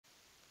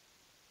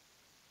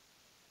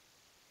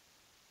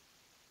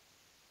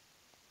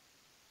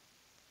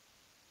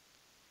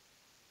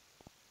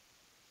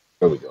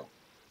There we go.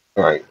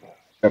 All right.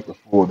 Chapter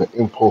 4, The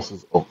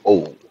Impulses of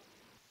Old.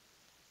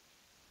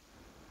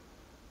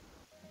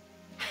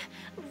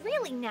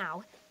 Really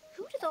now?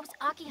 Who do those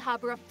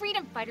Akihabara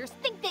freedom fighters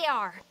think they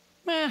are?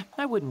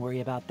 I wouldn't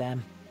worry about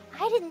them.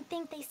 I didn't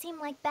think they seemed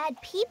like bad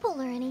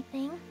people or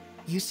anything.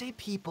 You say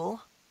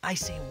people, I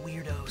say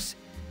weirdos.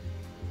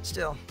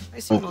 Still, I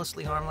seem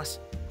mostly harmless.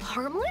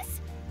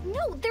 Harmless?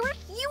 No, they're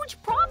a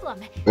huge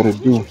problem. Better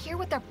Didn't do. you hear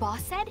what their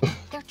boss said?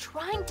 They're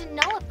trying to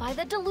nullify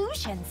the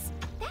delusions.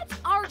 That's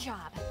our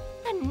job.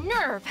 The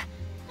nerve.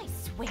 I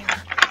swear.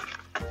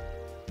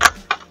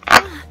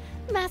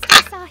 Master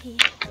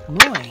Asahi.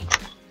 Moe,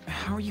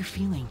 how are you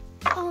feeling?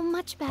 Oh,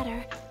 much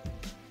better.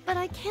 But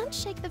I can't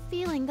shake the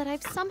feeling that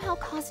I've somehow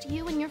caused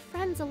you and your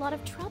friends a lot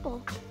of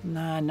trouble.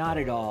 Nah, not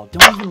at all.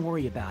 Don't even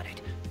worry about it.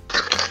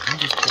 I'm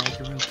just glad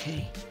you're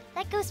okay.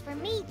 That goes for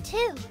me,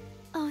 too.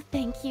 Oh,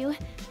 thank you.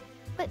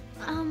 But,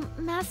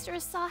 Master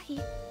Asahi,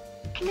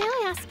 may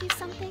I ask you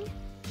something?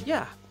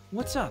 Yeah,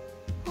 what's up?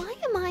 Why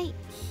am I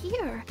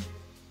here?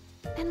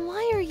 And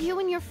why are you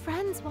and your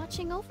friends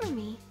watching over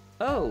me?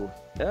 Oh,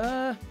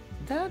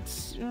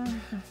 that's...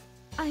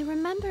 I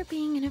remember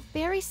being in a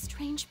very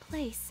strange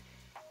place.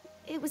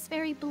 It was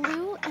very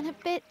blue and a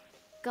bit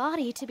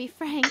gaudy, to be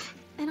frank.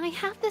 And I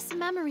have this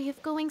memory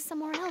of going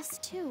somewhere else,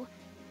 too.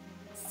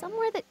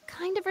 Somewhere that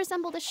kind of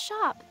resembled a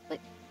shop, but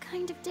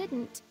kind of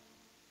didn't.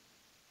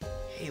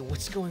 Hey,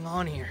 what's going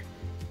on here?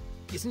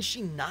 Isn't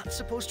she not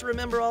supposed to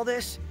remember all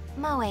this?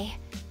 Moe,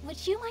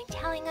 would you mind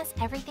telling us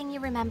everything you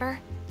remember?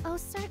 Oh,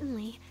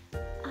 certainly.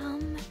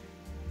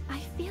 I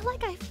feel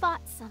like I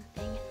fought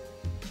something.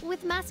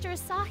 With Master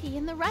Asahi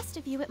and the rest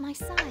of you at my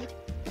side.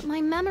 But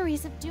my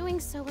memories of doing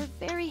so were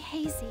very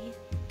hazy.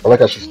 I like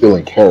how she's still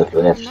in character. I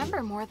And everything.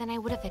 remember more than I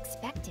would have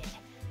expected.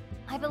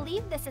 I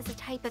believe this is a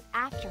type of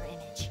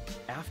after-image.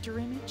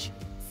 After-image?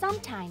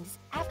 Sometimes,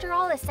 after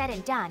all is said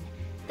and done,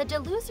 the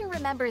deluser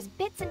remembers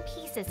bits and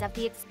pieces of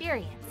the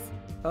experience.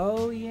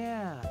 Oh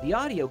yeah, the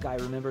audio guy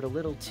remembered a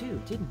little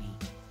too, didn't he?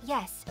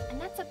 Yes,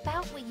 and that's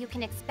about what you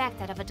can expect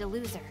out of a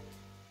deluser.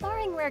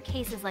 Barring rare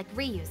cases like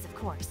Ryu's, of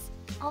course.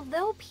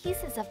 Although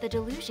pieces of the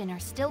delusion are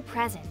still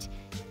present,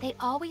 they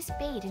always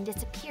fade and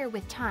disappear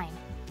with time.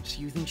 So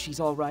you think she's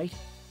alright?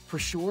 For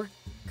sure?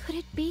 Could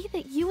it be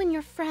that you and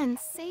your friends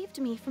saved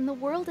me from the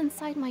world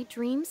inside my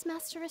dreams,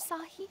 Master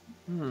Asahi?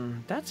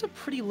 That's a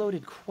pretty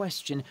loaded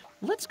question.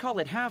 Let's call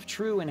it half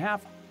true and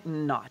half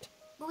not.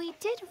 We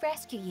did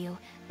rescue you,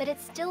 but it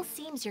still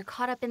seems you're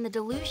caught up in the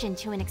delusion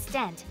to an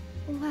extent.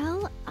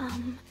 Well,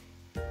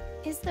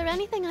 is there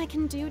anything I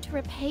can do to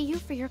repay you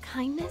for your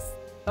kindness?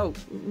 Oh,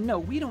 no,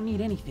 we don't need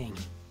anything.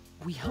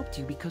 We helped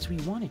you because we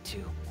wanted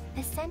to.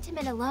 The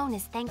sentiment alone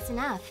is thanks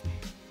enough.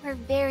 We're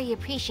very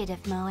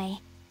appreciative, Moe.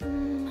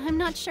 I'm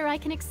not sure I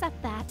can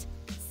accept that.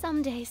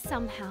 Someday,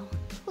 somehow.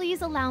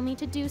 Please allow me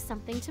to do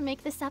something to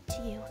make this up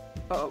to you.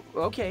 Oh,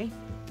 okay.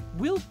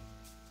 We'll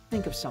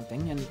think of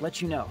something and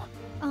let you know.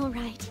 All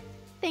right.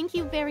 Thank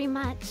you very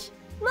much.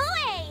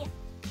 Moe!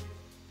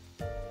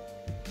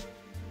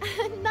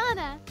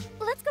 Nana!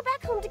 Let's go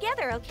back home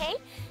together, okay?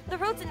 The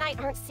roads at night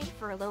aren't safe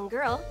for a lone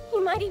girl.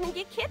 You might even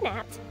get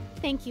kidnapped.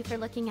 Thank you for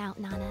looking out,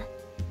 Nana.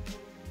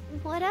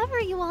 Whatever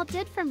you all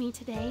did for me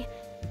today,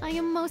 I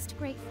am most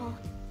grateful.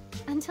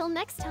 Until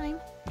next time.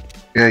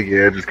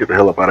 Yeah, just get the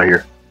hell up out of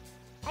here.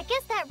 I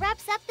guess that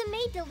wraps up the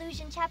maid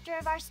delusion chapter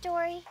of our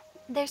story.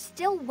 There's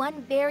still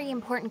one very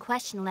important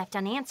question left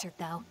unanswered,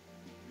 though.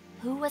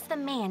 Who was the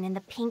man in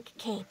the pink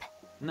cape?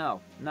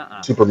 No,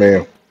 nuh-uh.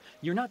 Superman.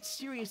 You're not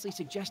seriously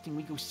suggesting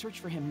we go search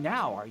for him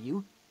now, are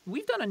you?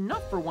 We've done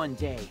enough for one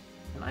day.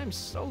 And I'm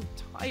so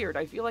tired,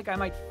 I feel like I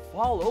might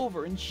fall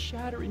over and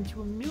shatter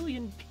into a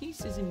million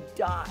pieces and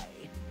die.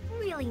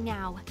 Really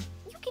now,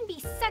 you can be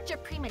such a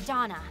prima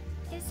donna.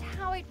 Is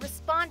how I'd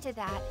respond to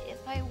that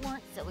if I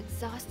weren't so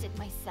exhausted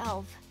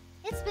myself.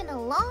 It's been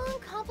a long,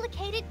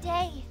 complicated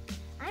day.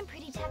 I'm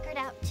pretty tuckered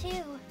out,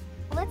 too.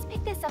 Let's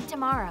pick this up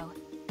tomorrow.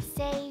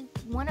 Say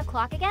 1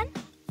 o'clock again?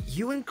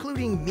 You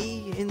including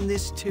me in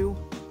this too?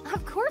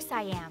 Of course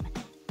I am.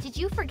 Did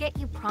you forget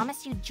you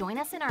promised you'd join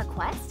us in our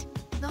quest?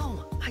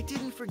 No, I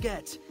didn't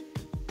forget.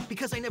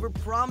 Because I never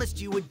promised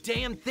you a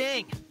damn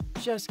thing.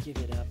 Just give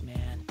it up,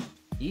 man.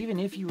 Even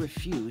if you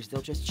refuse, they'll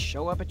just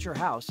show up at your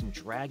house and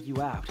drag you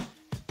out.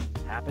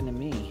 Happened to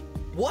me.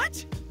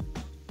 What?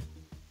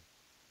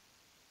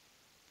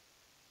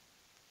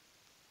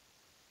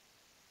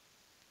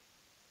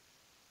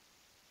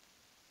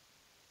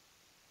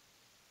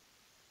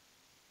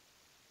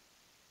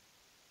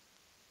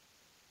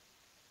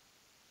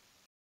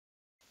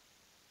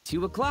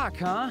 Two o'clock,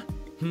 huh?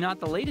 Not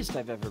the latest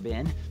I've ever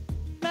been.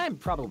 I'm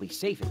probably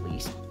safe at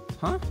least.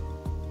 Huh?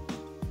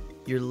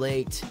 You're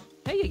late.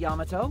 Hey,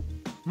 Yamato.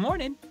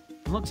 Morning.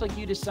 Looks like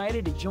you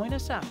decided to join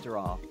us after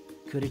all.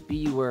 Could it be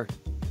you were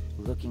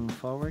looking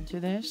forward to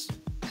this?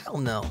 Hell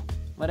no.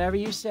 Whatever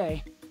you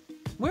say.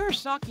 Where are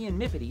Saki and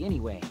Mippity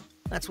anyway?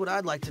 That's what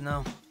I'd like to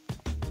know.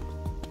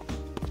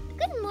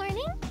 Good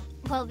morning.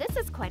 Well, this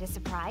is quite a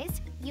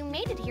surprise. You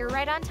made it here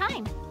right on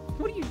time.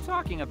 What are you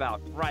talking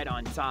about, right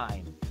on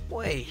time?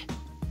 Wait.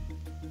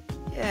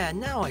 Yeah,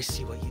 now I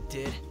see what you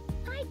did.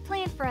 I'd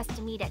planned for us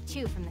to meet at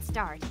 2 from the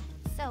start.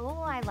 So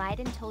I lied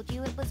and told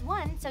you it was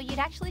 1 so you'd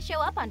actually show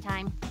up on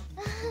time.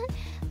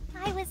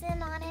 I was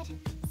in on it.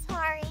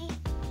 Sorry.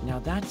 Now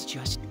that's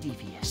just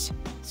devious.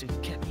 So you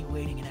kept me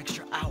waiting an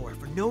extra hour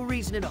for no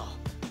reason at all.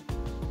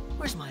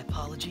 Where's my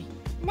apology?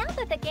 Now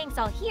that the gang's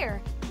all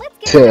here, let's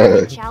get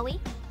started, shall we?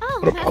 Oh,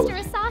 What Master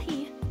apology?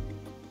 Asahi.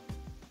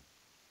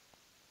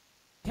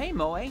 Hey,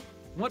 Moe.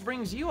 What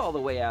brings you all the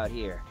way out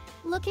here?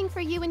 Looking for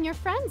you and your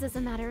friends, as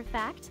a matter of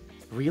fact.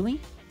 Really?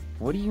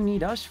 What do you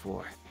need us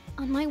for?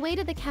 On my way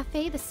to the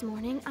cafe this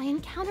morning, I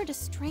encountered a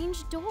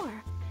strange door.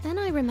 Then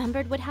I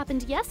remembered what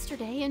happened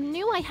yesterday and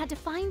knew I had to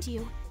find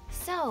you.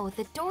 So,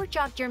 the door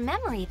jogged your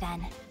memory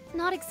then?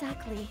 Not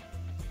exactly.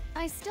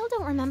 I still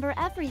don't remember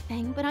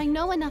everything, but I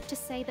know enough to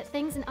say that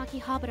things in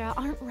Akihabara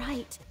aren't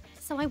right.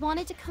 So I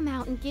wanted to come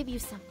out and give you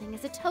something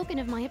as a token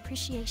of my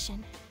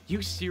appreciation.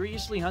 You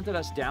seriously hunted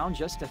us down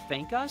just to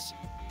thank us?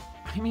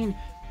 I mean,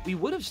 we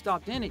would have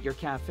stopped in at your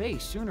cafe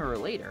sooner or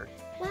later.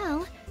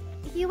 Well,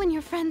 you and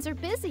your friends are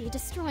busy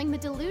destroying the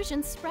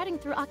delusion spreading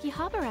through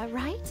Akihabara,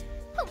 right?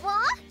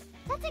 What?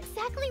 That's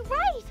exactly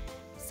right.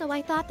 So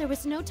I thought there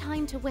was no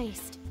time to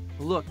waste.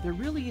 Look, there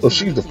really is. So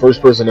she's the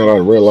first person that I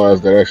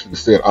realized that actually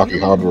said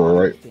Akihabara,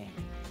 right?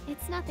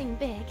 It's nothing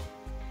big.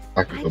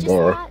 I just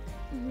Akihabara. thought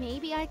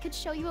maybe I could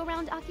show you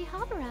around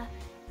Akihabara.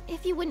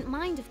 If you wouldn't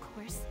mind, of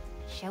course.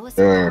 Show us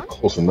Yeah, around?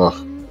 close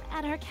enough.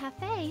 At our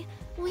cafe,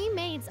 we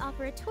maids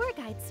offer a tour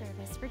guide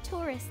service for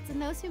tourists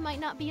and those who might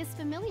not be as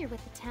familiar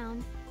with the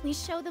town. We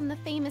show them the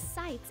famous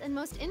sights and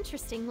most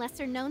interesting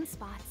lesser-known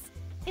spots.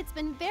 It's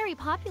been very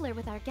popular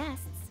with our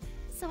guests,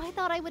 so I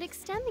thought I would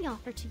extend the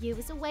offer to you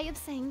as a way of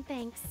saying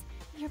thanks.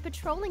 You're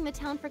patrolling the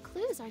town for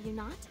clues, are you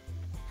not?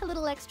 A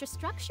little extra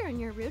structure in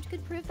your route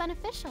could prove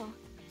beneficial.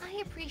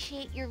 I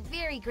appreciate your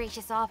very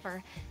gracious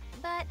offer,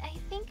 but I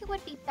think it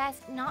would be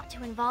best not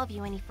to involve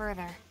you any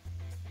further.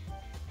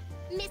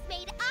 Miss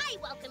Maid, I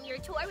welcome your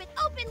tour with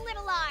open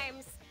little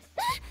arms.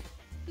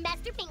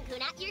 Master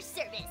Pinkun at your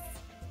service.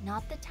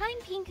 Not the time,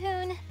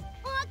 Pinkun.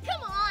 Oh,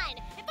 come on!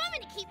 If I'm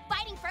gonna keep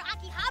fighting for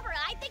Akihabara,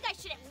 I think I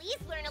should at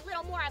least learn a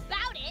little more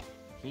about it.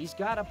 He's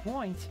got a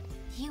point.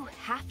 You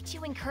have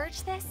to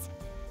encourage this?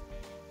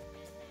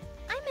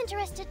 I'm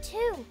interested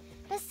too.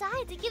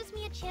 Besides, it gives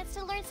me a chance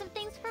to learn some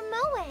things from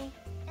Moe.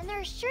 And there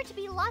are sure to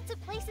be lots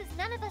of places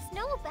none of us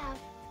know about.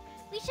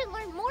 We should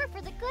learn more for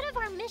the good of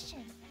our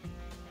mission.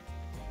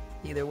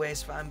 Either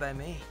way's fine by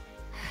me.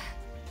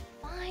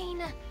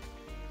 Fine.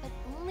 But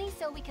only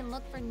so we can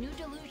look for new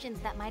delusions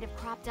that might have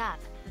cropped up.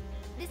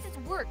 This is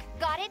work,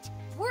 got it?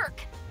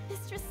 Work!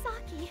 Mr.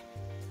 Saki,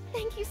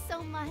 thank you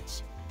so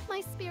much.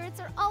 My spirits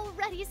are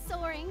already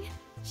soaring.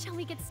 Shall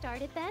we get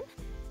started then?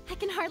 I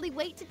can hardly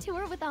wait to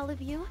tour with all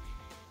of you.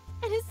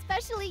 And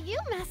especially you,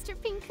 Master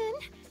Pinkun.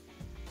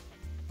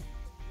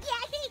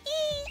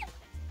 Yay!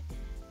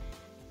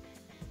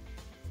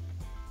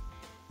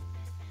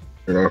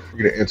 And I'm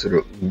free to enter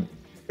the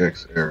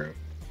next area.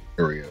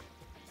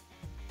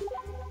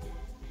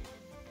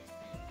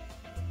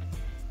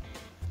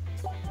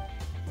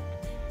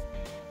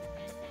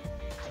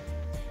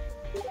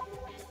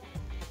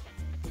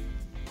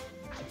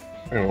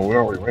 Hang on,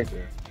 we're already right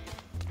there.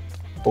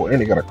 Oh,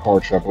 and they got a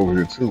card shop over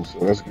here too, so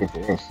that's good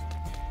for us.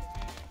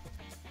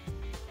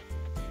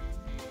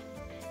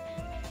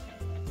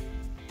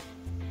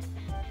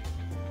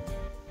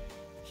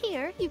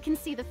 Here, you can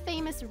see the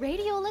famous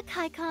Radiola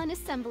Kaikon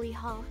Assembly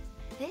Hall.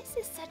 This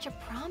is such a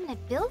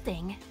prominent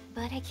building,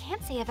 but I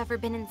can't say I've ever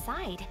been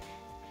inside.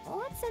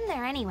 What's in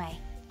there anyway?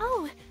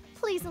 Oh,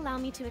 please allow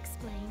me to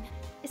explain.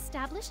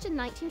 Established in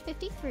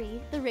 1953,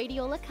 the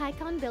Radiola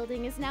Kaikon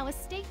building is now a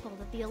staple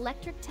of the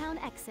Electric Town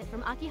exit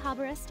from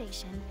Akihabara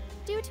Station.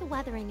 Due to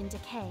weathering and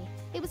decay,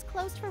 it was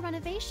closed for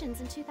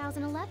renovations in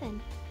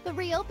 2011, but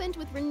reopened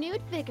with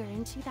renewed vigor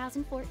in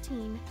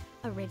 2014.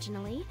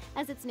 Originally,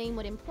 as its name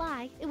would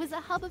imply, it was a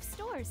hub of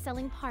stores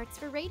selling parts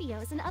for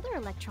radios and other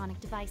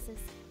electronic devices.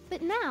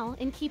 But now,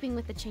 in keeping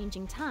with the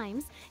changing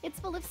times, it's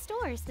full of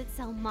stores that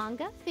sell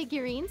manga,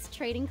 figurines,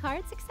 trading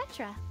cards,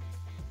 etc.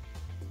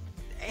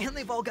 And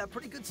they've all got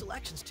pretty good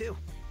selections, too.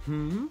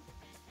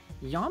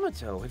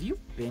 Yamato, have you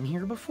been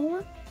here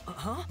before?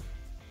 Uh-huh.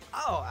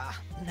 Oh,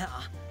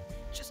 nah.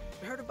 Just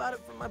heard about it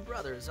from my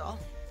brother is all.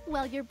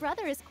 Well, your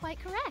brother is quite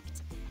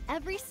correct.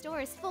 Every store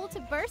is full to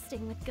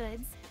bursting with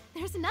goods.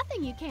 There's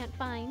nothing you can't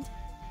find.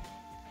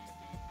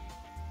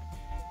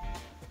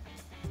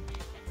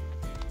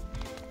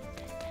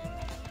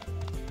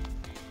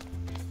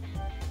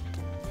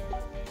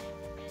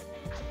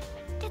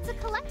 It's a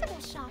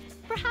collectible shop.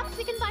 Perhaps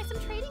we can buy some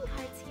trading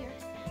cards here.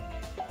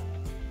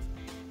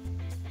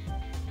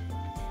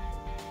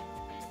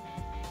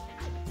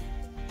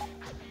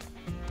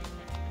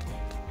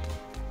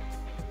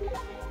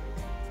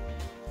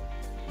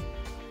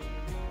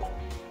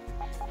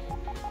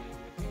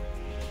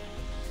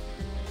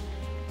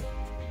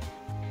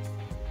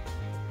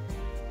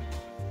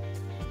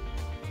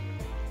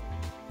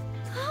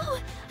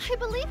 Oh, I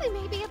believe we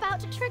may be about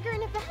to trigger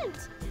an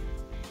event.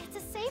 It's a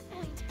save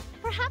point.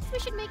 Perhaps we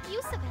should make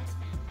use of it.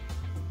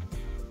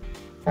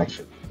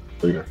 Gotcha.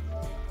 Later.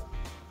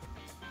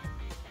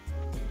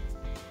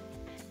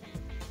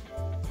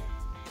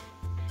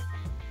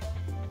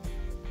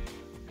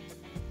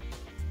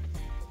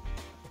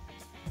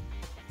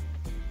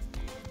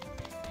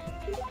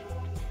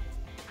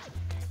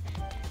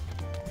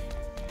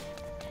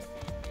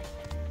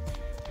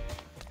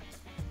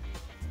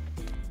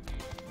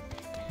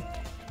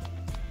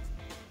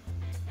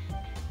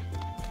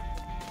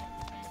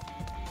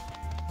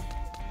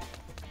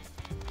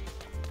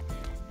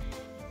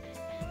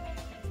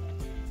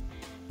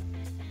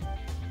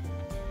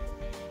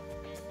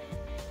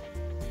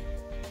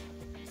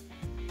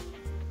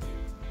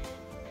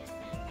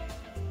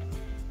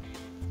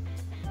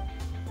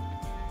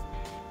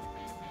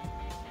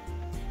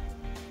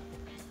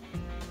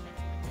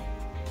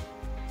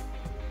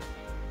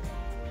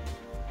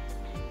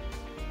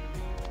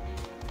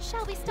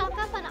 Shall we stock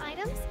up on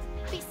items?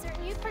 Be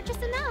certain you purchase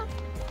enough.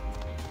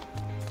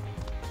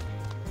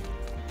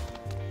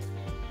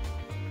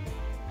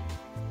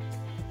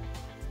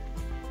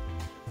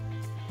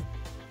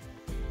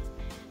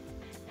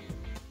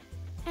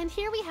 And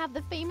here we have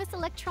the famous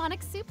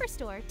electronics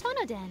superstore,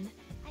 Tonoden.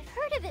 I've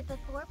heard of it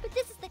before, but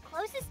this is the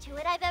closest to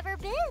it I've ever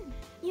been.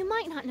 You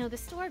might not know the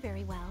store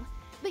very well,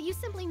 but you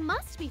simply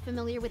must be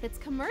familiar with its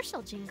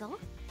commercial jingle.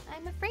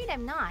 I'm afraid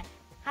I'm not.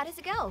 How does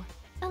it go?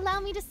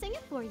 Allow me to sing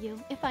it for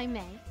you, if I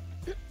may.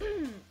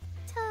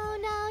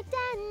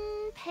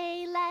 Tonoden,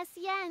 pay less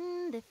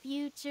yen, the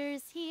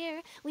future's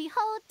here, we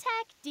hold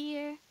tech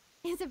dear,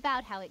 is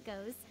about how it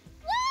goes.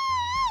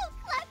 Woo!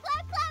 Clap,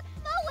 clap, clap!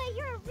 Moe,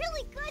 you're a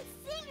really good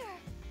singer!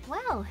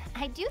 Well,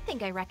 I do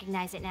think I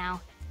recognize it now.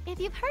 If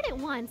you've heard it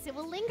once, it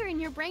will linger in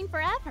your brain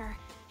forever.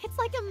 It's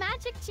like a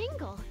magic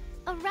jingle,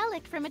 a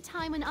relic from a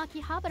time when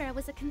Akihabara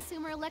was a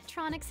consumer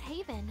electronics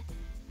haven.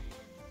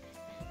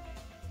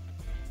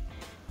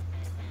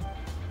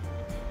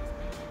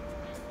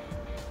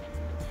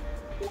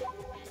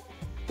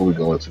 What we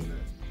go into next?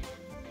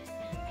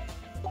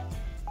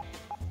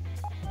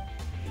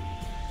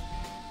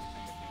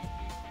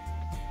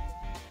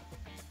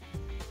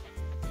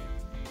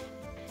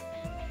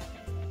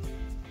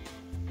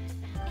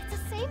 It's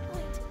a save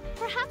point.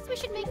 Perhaps we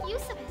should make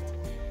use of it.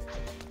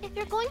 If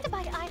you're going to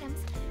buy items,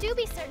 do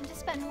be certain to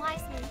spend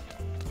wisely.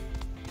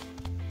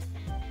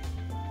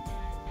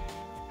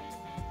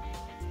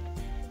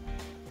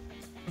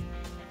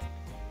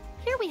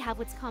 Here we have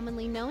what's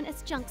commonly known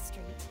as Junk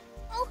Street.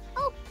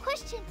 Oh,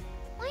 question.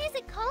 Why is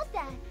it called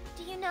that?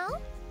 Do you know?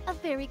 A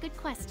very good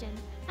question.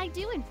 I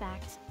do, in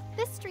fact.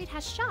 This street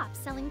has shops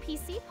selling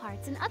PC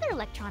parts and other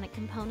electronic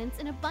components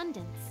in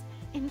abundance.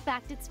 In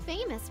fact, it's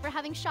famous for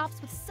having shops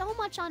with so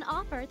much on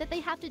offer that they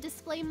have to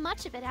display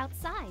much of it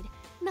outside.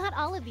 Not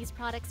all of these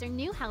products are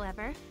new,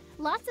 however.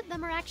 Lots of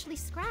them are actually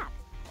scrap,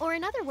 or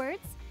in other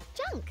words,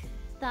 junk.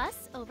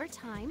 Thus, over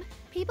time,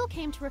 people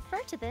came to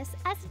refer to this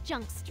as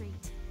Junk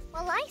Street.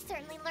 Well, I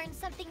certainly learned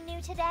something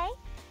new today.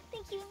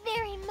 Thank you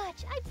very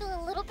much. I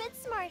feel a little bit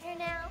smarter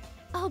now.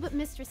 Oh, but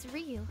Mistress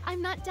Ryu,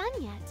 I'm not done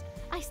yet.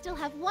 I still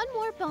have one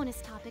more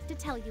bonus topic to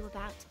tell you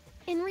about.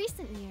 In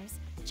recent years,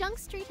 Junk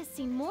Street has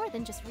seen more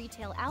than just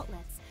retail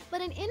outlets,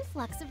 but an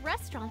influx of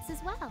restaurants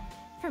as well.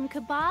 From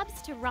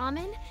kebabs to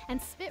ramen and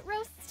spit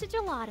roasts to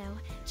gelato,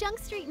 Junk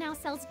Street now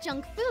sells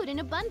junk food in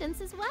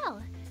abundance as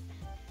well.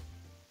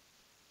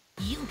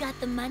 You got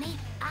the money,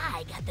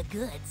 I got the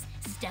goods.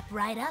 Step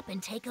right up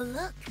and take a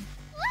look.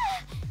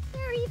 Ah,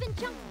 there are even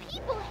junk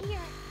people here.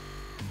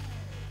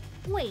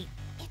 Wait,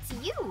 it's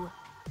you!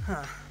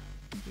 Huh.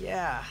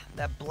 Yeah,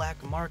 that black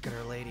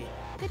marketer lady.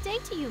 Good day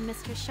to you,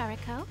 Mistress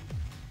Shariko.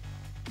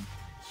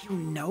 You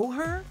know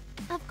her?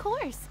 Of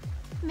course.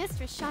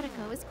 Mistress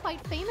Shariko is quite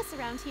famous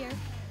around here.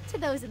 To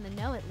those in the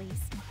know, at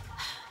least.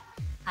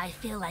 I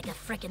feel like a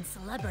frickin'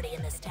 celebrity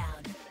in this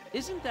town.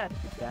 Isn't that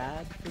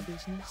bad for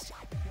business?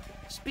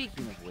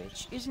 Speaking of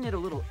which, isn't it a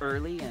little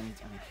early and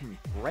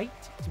right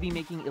to be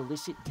making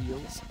illicit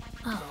deals?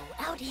 Oh,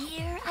 out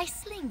here, I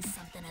sling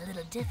something a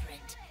little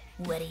different.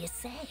 What do you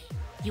say?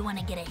 You want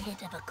to get a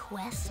hit of a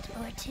quest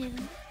or two?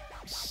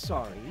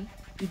 Sorry,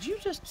 did you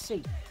just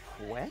say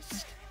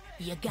quest?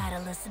 You got a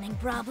listening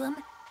problem?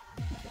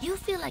 You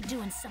feel like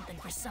doing something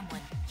for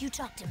someone, you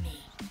talk to me.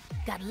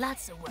 Got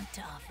lots of work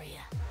to offer you.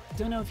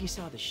 Don't know if you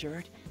saw the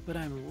shirt, but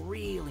I'm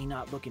really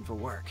not looking for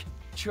work.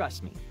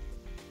 Trust me.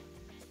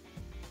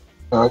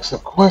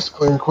 Accept quests,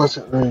 claim quests,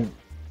 and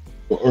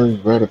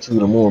earn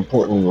gratitude, and more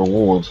importantly,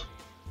 rewards.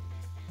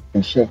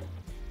 And check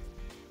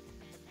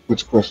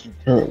which quests you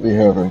currently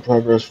have in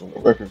progress from the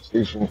record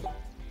station,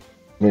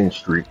 Main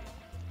Street.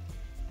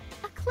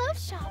 A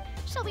clothes shop.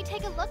 Shall we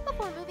take a look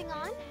before moving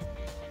on?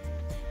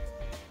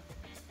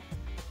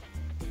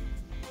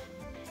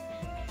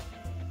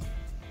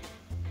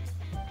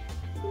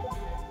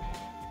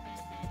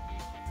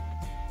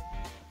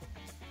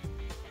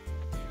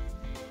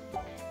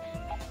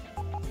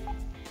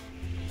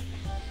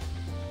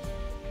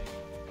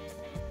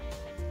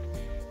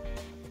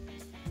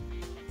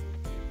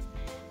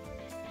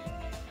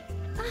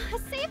 A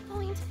save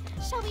point.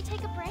 Shall we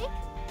take a break?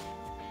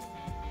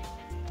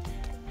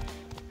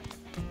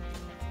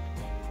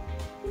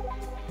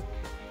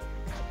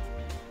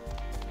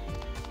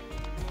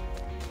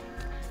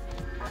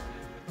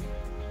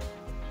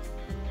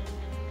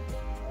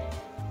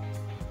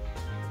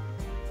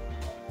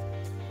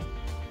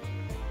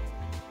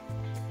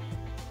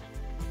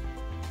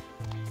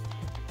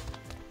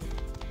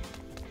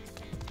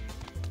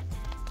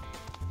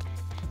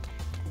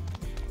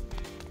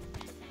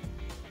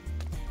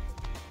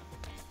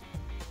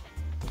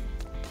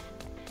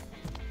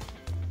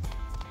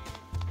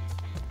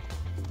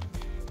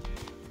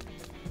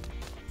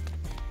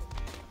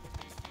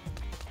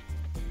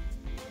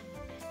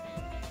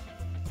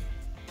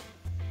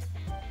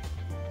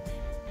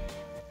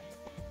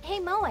 Hey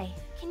Moe,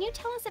 can you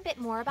tell us a bit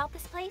more about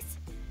this place?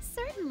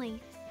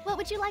 Certainly. What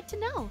would you like to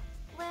know?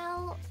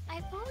 Well,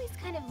 I've always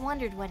kind of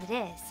wondered what it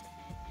is.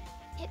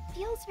 It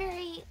feels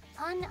very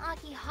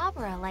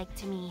un-Akihabara-like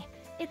to me.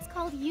 It's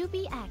called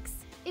UBX.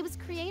 It was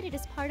created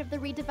as part of the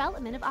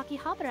redevelopment of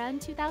Akihabara in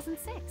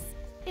 2006.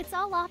 It's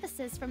all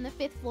offices from the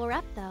 5th floor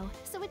up though,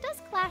 so it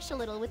does clash a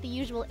little with the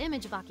usual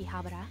image of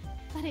Akihabara.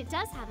 But it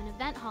does have an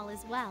event hall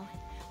as well,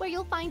 where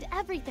you'll find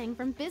everything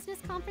from business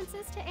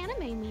conferences to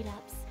anime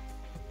meetups.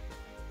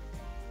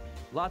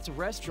 Lots of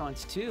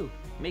restaurants too,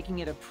 making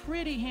it a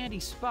pretty handy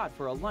spot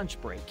for a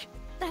lunch break.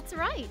 That's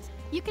right!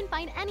 You can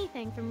find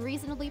anything from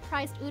reasonably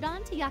priced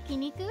udon to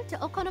yakiniku to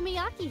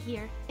okonomiyaki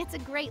here. It's a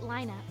great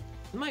lineup.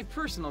 My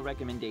personal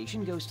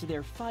recommendation goes to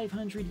their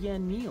 500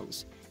 yen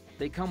meals.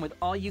 They come with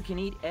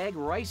all-you-can-eat egg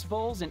rice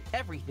bowls and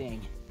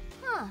everything.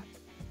 Huh.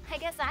 I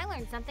guess I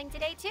learned something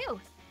today too.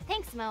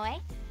 Thanks, Moe.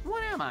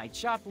 What am I,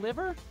 chopped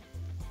liver?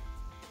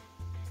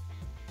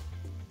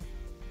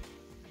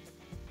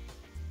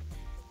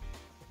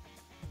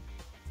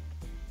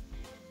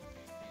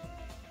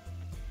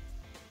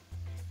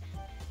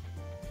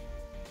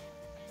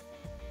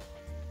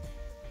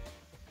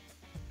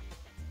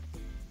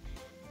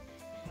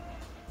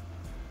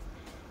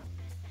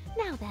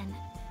 Now then,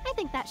 I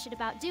think that should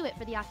about do it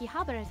for the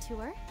Akihabara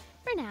tour.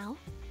 For now.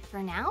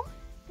 For now?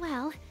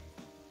 Well,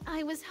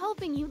 I was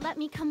hoping you'd let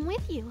me come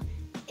with you,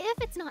 if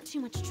it's not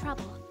too much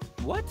trouble.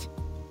 What?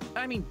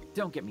 I mean,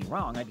 don't get me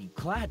wrong, I'd be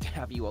glad to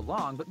have you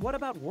along, but what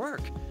about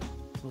work?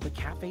 Will the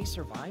cafe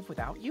survive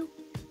without you?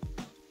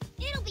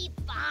 It'll be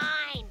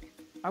fine,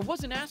 I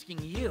wasn't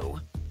asking you.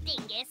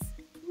 dingus.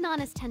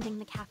 Nana's tending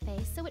the cafe,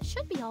 so it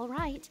should be all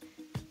right.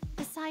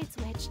 Besides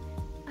which,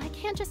 I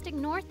can't just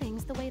ignore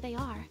things the way they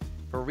are.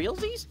 For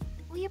realsies?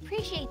 We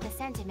appreciate the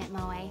sentiment,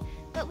 Moe,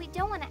 but we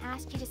don't want to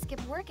ask you to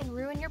skip work and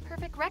ruin your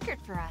perfect record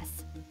for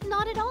us.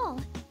 Not at all.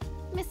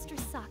 Mr.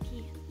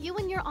 Saki, you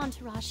and your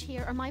entourage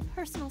here are my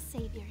personal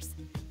saviors.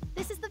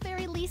 This is the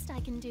very least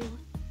I can do.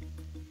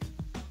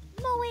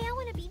 Moe, I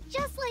want to be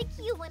just like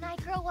you when I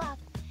grow up.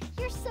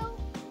 You're so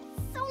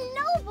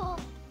noble.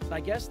 I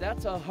guess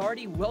that's a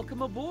hearty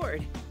welcome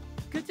aboard.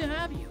 Good to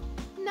have you.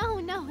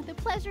 No, the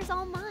pleasure's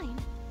all mine.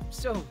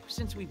 So,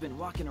 since we've been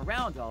walking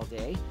around all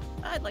day,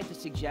 I'd like to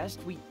suggest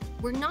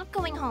We're not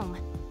going home,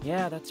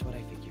 Yeah, that's what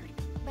I figured.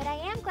 but I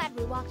am glad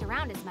we walked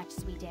around as much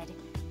as we did.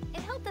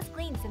 It helped us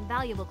glean some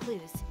valuable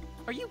clues.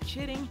 Are you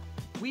kidding?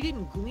 We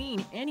didn't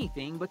glean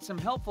anything but some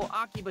helpful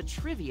Akiba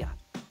trivia.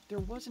 There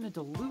wasn't a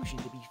delusion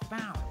to be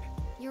found.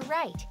 You're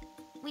right.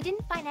 We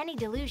didn't find any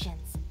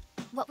delusions.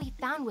 What we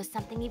found was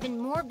something even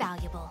more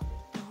valuable.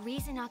 The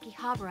reason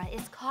Akihabara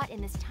is caught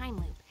in this time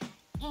loop.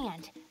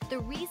 And the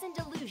reason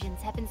delusions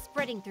have been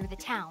spreading through the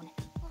town.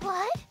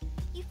 What?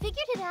 You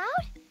figured it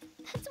out?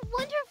 That's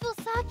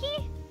wonderful,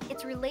 Saki.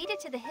 It's related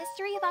to the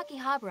history of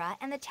Akihabara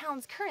and the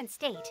town's current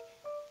state.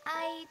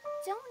 I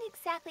don't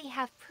exactly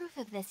have proof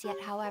of this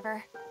yet,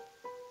 however.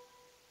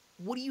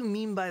 What do you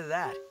mean by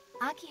that?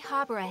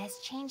 Akihabara has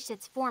changed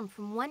its form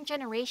from one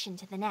generation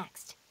to the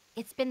next.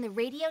 It's been the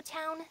radio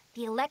town,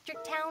 the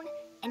electric town,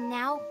 and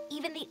now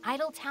even the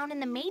idle town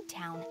and the maid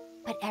town.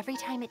 But every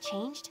time it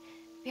changed,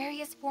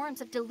 various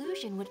forms of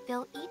delusion would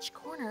fill each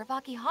corner of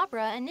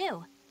Akihabara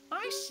anew.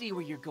 I see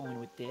where you're going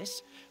with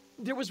this.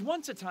 There was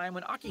once a time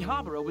when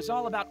Akihabara was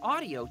all about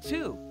audio,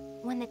 too.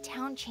 When the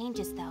town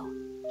changes, though,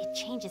 it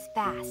changes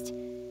fast.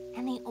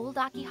 And the old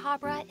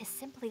Akihabara is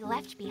simply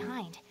left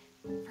behind,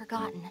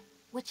 forgotten,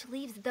 which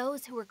leaves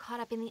those who were caught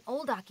up in the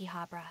old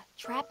Akihabara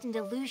trapped in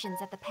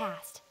delusions of the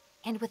past.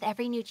 And with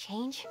every new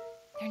change,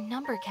 their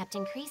number kept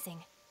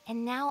increasing.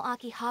 And now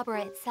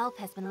Akihabara itself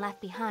has been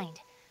left behind.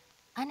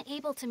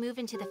 Unable to move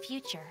into the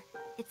future,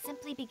 it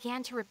simply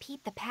began to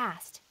repeat the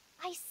past.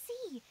 I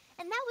see.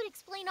 And that would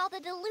explain all the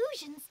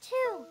delusions,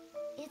 too.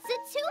 It's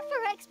a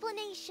twofer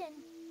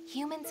explanation.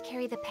 Humans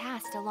carry the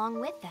past along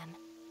with them.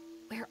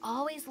 We're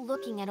always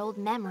looking at old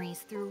memories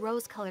through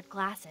rose-colored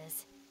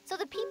glasses. So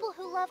the people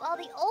who love all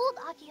the old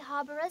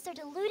Akihabaras are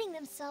deluding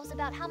themselves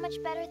about how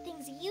much better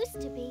things used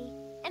to be.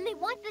 And they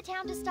want the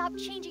town to stop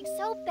changing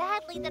so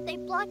badly that they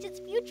blocked its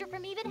future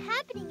from even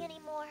happening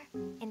anymore.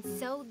 And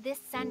so this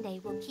Sunday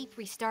will keep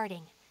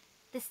restarting.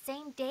 The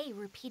same day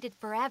repeated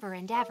forever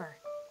and ever.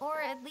 Or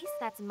at least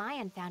that's my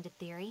unfounded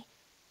theory.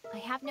 I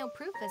have no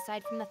proof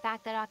aside from the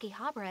fact that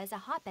Akihabara is a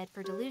hotbed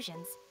for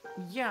delusions.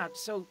 Yeah,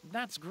 so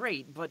that's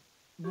great, but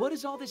what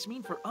does all this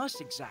mean for us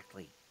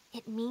exactly?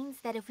 It means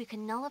that if we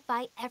can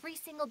nullify every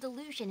single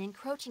delusion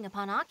encroaching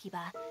upon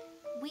Akiba,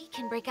 we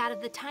can break out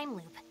of the time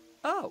loop.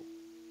 Oh,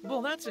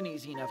 well that's an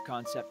easy enough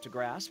concept to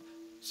grasp.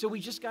 So we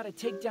just gotta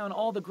take down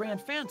all the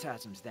grand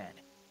phantasms then.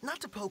 Not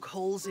to poke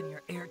holes in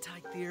your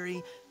airtight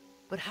theory,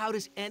 but how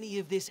does any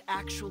of this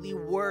actually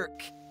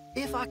work?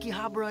 If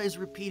Akihabara is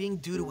repeating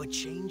due to a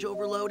change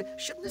overload,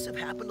 shouldn't this have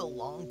happened a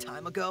long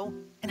time ago?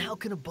 And how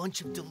can a bunch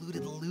of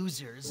deluded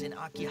losers in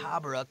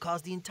Akihabara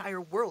cause the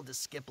entire world to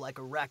skip like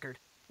a record?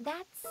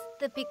 That's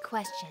the big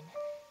question.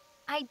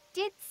 I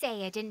did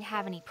say I didn't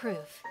have any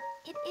proof.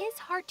 It is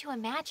hard to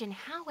imagine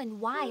how and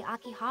why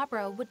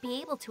Akihabara would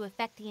be able to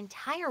affect the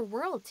entire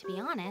world, to be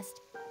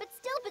honest. But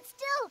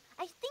still,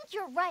 I think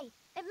you're right.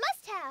 It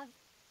must have.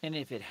 And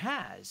if it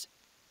has,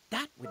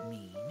 that would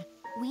mean...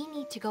 We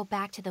need to go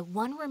back to the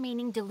one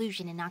remaining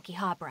delusion in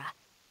Akihabara,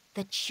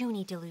 the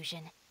Chuni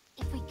delusion.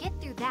 If we get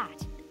through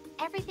that,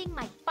 everything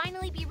might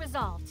finally be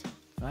resolved.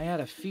 I had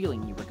a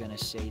feeling you were gonna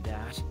say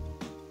that.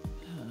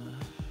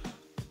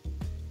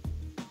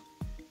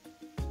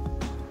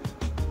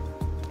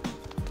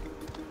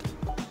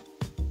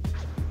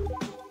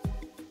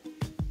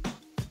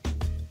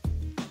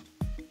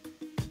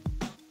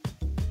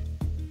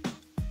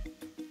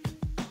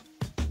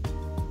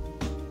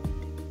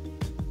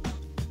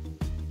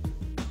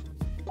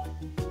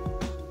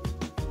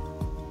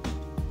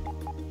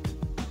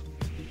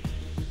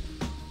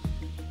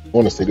 I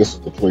want to say this is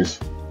the place.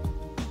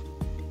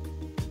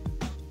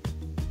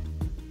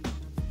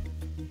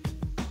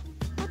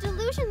 A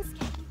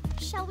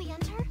delusionscape. Shall we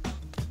enter?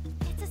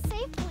 It's a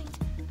save point.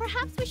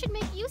 Perhaps we should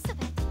make use of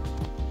it.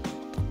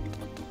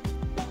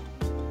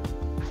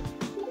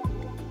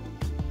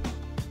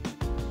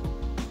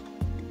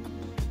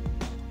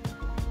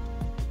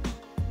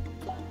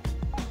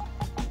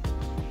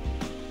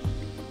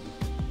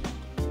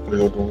 What are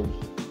y'all doing?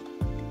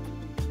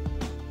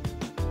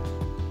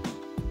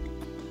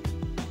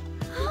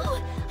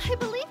 Oh, I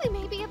believe we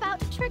may be about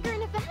to trigger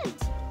an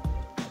event.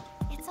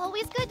 It's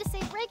always good to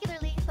save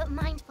regularly, but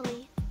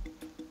mindfully.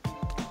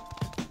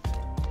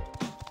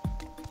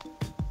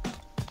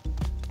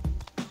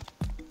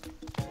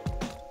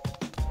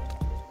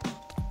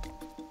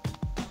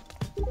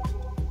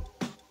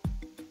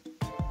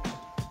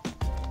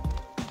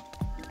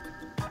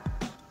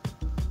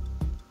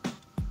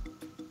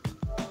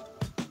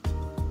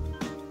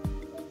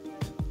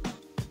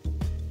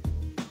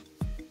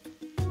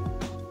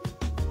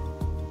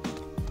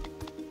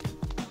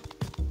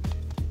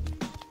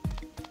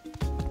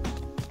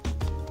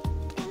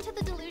 Into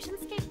the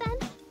delusionscape, then?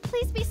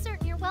 Please be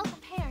certain you're well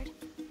prepared.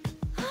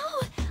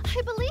 Oh,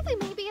 I believe we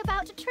may be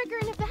about to trigger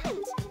an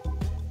event.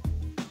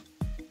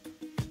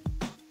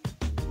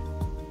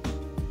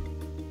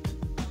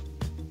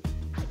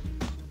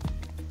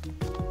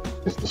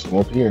 It's this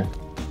one up here.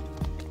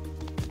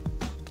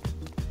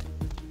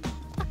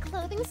 A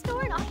clothing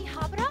store in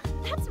Akihabara?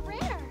 That's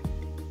rare.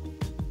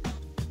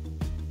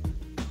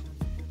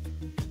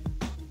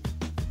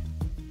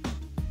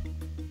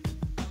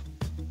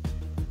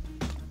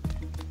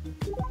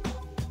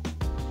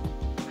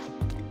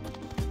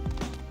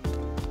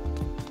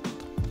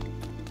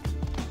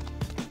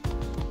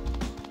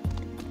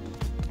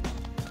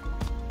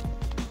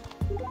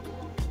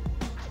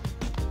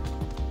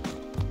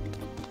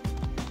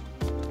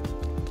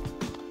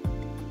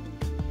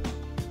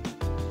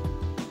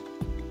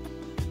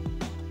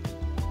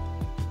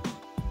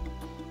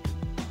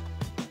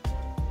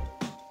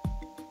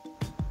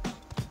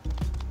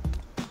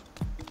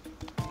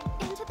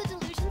 Into the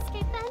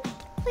delusionscape, then?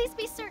 Please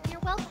be certain you're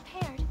well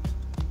prepared.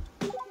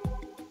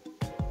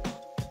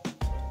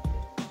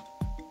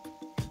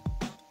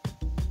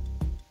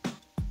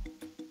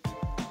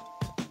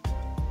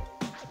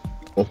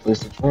 No place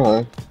to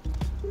try.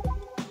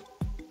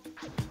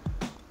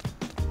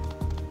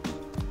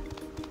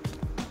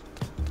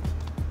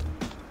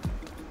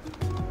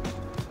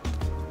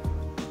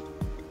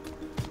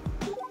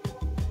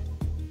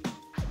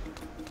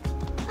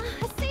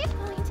 A save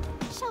point.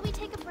 Shall we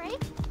take a break?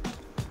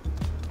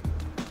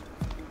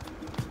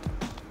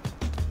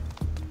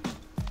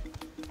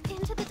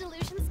 Into the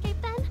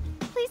delusionscape, then?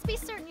 Please be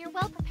certain you're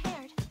well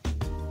prepared.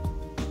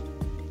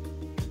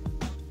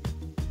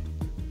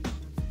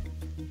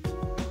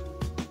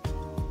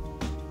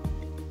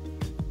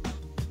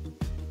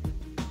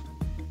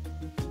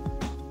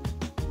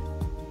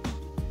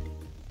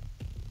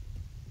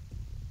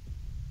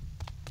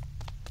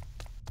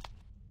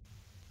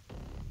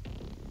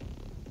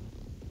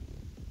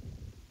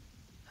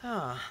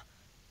 Huh.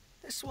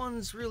 This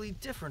one's really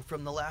different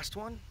from the last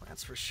one,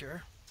 that's for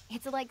sure.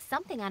 It's like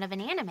something out of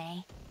an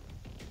anime.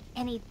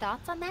 Any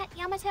thoughts on that,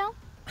 Yamato?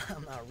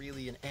 I'm not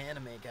really an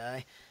anime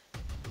guy.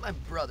 My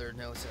brother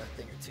knows a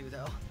thing or two,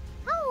 though.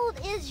 How old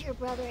is your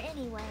brother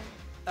anyway?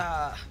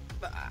 I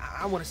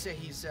want to say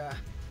he's,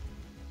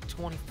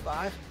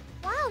 25?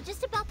 Wow,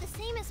 just about the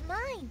same as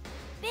mine.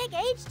 Big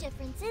age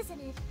difference, isn't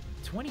it?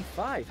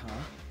 25, huh?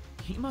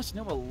 He must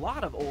know a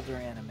lot of older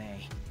anime.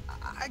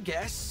 I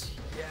guess,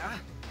 yeah.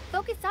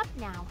 Focus up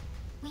now.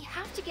 We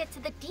have to get to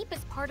the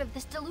deepest part of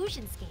this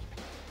delusionscape.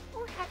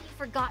 Or have you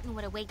forgotten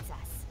what awaits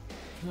us?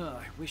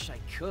 I wish I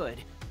could.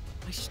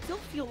 I still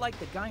feel like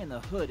the guy in the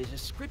hood is a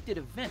scripted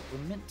event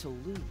we're meant to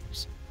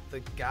lose.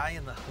 The guy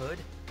in the hood?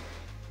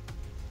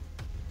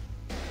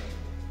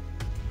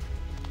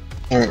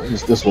 Alright,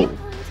 it's this Save one.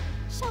 point.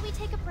 Shall we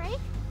take a break?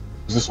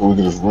 Is this one we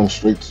can just run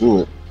straight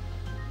to it?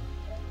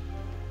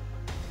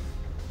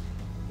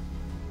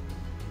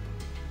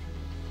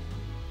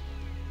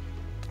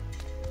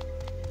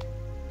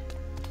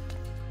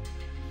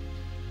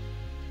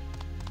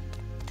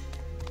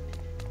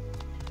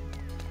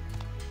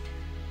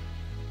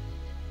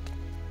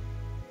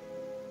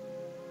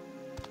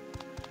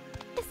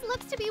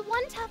 to be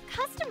one tough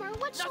customer.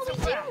 What shall Not so we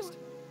do? fast.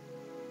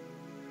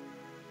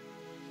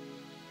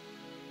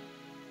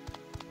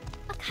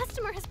 A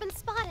customer has been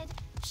spotted.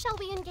 Shall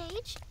we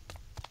engage?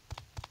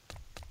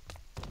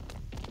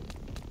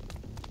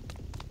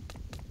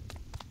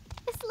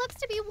 This looks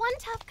to be one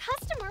tough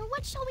customer.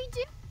 What shall we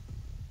do?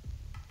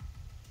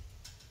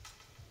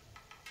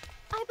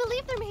 I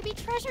believe there may be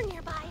treasure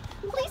nearby.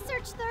 Please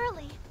search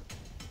thoroughly.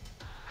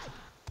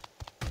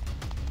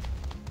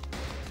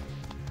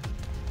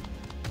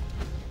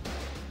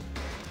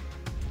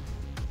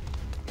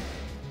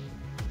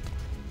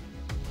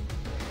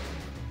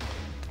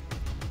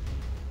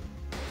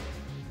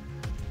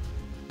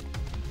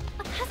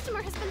 A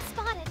customer has been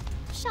spotted.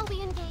 Shall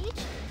we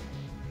engage?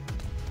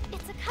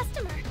 It's a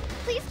customer.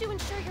 Please do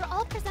ensure you're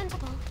all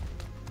presentable.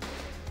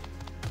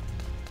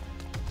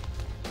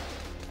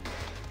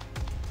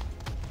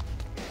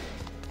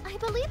 I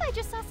believe I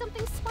just saw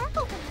something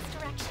sparkle from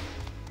this direction.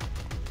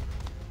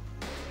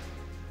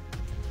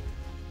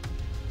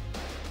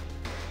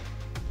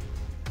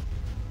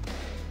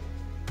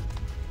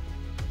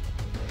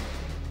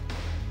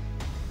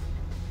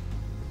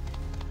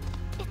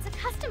 It's a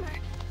customer.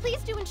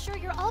 Please do ensure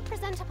you're all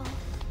presentable.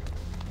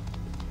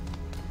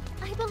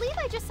 I believe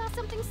I just saw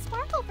something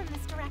sparkle from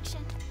this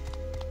direction.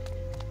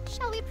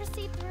 Shall we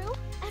proceed through?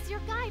 As your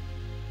guide.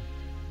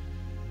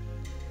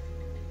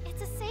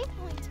 It's a save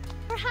point.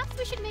 Perhaps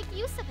we should make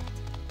use of it.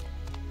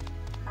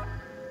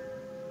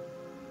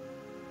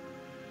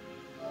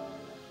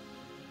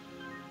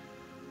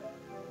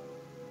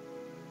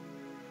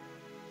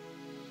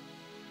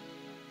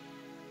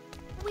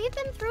 We've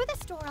been through this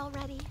door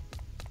already.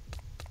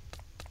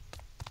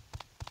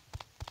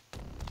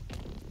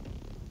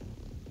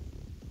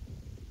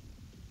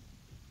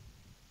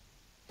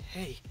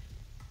 Hey,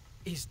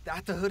 is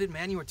that the hooded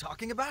man you were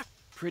talking about?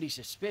 Pretty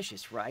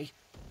suspicious, right?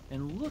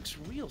 And looks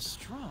real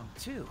strong,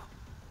 too.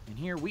 And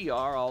here we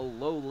are, all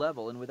low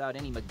level and without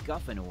any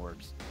MacGuffin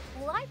orbs.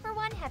 Well, I, for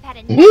one, have had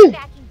enough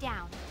backing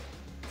down.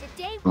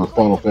 Today, we're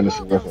Final going to Fantasy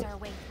bulldoze reference. our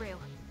way through.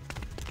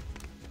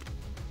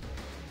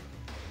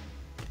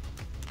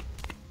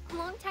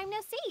 Long time no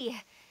see.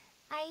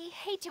 I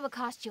hate to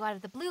accost you out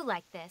of the blue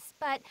like this,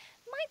 but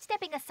mind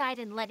stepping aside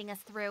and letting us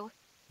through?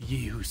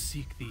 Ye who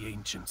seek the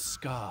ancient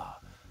scar,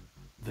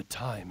 the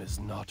time is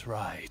not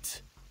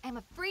right. I'm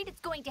afraid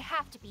it's going to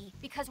have to be,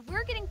 because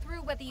we're getting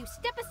through whether you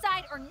step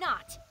aside or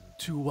not.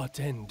 To what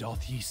end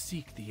doth ye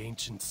seek the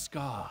ancient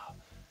scar?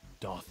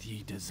 Doth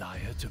ye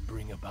desire to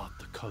bring about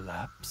the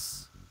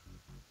collapse?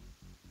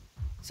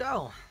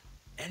 So,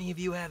 any of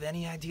you have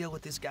any idea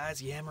what this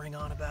guy's yammering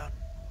on about?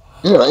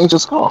 Yeah, the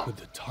ancient scar. Could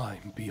the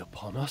time be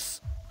upon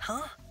us?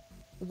 Huh?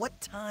 What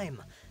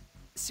time?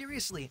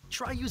 Seriously,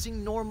 try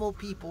using normal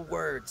people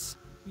words.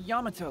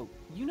 Yamato,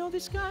 you know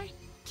this guy?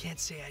 Can't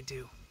say I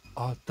do.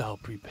 Art thou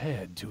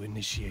prepared to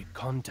initiate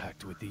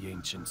contact with the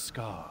ancient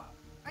scar?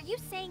 Are you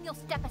saying you'll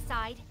step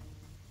aside?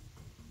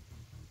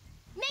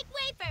 Make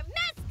way for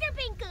Master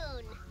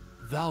Binkoon!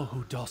 Thou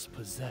who dost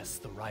possess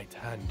the right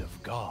hand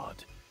of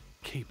God,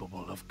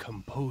 capable of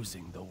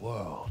composing the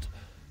world,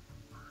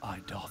 I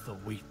doth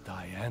await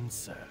thy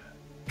answer.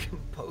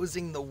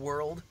 Composing the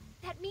world?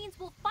 That means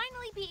we'll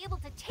finally be able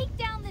to take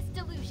down this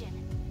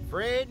delusion.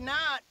 Afraid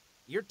not.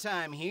 Your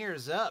time here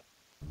is up.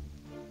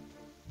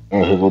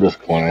 Oh, here go this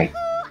clown.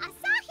 Ooh,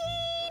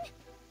 Asahin!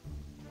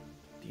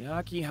 The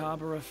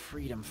Akihabara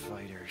Freedom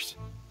Fighters.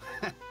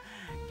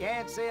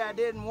 Can't say I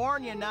didn't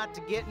warn you not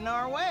to get in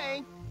our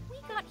way. We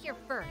got here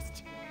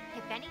first.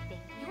 If anything,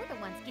 you're the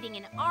ones getting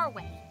in our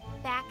way.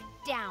 Back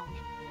down.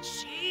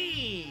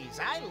 Jeez,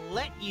 I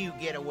let you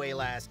get away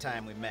last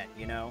time we met,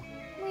 you know.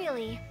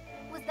 Really?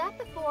 Was that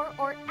before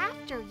or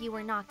after you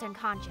were knocked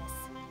unconscious?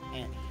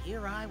 And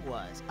here I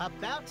was,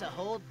 about to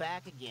hold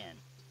back again.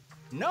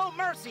 No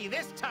mercy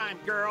this time,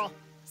 girl.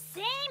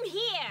 Same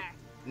here.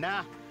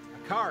 Nah,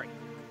 Akari,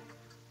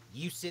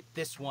 you sit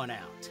this one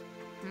out.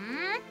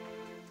 Hmm?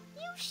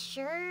 You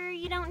sure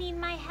you don't need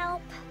my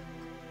help?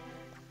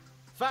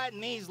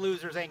 Fighting these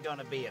losers ain't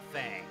gonna be a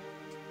thing.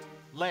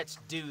 Let's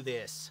do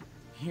this.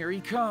 Here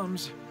he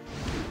comes.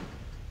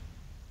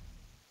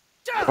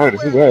 Alright,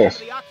 it's his ass.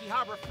 The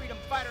Akihabara Freedom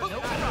Fighters and I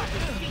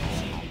will defeat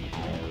you.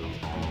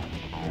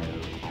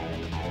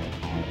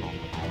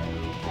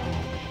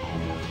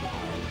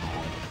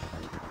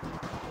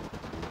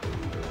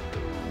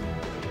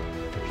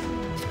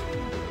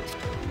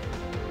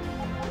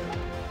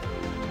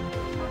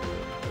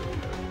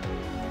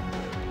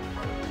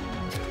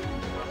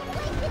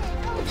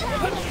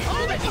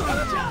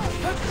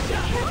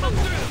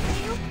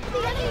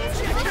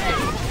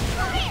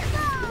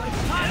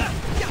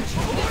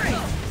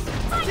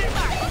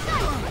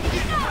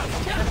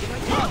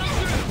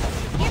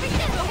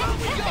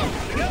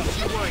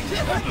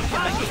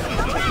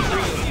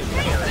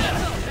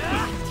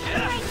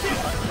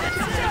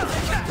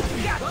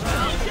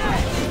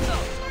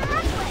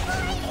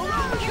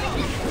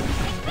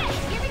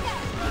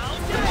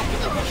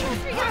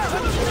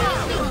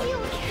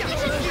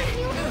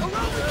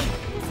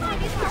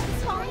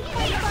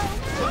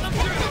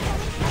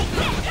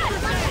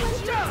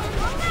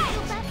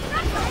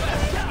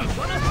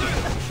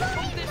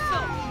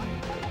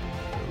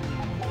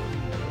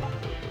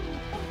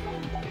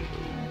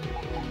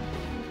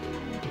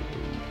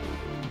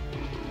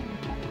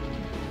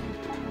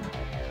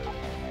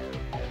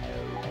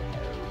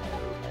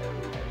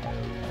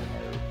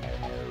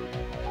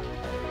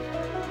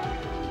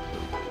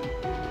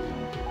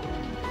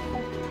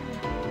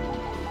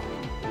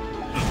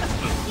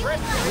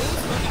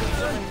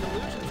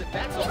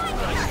 That's all right,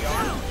 we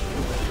are.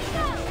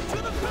 To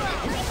the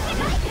ground!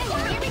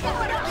 Here we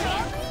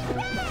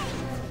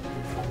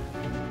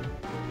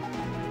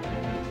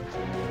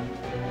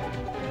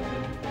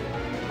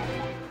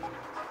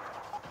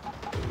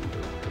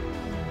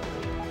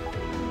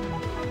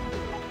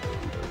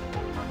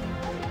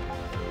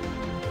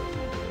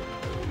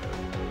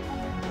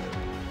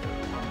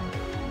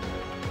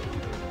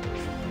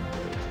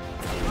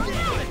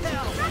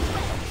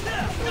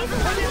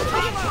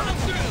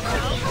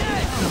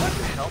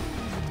go!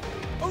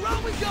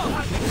 Around we go!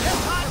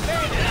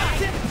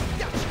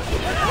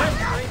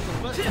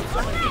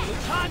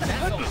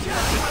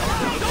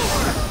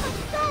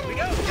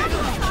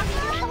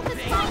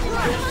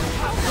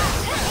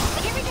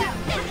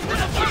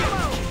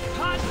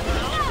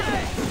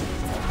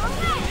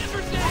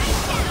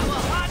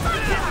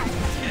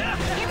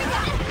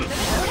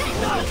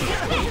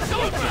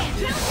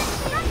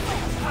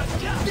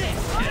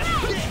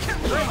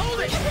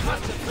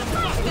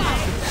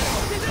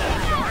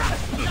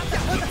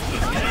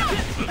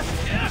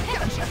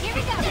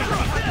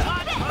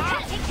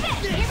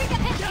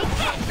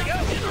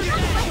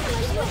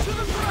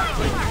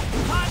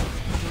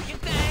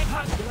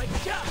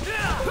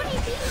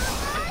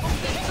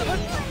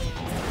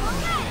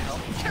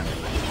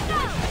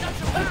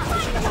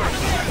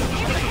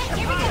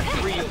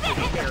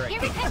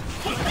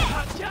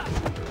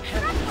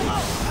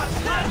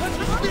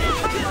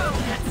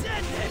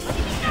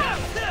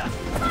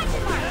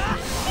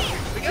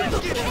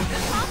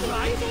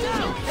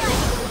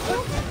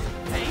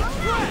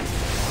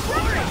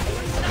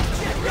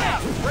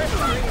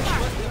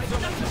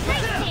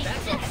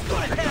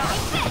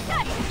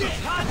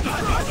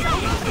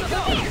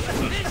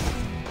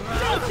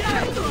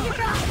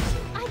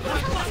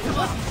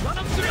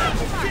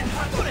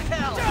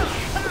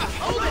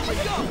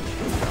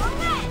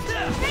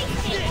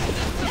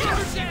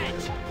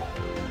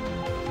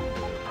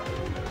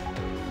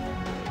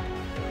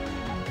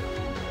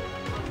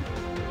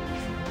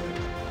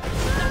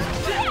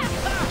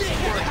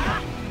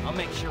 I'll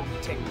make sure we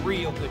take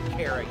real good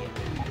care of you.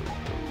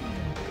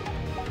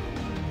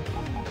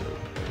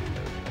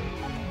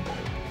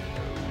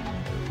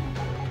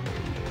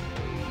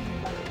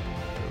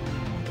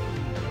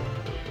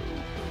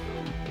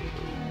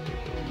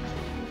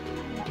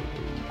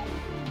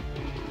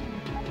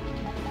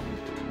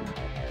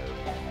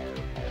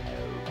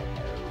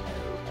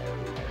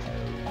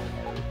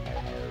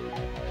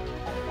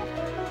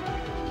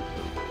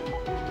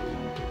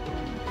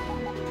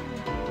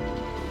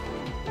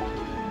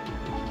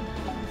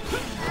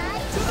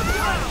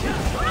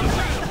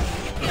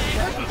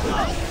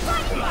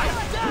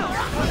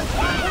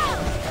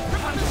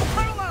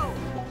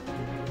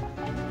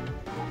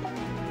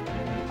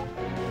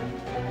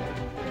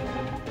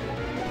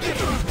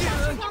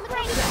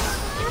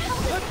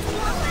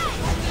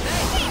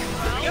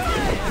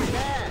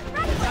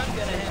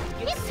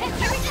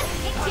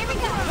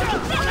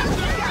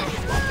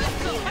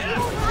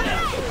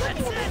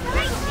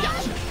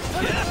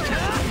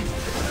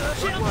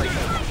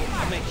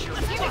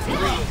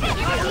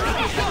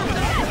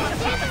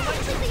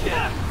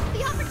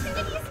 The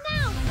opportunity is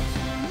now!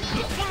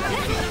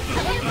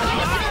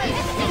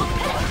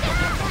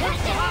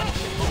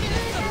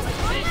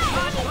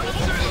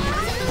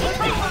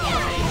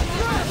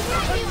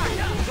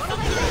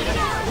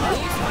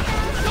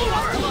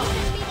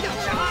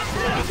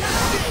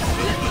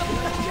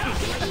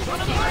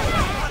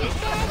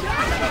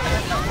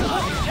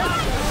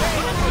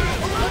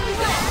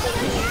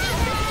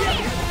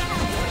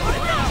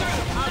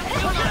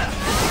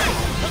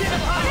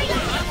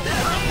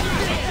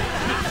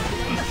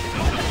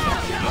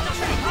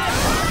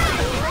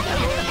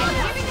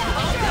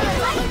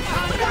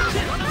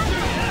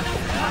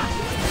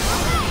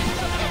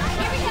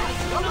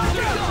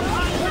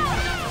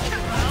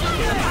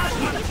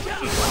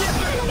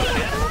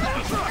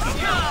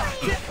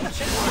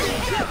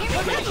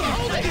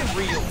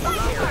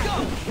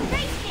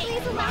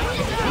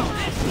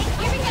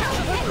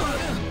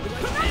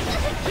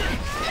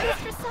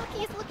 Mr. Saki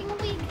is looking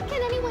weak.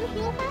 Can anyone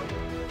heal her?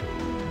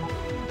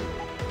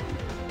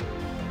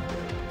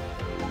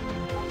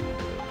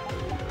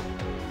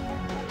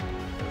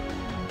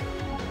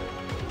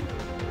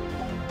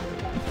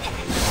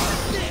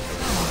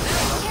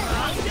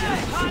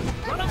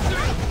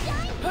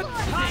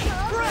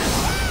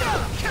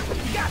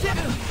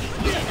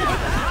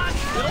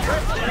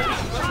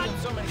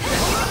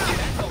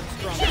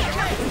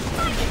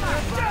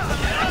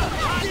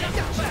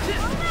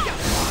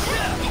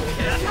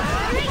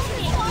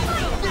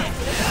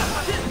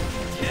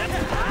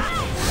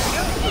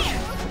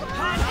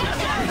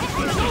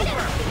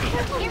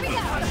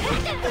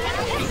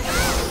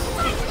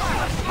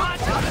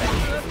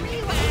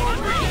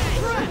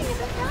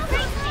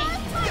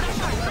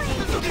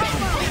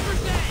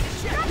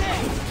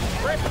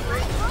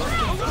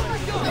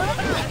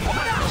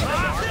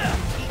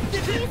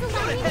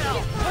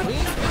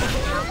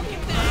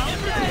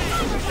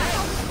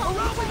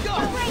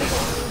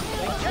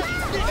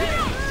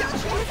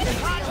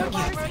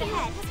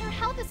 Her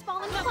health has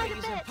fallen Not quite a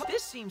using bit.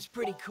 This seems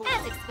pretty cool.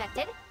 As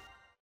expected.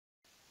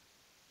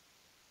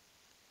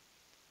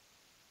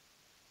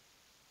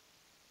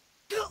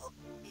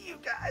 You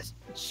guys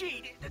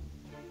cheated.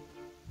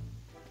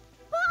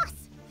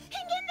 Boss!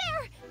 Hang in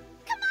there!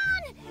 Come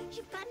on!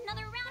 You've got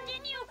another round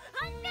in you!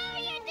 I know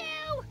you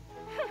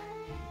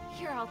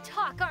do! You're all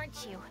talk,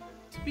 aren't you?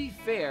 To be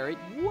fair, it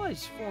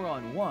was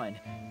 4-on-1.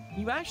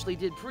 You actually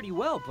did pretty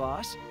well,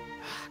 boss.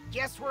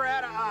 Guess we're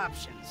out of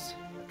options.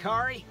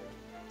 Akari,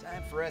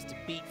 time for us to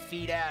beat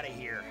feet out of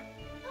here.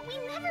 But we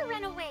never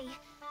run away.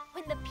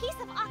 When the piece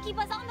of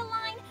AKIBA's on the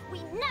line,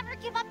 we never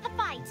give up the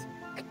fight.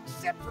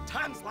 Except for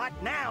times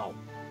like now.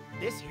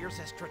 This here's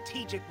a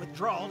strategic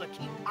withdrawal to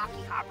keep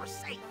Akihabara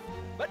safe.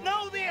 But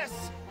know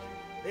this!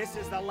 This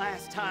is the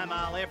last time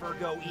I'll ever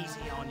go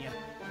easy on you.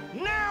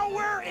 Now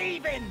we're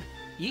even!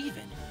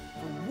 Even?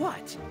 For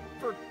what?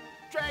 For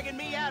dragging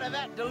me out of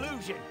that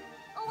delusion.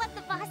 What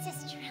the boss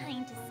is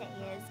trying to say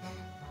is,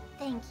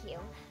 thank you.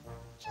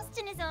 Just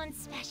in his own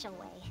special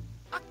way.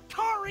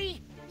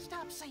 Akari!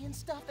 Stop saying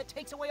stuff that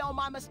takes away all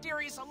my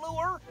mysterious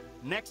allure.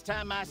 Next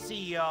time I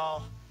see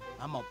y'all,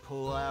 I'm gonna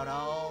pull out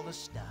all the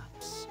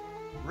stops.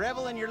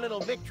 Revel in your little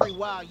victory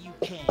while you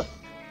can.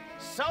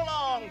 So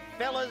long,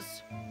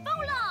 fellas. So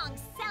long,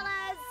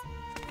 sellers!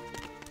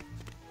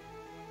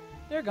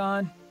 They're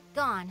gone.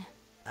 Gone.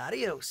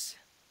 Adios.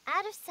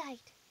 Out of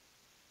sight.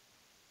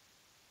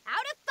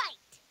 Out of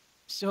fight!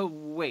 So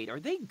wait, are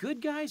they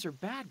good guys or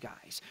bad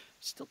guys?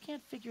 Still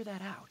can't figure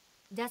that out.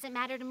 Doesn't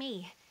matter to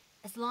me.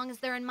 As long as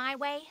they're in my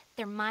way,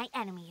 they're my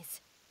enemies.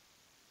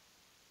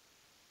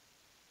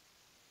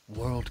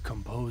 World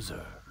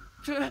Composer,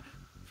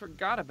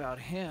 Forgot about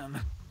him.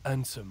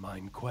 answer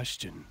mine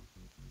question.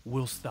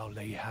 Willst thou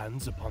lay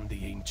hands upon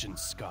the ancient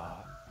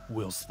scar?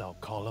 Willst thou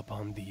call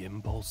upon the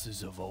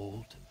impulses of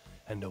old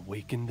and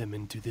awaken them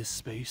into this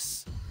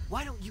space?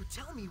 Why don't you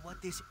tell me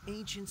what this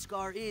ancient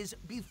scar is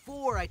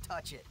before I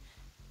touch it?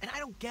 And I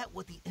don't get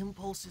what the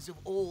impulses of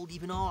old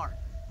even are.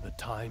 The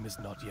time is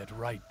not yet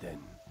right then.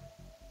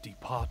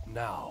 Depart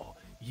now,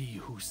 ye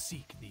who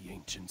seek the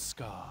ancient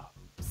scar.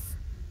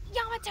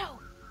 Yamato!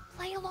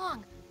 Play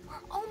along.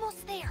 We're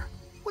almost there.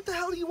 What the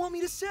hell do you want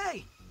me to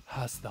say?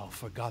 Hast thou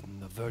forgotten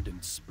the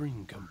verdant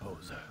spring,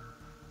 composer?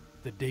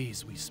 The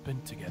days we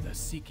spent together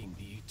seeking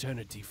the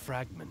eternity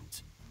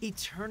fragment.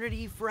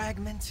 Eternity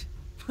fragment?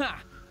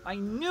 Ha! I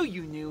knew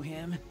you knew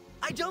him.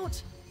 I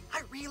don't!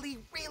 I really,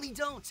 really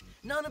don't!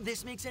 None of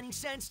this makes any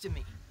sense to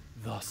me.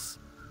 Thus,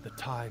 the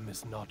time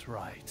is not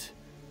right.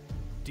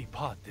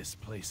 Depart this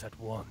place at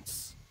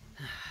once.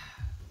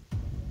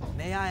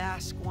 May I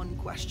ask one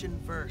question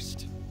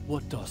first?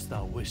 What dost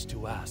thou wish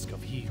to ask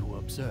of he who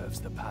observes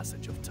the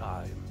passage of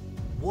time?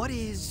 What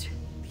is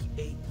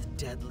the 8th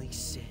deadly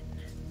sin?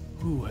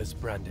 Who has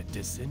branded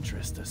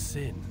disinterest a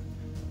sin?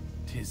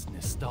 'Tis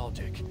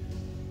nostalgic,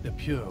 the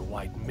pure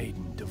white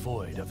maiden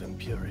devoid of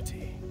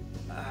impurity.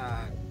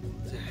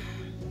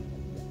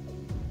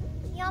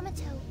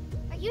 Yamato,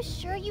 are you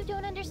sure you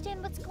don't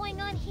understand what's going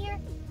on here?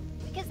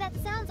 Because that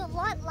sounds a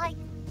lot like...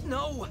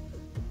 No!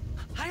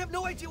 I have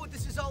no idea what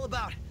this is all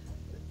about.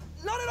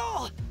 Not at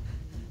all!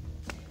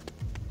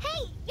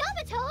 Hey,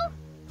 Yamato!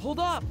 Hold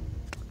up!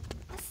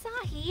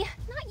 Asahi,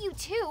 not you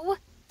too.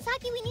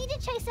 Saki, we need to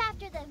chase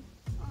after them.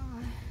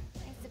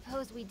 I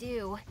suppose we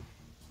do.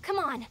 Come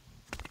on.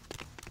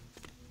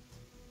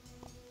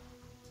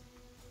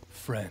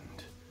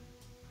 Friend,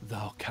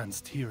 thou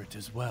canst hear it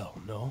as well,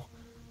 no?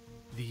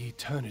 The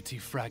eternity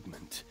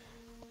fragment.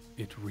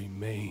 It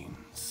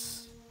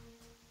remains.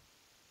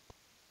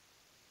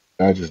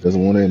 Guy just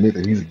doesn't want to admit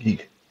that he's a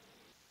geek.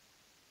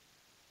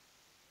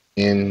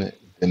 In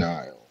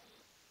denial.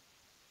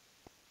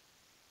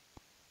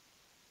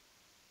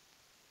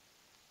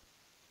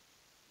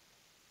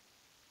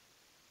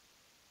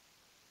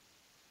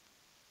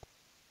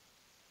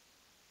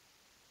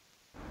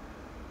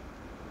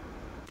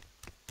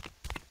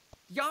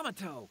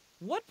 Yamato,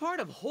 what part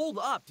of hold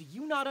up do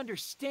you not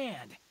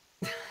understand?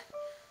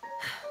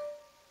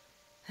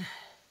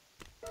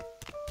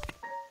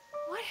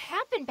 What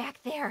happened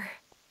back there?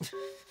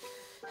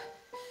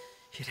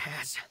 It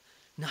has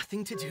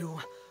nothing to do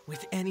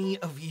with any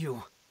of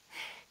you.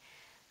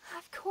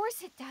 Of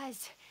course it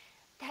does.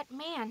 That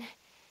man.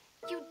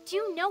 You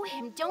do know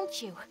him,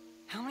 don't you?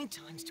 How many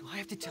times do I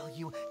have to tell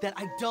you that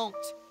I don't?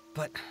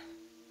 But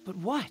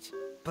what?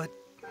 But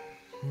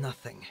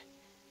nothing.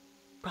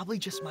 Probably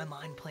just my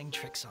mind playing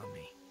tricks on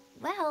me.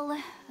 Well,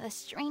 a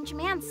strange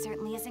man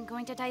certainly isn't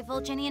going to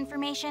divulge any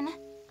information.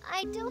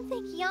 I don't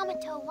think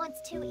Yamato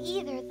wants to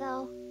either,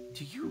 though.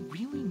 Do you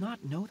really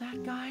not know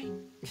that guy?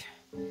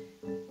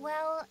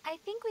 Well, I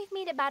think we've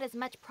made about as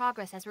much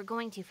progress as we're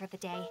going to for the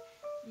day.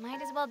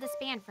 Might as well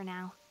disband for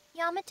now.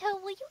 Yamato,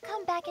 will you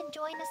come back and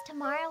join us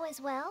tomorrow as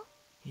well?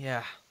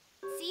 Yeah.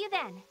 See you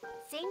then.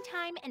 Same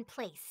time and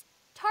place.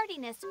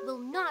 Tardiness will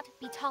not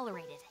be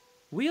tolerated.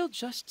 We'll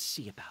just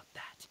see about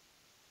that.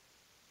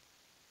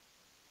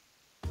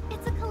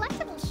 It's a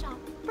collectible shop.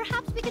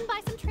 Perhaps we can buy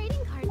some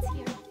trading cards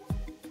here.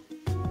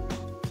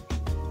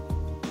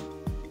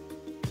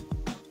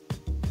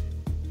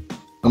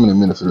 How many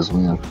minutes of this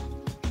we in?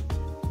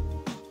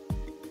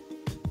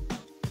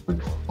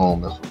 Oh,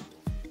 that's what.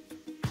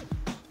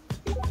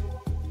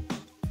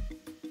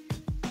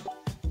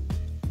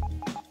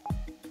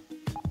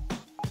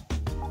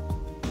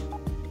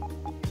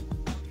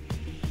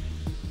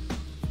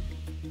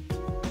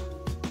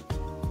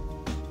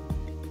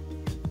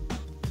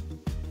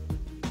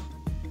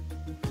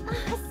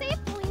 A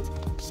save point.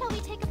 Shall we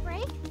take a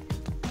break?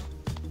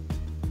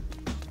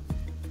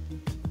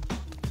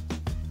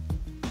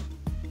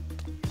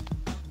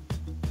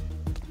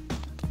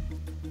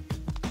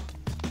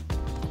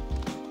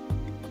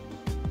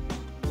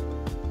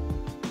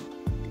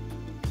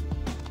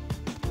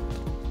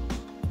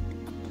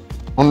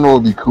 I don't know,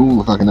 it'd be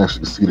cool if I can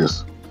actually see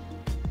this.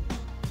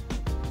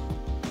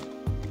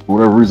 For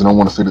whatever reason, I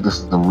want to say that this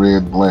is the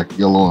red, black,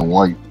 yellow, and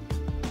white.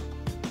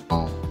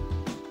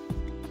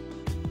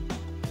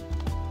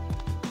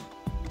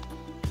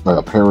 Like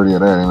a parody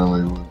of that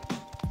anime.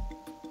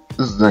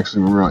 This is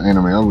actually a real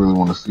anime. I really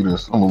want to see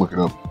this. I'm gonna look it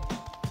up.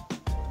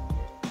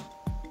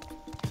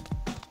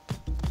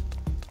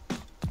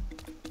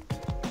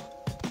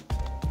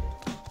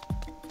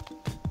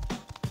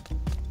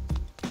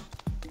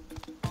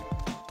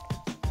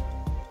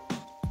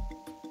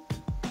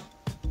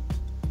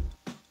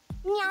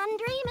 Nyan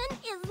Dreamin'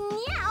 is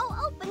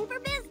now open for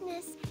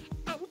business.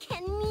 And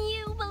can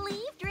you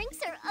believe drinks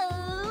are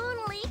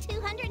only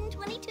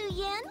 222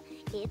 yen?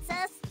 It's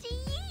a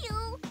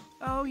steal.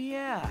 Oh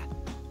yeah.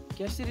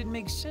 Guess it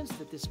makes sense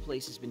that this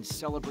place has been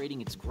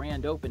celebrating its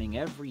grand opening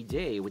every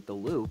day with the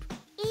loop.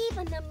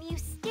 Even the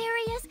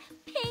mysterious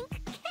Pink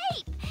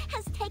Cape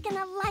has taken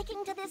a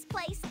liking to this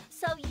place,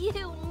 so you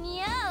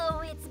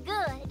know it's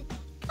good.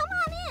 Come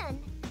on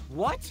in.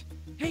 What?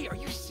 Hey, are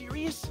you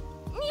serious?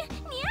 Yeah.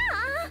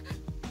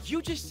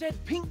 You just said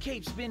Pink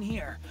Cape's been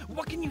here.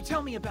 What can you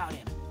tell me about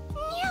him?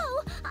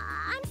 No,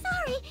 I'm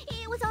sorry.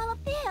 It was all a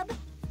fib.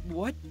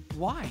 What?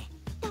 Why?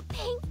 The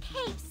Pink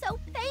Cape's so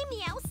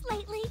famous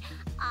lately.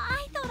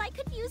 I thought I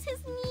could use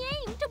his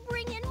name to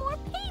bring in more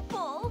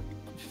people.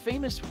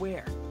 Famous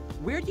where?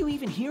 Where do you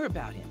even hear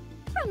about him?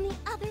 From the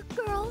other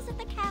girls at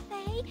the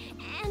cafe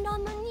and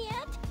on the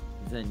net.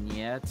 The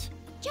net?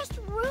 Just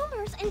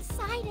rumors and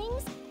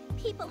sightings.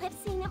 People have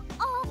seen him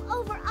all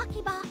over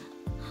Akiba.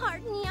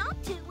 Hard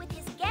not to with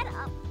his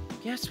getup.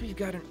 Guess we've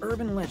got an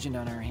urban legend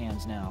on our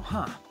hands now,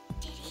 huh?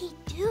 Did he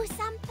do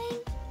something?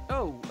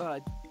 Oh,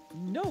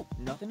 no,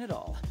 nothing at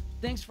all.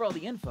 Thanks for all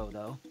the info,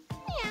 though.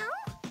 Meow.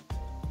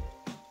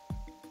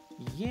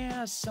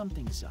 Yeah,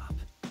 something's up.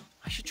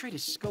 I should try to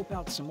scope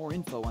out some more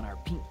info on our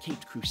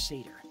pink-caped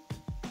crusader.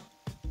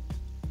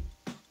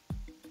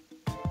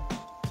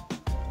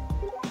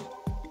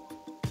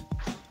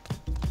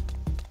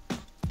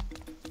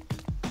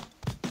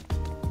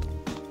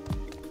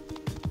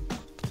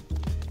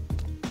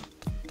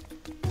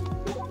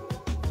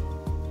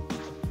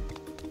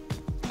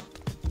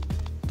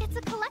 It's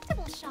a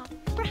collectible shop.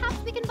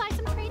 Perhaps we can buy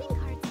some trading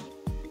cards.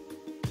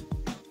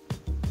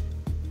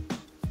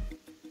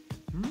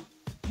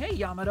 Hey,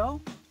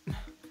 Yamato!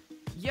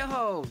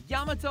 Yo,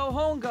 Yamato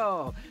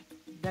Hongo!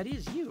 That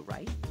is you,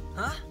 right?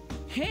 Huh?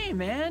 Hey,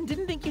 man,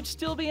 didn't think you'd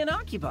still be in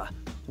Akiba.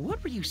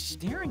 What were you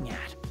staring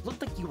at?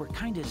 Looked like you were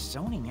kinda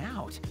zoning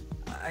out.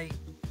 I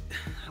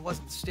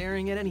wasn't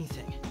staring at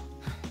anything.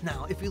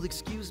 Now, if you'll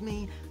excuse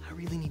me, I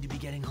really need to be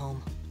getting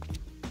home.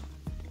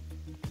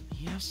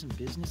 You have some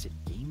business at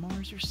Game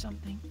Mars or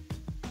something?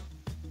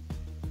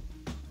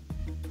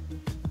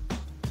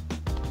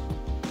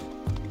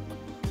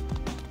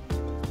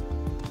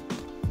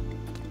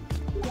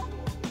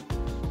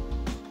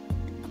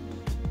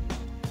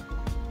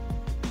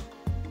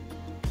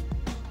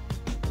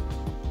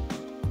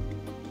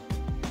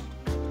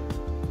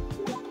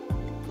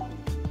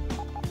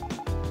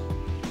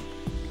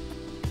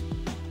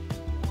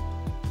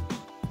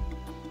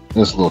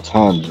 This little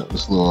time jump,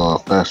 this little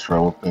fast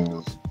travel thing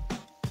is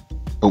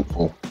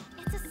helpful.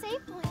 It's a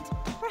save point.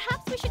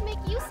 Perhaps we should make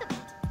use of it.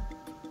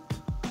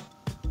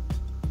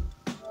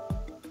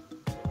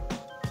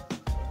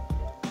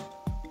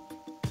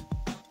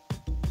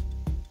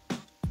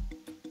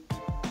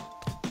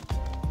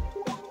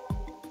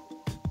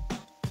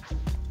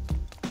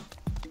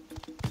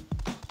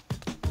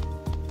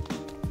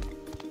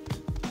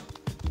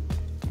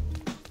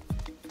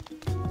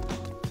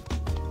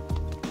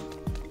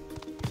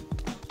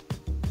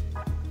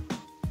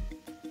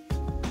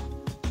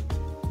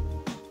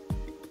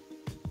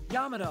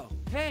 Yamato,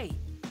 hey!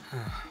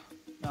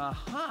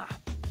 Aha!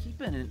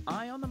 Keeping an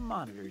eye on the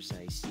monitors,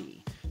 I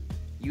see.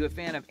 You a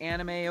fan of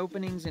anime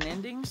openings and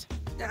endings?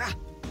 Ah,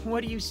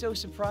 What are you so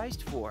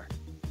surprised for?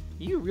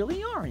 You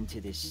really are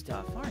into this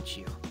stuff, aren't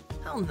you?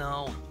 hell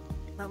no.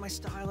 Not my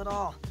style at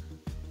all.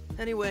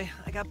 Anyway,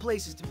 I got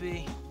places to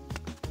be.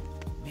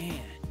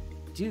 Man,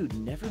 dude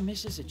never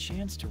misses a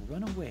chance to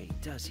run away,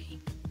 does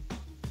he?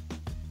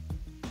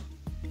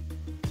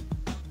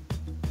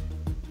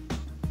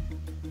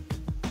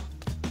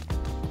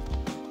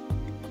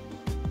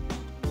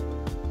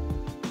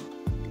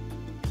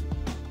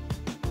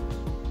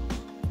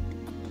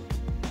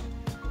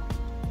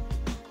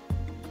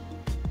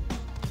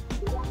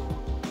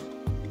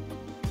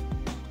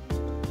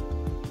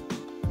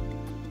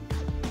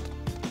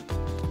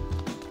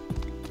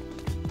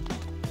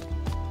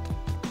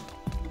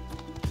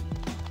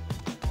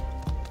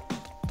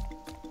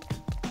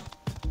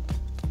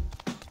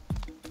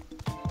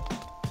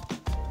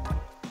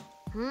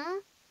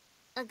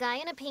 A guy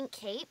in a pink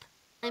cape?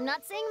 I'm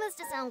not saying this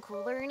to sound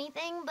cool or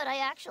anything, but I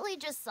actually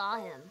just saw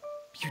him.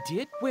 You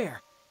did?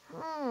 Where?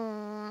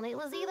 It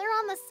was either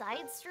on the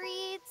side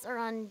streets or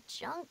on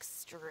Junk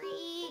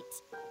Street.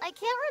 I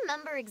can't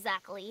remember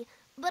exactly,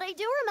 but I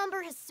do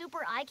remember his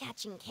super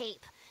eye-catching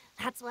cape.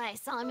 That's why I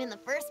saw him in the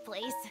first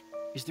place.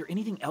 Is there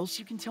anything else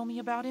you can tell me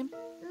about him?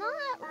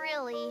 Not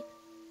really.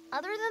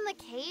 Other than the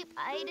cape,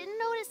 I didn't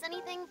notice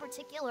anything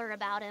particular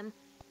about him.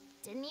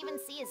 Didn't even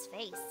see his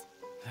face.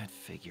 That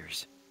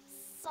figures.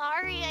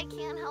 Sorry, I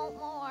can't help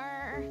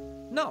more.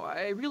 No,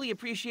 I really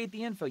appreciate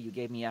the info you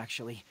gave me,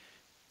 actually.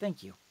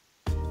 Thank you.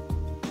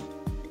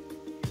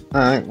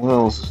 Alright,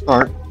 well, let's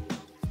start.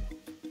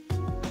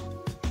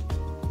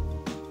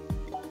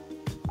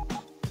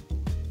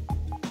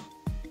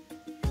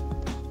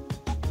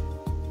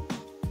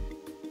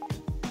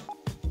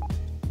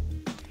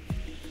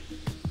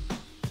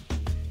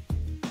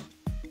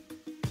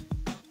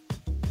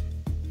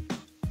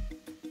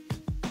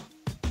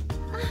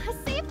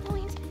 Save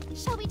point.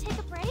 Shall we take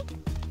a break?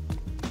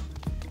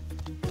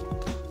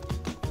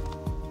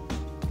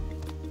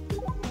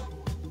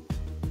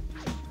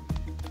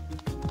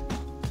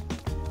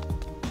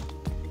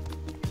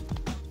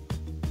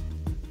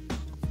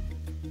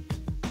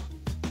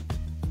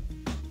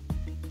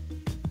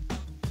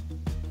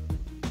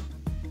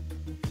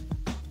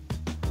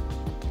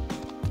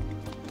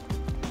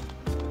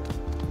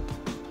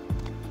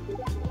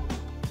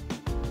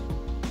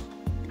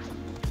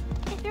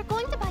 If you're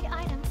going to buy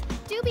items,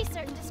 do be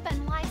certain to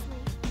spend wisely.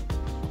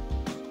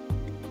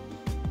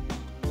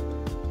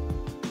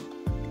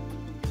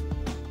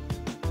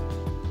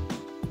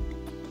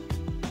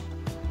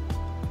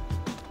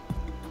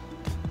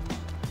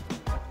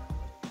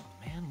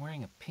 Man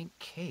wearing a pink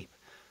cape.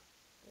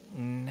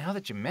 Now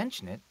that you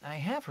mention it, I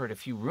have heard a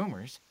few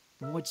rumors.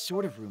 What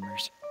sort of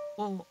rumors?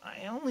 Well,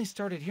 I only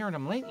started hearing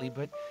them lately,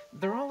 but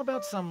they're all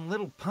about some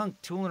little punk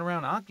tooling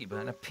around Akiba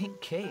in a pink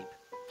cape.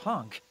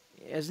 Punk?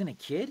 As in a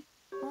kid?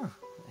 Huh,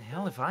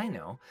 hell if I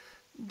know.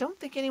 Don't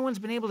think anyone's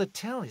been able to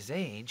tell his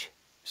age.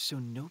 So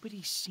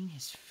nobody's seen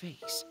his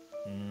face?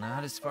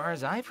 Not as far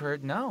as I've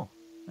heard, no.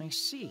 I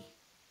see.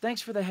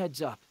 Thanks for the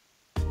heads up.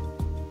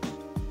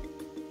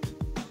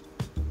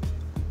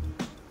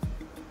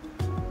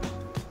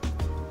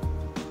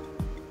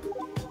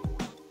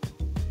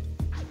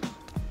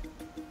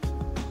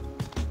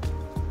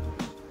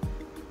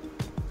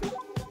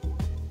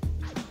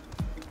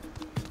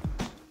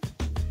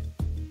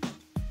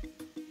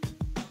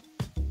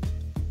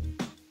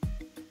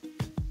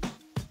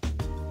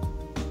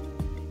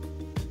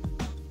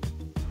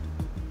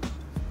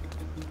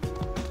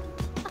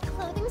 A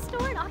clothing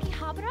store in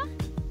Akihabara?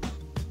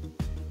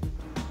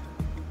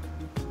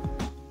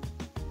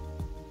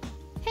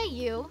 Hey,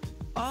 you.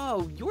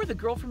 Oh, you're the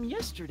girl from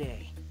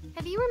yesterday.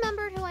 Have you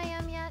remembered who I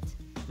am yet?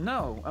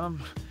 No,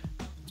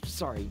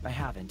 sorry, I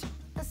haven't.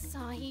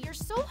 Asahi, you're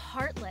so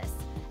heartless.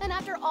 And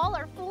after all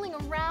our fooling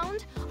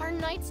around, are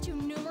nights too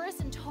numerous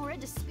and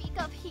torrid to speak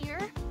of here?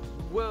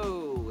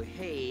 Whoa,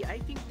 hey, I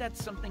think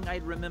that's something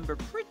I'd remember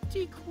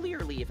pretty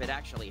clearly if it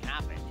actually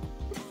happened.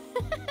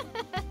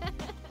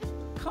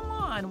 Come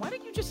on, why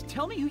don't you just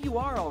tell me who you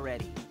are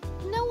already?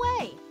 No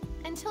way.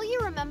 Until you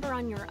remember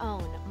on your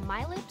own,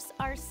 my lips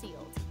are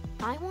sealed.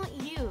 I want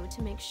you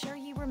to make sure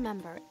you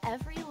remember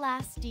every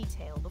last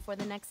detail before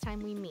the next time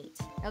we meet,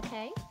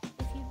 okay?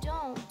 If you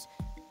don't,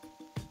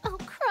 I'll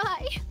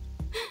cry.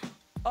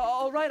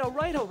 All right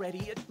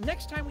already.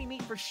 Next time we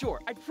meet for sure,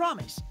 I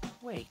promise.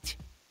 Wait,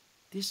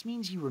 this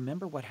means you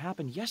remember what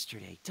happened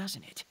yesterday,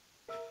 doesn't it?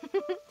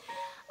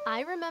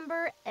 I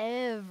remember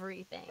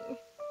everything.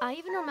 I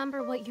even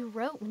remember what you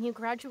wrote when you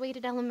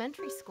graduated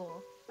elementary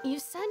school. You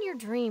said your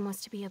dream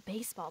was to be a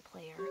baseball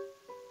player.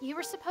 You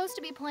were supposed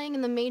to be playing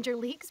in the major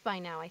leagues by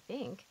now, I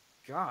think.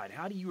 God,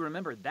 how do you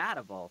remember that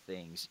of all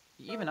things?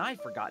 Even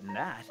I've forgotten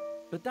that.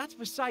 But that's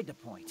beside the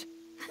point.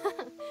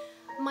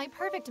 My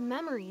perfect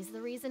memory's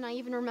the reason I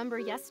even remember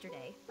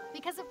yesterday.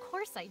 Because of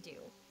course I do.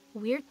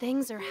 Weird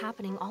things are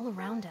happening all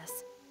around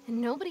us, and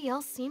nobody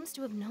else seems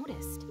to have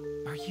noticed.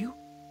 Are you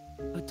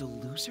a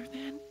deluser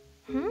then?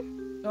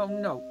 Hmm? Oh,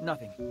 no,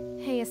 nothing.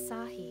 Hey,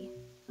 Asahi.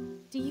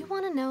 Do you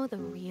want to know the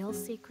real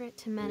secret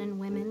to men and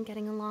women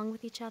getting along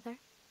with each other?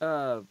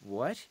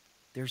 What?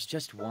 There's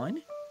just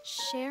one?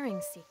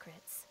 Sharing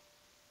secrets.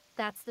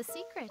 That's the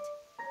secret.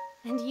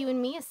 And you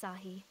and me,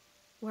 Asahi,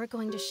 we're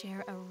going to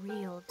share a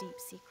real deep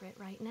secret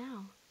right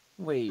now.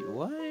 Wait,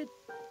 what?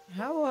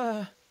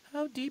 How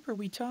deep are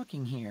we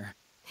talking here?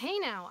 Hey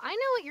now, I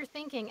know what you're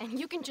thinking, and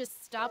you can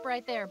just stop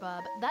right there,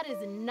 bub. That is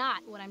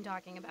not what I'm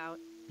talking about.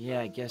 Yeah,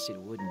 I guess it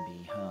wouldn't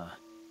be, huh?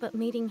 But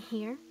meeting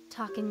here,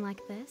 talking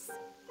like this,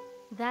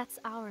 that's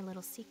our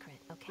little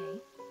secret,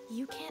 okay?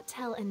 You can't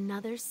tell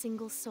another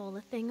single soul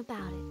a thing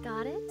about it,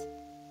 got it?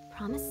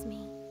 Promise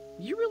me.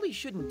 You really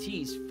shouldn't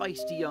tease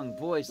feisty young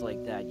boys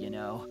like that, you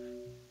know.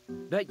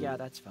 But yeah,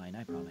 that's fine,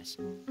 I promise.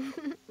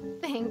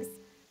 Thanks.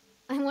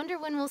 I wonder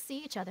when we'll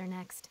see each other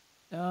next.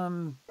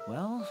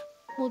 Well...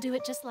 We'll do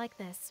it just like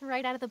this,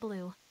 right out of the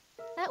blue.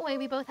 That way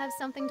we both have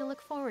something to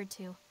look forward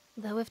to.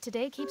 Though if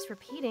today keeps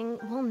repeating,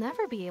 we'll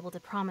never be able to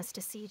promise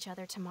to see each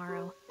other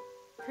tomorrow.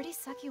 Pretty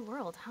sucky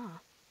world, huh?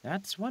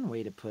 That's one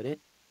way to put it.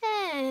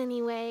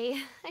 Anyway,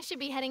 I should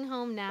be heading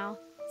home now.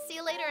 See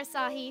you later,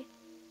 Asahi.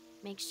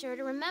 Make sure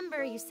to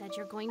remember you said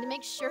you're going to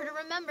make sure to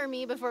remember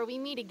me before we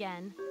meet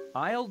again.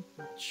 I'll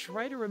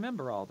try to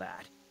remember all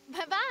that.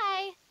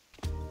 Bye-bye!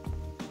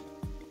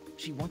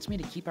 She wants me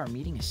to keep our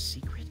meeting a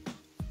secret?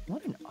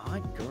 What an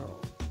odd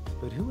girl.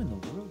 But who in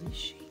the world is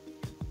she?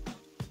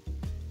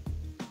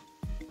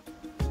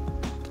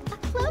 A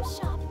clothes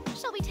shop!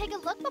 Shall we take a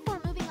look before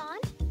moving on?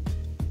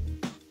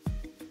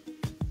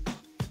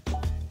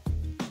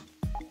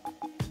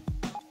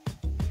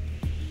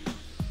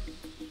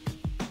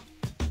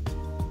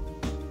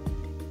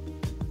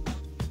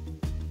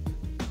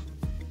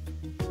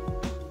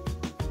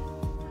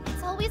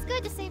 It's always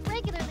good to save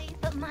regularly,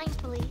 but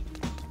mindfully.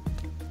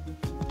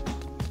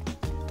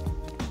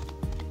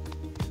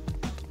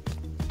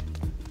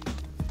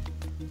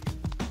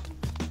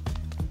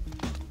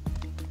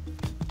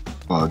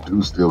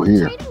 Dude's still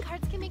here. Trading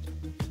cards can make...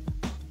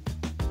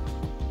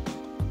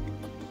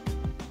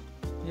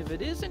 If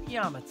it isn't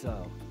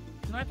Yamato,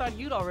 I thought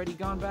you'd already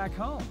gone back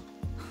home.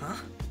 Huh?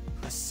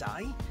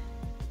 Asai?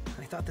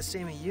 I thought the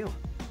same of you.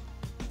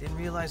 Didn't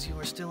realize you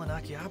were still in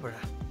Akihabara.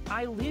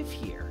 I live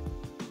here.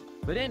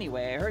 But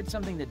anyway, I heard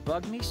something that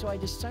bugged me, so I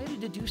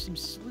decided to do some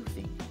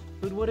sleuthing.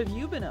 But what have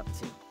you been up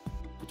to?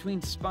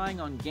 Between spying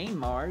on game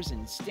Mars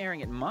and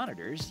staring at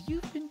monitors,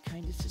 you've been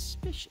kind of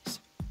suspicious.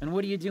 And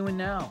what are you doing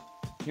now?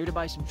 Here to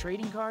buy some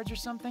trading cards or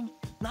something?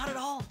 Not at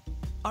all.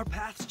 Our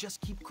paths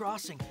just keep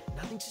crossing.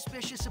 Nothing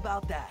suspicious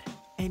about that.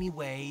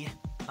 Anyway,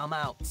 I'm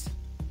out.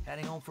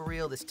 Heading home for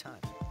real this time.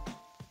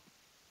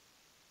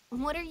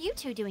 What are you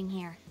two doing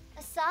here?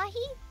 Asahi?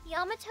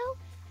 Yamato?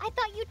 I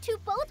thought you two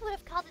both would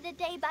have called it a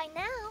day by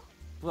now.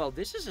 Well,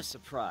 this is a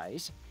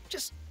surprise.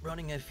 Just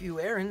running a few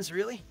errands,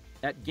 really.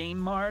 At Game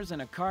Mars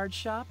and a card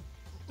shop?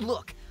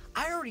 Look,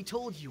 I already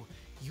told you.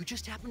 You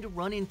just happened to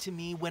run into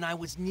me when I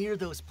was near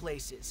those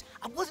places.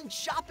 I wasn't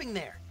shopping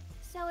there.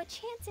 So a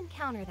chance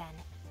encounter then.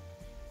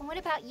 What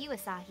about you,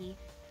 Asahi?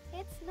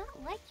 It's not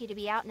like you to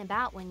be out and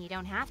about when you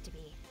don't have to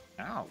be.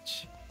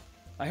 Ouch.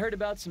 I heard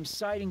about some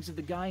sightings of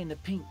the guy in the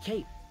pink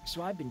cape,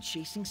 so I've been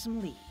chasing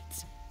some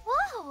leads.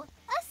 Whoa,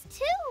 us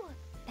too!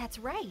 That's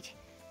right.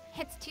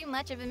 It's too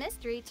much of a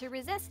mystery to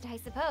resist, I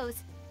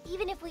suppose.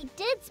 Even if we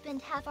did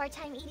spend half our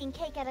time eating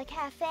cake at a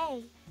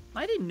cafe.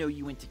 I didn't know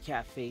you went to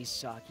cafes,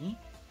 Saki.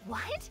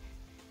 What?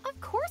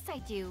 Of course I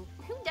do.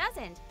 Who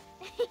doesn't?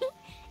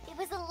 It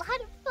was a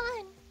lot of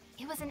fun.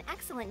 It was an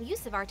excellent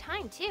use of our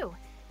time, too.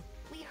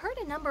 We heard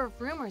a number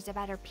of rumors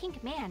about our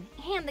pink man,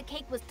 and the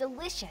cake was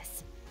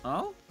delicious.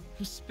 Oh?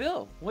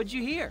 Spill, what'd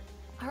you hear?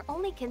 Our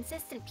only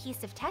consistent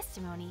piece of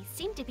testimony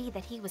seemed to be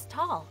that he was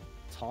tall.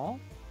 Tall?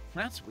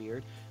 That's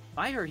weird.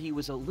 I heard he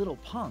was a little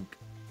punk.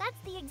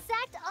 That's the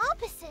exact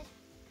opposite.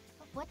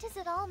 But what does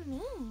it all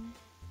mean?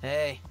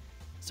 Hey,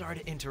 sorry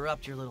to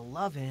interrupt your little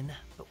love-in,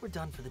 but we're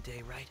done for the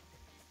day, right?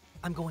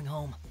 I'm going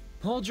home.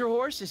 Hold your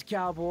horses,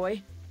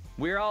 cowboy.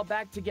 We're all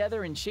back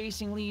together and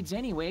chasing leads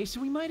anyway, so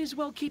we might as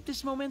well keep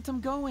this momentum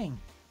going.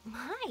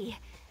 My,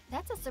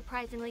 that's a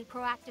surprisingly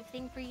proactive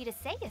thing for you to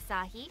say,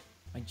 Asahi.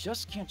 I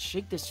just can't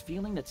shake this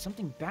feeling that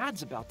something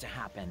bad's about to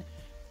happen.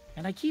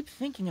 And I keep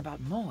thinking about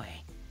Moe.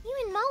 You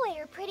and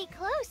Moe are pretty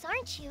close,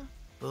 aren't you?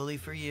 Bully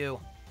for you.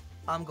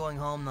 I'm going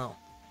home, though.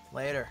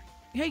 Later.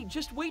 Hey,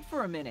 just wait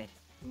for a minute.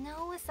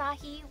 No,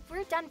 Asahi,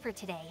 we're done for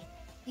today.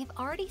 We've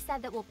already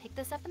said that we'll pick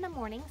this up in the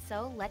morning,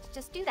 so let's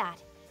just do that.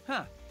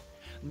 Huh.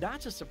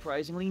 That's a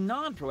surprisingly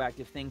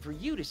non-proactive thing for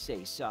you to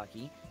say,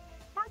 Saki.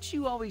 Aren't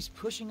you always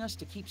pushing us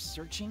to keep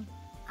searching?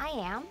 I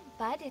am,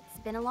 but it's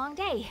been a long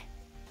day.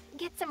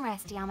 Get some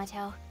rest,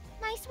 Yamato.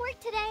 Nice work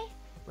today.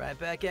 Right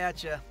back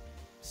at ya.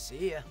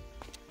 See ya.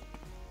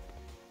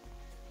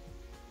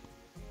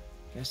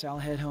 Guess I'll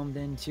head home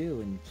then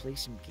too and play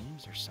some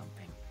games or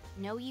something.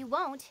 No, you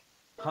won't.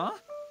 Huh?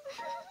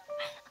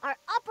 Our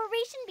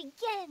operation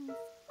begins.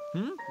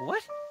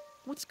 What?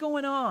 What's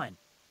going on?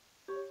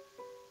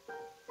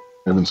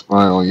 I've been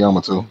spying on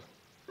Yamato.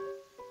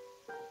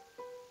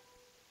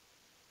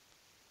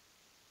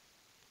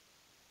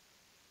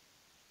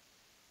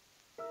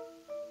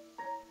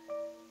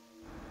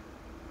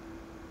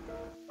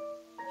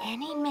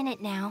 Any minute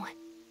now.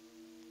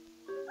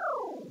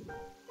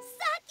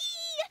 Saki!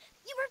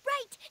 You were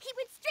right. He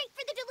went straight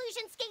for the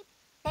delusionscape.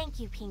 Thank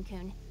you,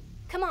 Pinkun.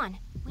 Come on,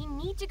 we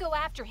need to go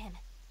after him.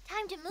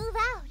 Time to move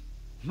out.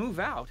 Move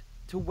out?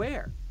 To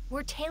where?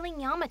 We're tailing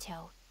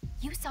Yamato.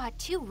 You saw it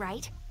too,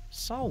 right?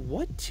 Saw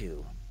what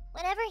to?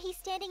 Whenever he's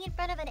standing in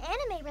front of an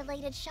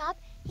anime-related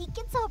shop, he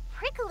gets all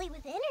prickly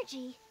with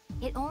energy.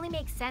 It only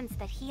makes sense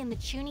that he and the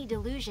Chuny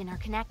delusion are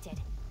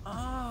connected.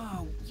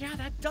 Oh, yeah,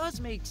 that does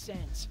make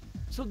sense.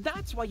 So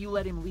that's why you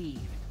let him leave.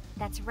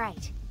 That's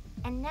right.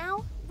 And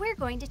now, we're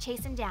going to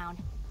chase him down.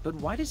 But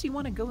why does he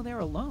want to go there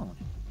alone?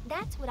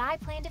 That's what I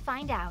plan to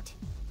find out.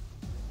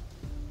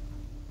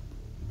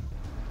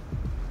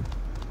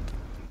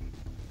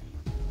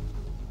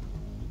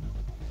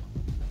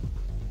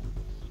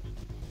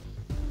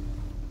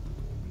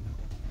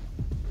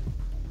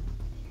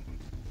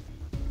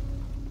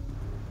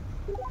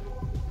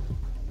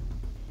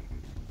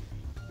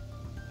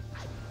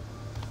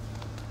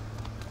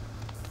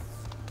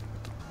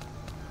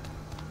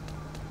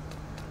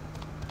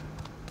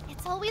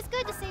 It's always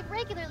good to save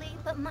regularly,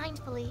 but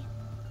mindfully.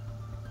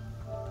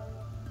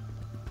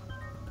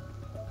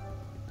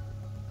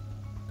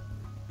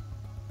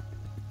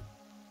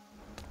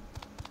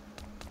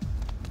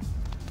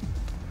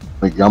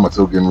 Like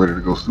Yamato getting ready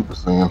to go Super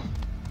Saiyan.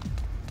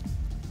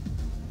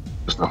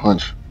 Just a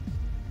hunch.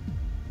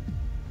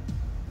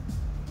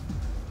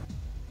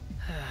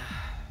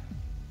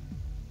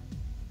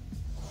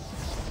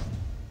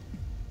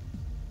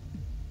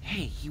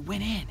 Hey, he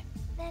went in.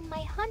 Then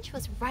my hunch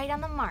was right on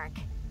the mark.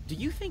 Do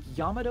you think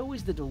Yamato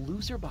is the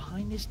deluser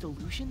behind this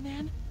delusion,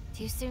 then?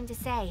 Too soon to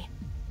say.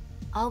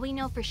 All we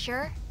know for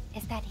sure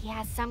is that he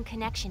has some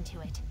connection to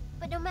it.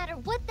 But no matter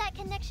what that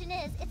connection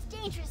is, it's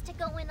dangerous to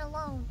go in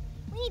alone.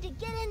 We need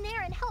to get in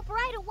there and help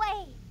right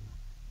away.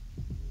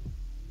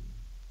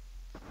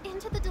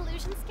 Into the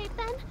delusionscape,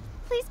 then?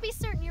 Please be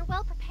certain you're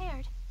well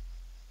prepared.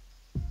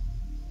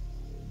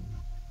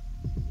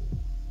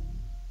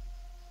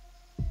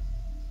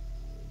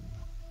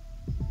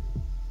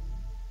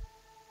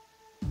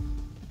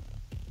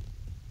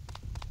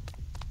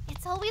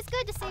 It's always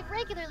good to save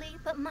regularly,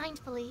 but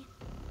mindfully.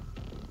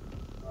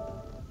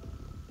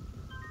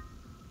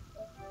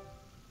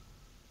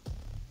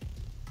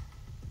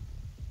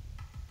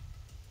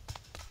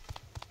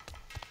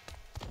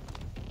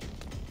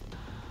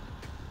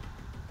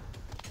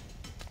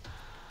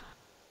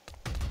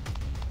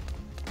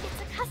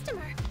 It's a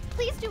customer.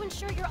 Please do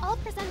ensure you're all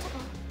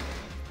presentable.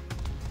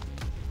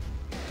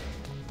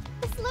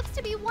 This looks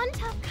to be one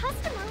tough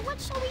customer.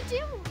 What shall we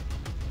do?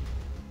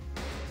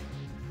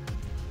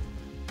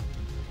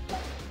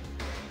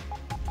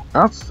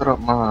 I'll set up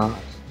my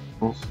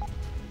tools.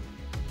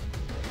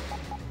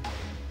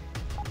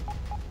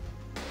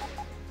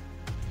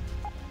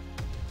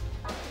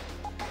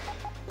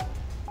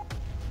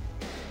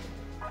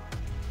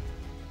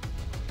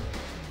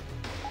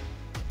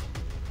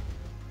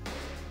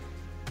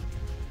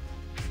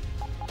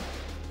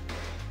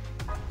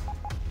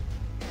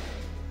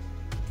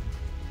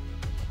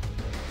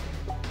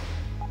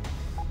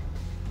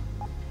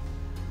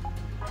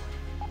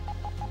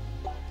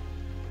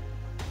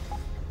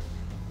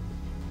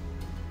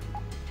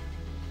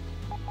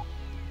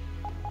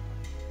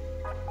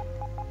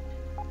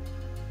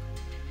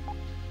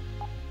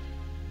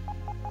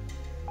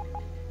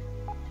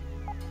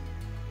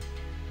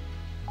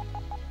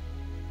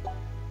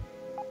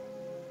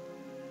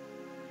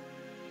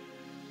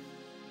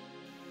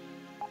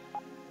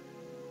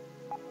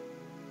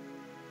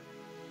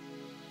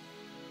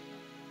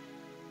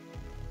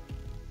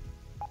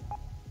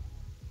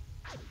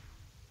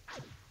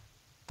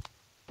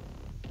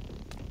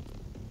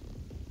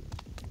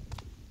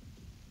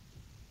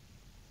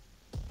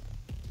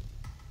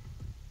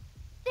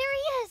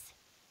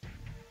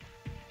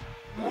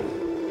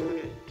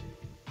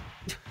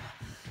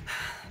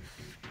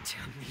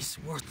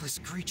 Worthless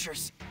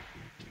creatures.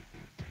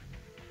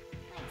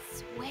 I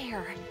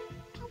swear.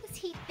 What was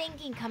he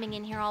thinking coming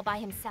in here all by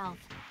himself?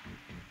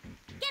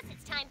 Guess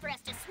it's time for us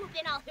to swoop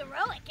in all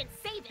heroic and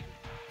save him.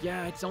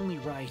 Yeah, it's only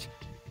right.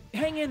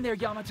 Hang in there,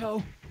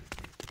 Yamato.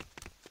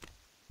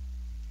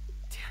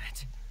 Damn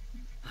it.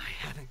 I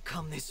haven't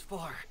come this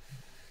far.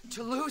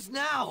 To lose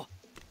now!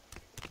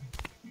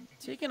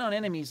 Taking on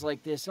enemies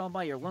like this all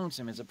by your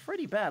lonesome is a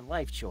pretty bad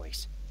life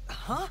choice.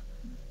 Huh?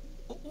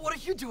 What are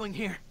you doing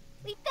here?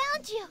 We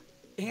found you!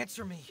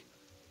 Answer me.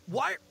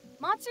 Why?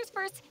 Monsters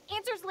first,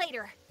 answers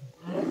later.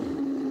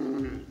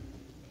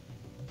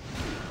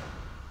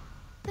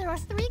 There are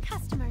 3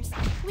 customers.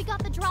 We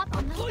got the drop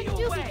on them. Pull you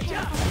Do away! be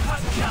careful.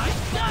 One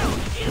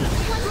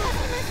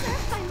customer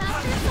served by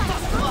Master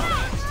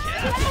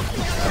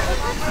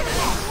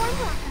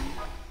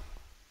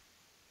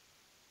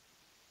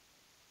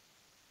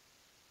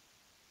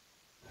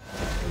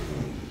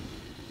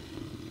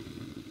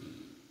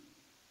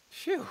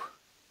Phew.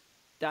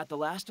 That the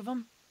last of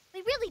them?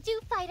 We really do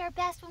fight our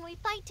best when we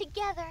fight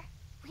together.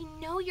 We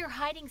know you're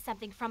hiding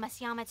something from us,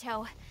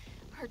 Yamato.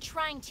 Or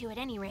trying to, at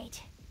any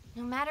rate.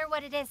 No matter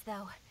what it is,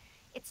 though,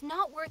 it's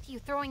not worth you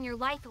throwing your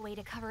life away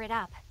to cover it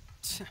up.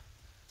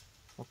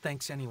 Well,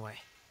 thanks anyway.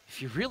 If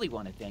you really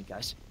want to thank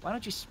us, why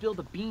don't you spill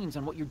the beans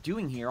on what you're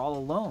doing here all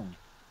alone?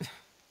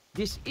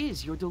 This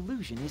is your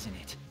delusion, isn't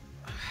it?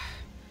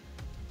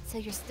 So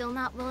you're still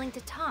not willing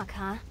to talk,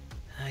 huh?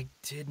 I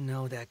did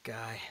know that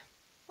guy.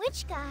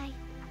 Which guy?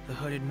 The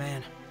hooded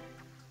man.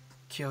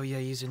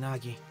 Kyoya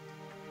Izanagi.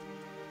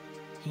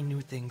 He knew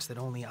things that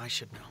only I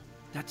should know.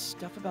 That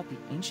stuff about the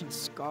ancient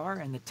scar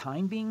and the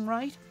time being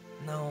right?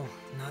 No,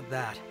 not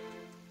that.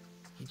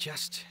 He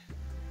just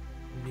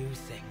knew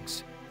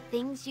things.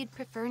 Things you'd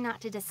prefer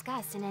not to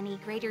discuss in any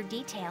greater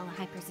detail,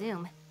 I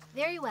presume.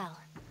 Very well.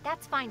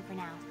 That's fine for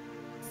now.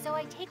 So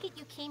I take it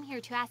you came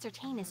here to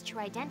ascertain his true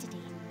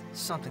identity.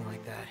 Something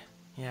like that,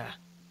 yeah.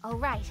 All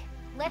right.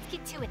 Let's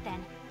get to it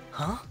then.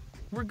 Huh?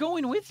 We're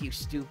going with you,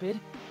 stupid.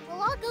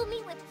 We'll all go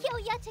meet with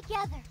Kyoya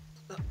together.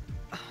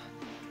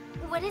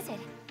 What is it?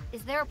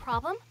 Is there a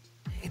problem?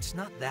 It's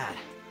not that.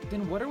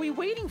 Then what are we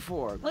waiting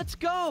for? Let's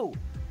go!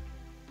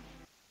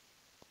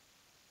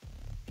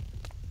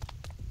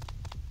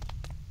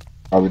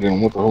 Probably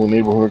didn't want the whole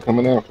neighborhood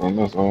coming after him,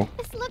 that's all.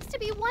 This looks to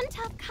be one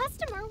tough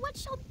customer. What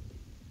shall...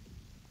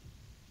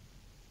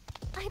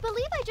 I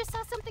believe I just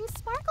saw something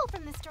sparkle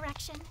from this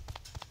direction.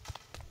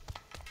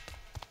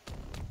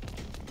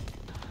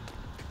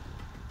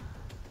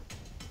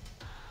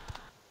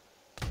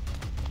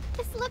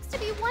 This looks to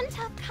be one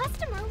tough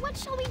customer. What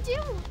shall we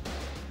do?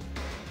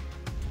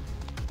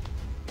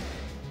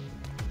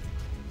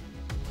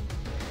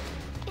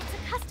 It's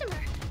a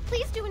customer.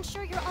 Please do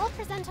ensure you're all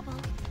presentable.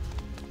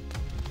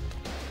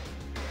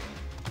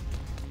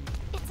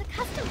 It's a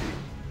customer.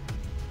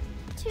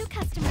 2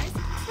 customers.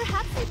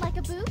 Perhaps they'd like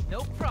a boot?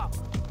 No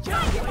problem.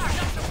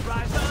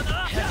 Rise on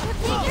up!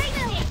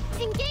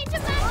 Engage a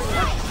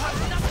match!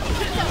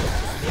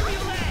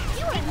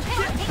 You are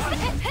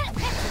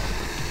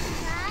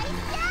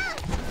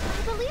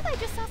I believe I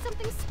just saw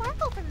something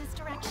sparkle from this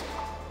direction.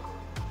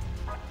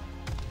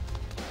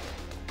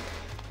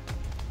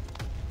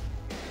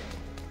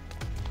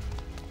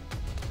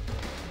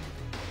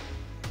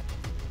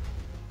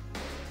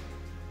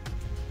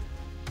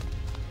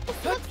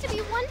 This looks to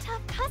be one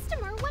tough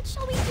customer. What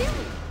shall we do?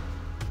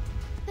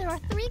 There are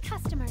 3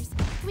 customers.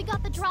 We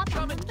got the drop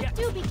on them, but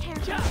do be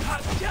careful.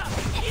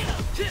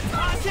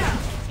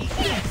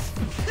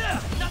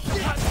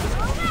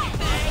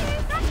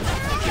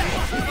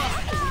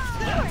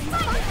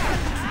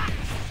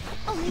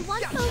 Only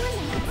one foe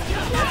remains.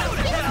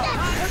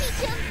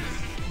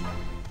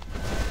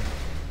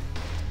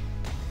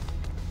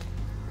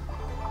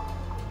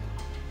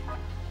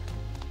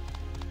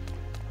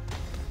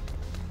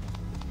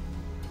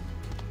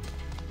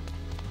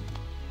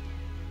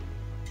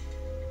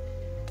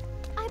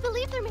 I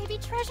believe there may be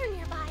treasure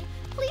nearby.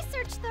 Please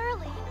search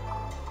thoroughly.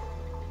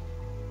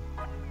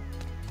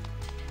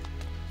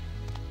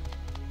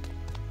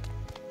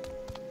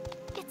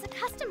 It's a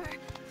customer.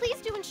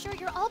 Please do ensure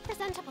you're all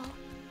presentable.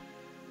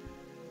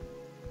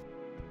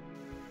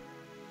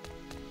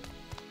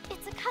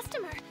 It's a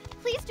customer.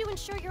 Please do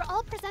ensure you're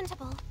all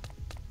presentable.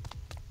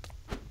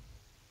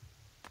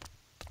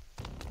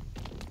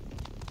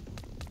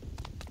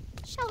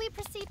 Shall we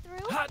proceed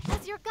through?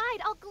 As your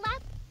guide, I'll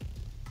gladly...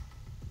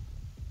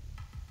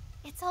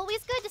 It's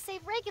always good to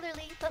save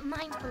regularly, but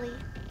mindfully.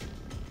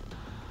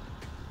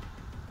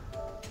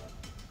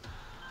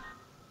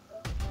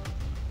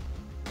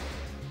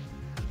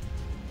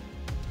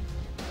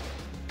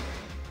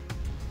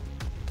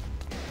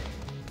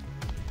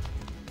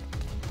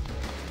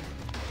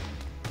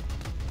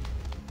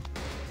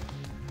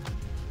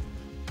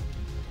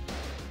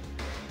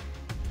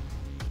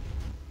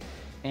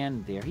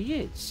 And there he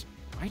is,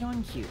 right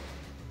on cue.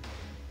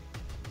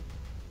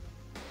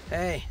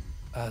 Hey.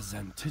 As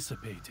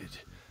anticipated,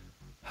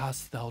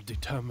 hast thou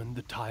determined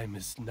the time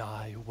is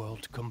nigh,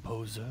 world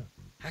composer?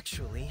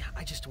 Actually,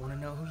 I just want to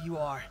know who you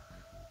are.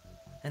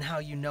 And how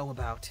you know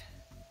about...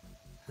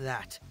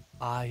 that.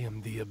 I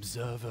am the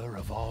observer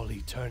of all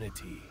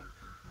eternity.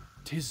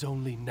 'Tis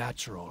only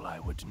natural I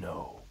would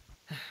know.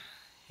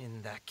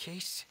 In that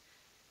case...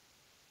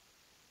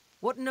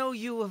 what know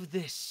you of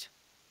this?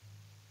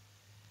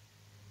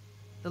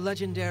 The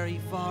legendary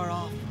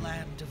far-off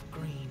land of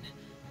green,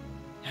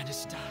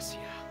 Anastasia.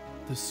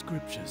 The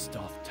scriptures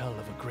doth tell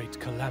of a great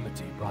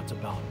calamity brought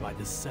about by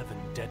the 7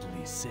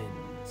 deadly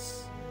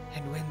sins.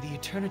 And when the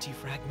Eternity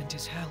Fragment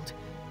is held,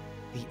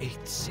 the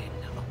 8th sin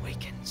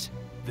awakens.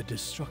 The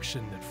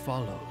destruction that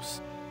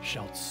follows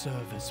shall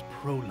serve as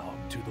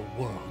prologue to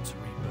the world's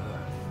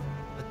rebirth.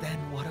 But then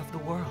what of the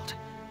world?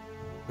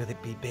 Will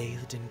it be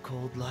bathed in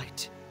cold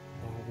light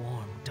or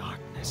warm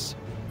darkness?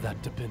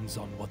 That depends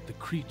on what the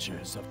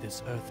creatures of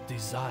this earth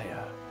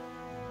desire.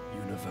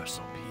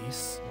 Universal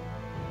peace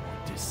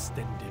or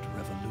distended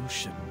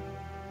revolution.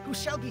 Who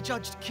shall be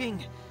judged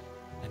king?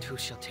 And who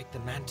shall take the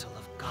mantle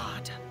of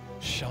God?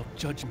 Shall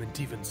judgment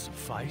even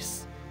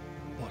suffice?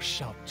 Or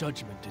shall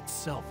judgment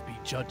itself be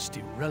judged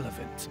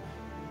irrelevant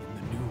in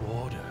the new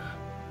order?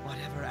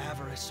 Whatever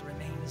avarice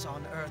remains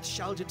on Earth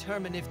shall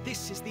determine if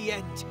this is the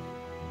end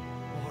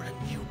or a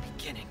new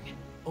beginning.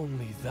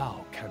 Only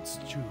thou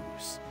canst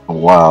choose.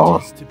 Wow.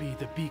 It is to be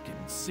the beacon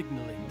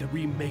signaling the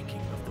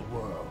remaking of the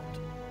world.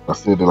 I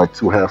said they're like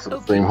 2 halves of the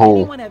Okay, same whole.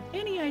 anyone have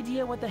any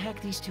idea what the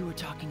heck these two are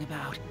talking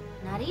about?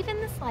 Not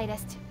even the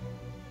slightest.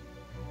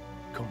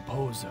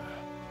 Composer,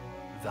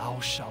 thou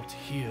shalt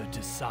here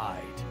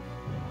decide.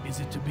 Is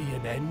it to be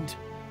an end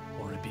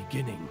or a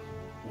beginning?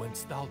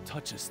 Whence thou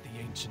touchest the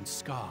ancient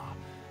scar,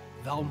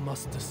 thou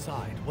must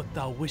decide what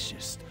thou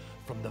wishest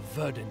from the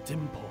verdant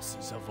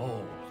impulses of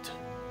old.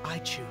 I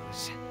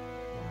choose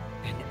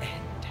an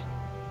end.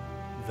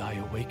 Thy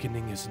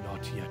awakening is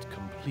not yet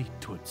complete,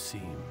 'twould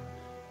seem.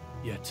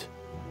 Yet,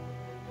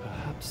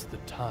 perhaps the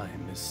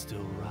time is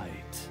still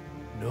right.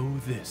 Know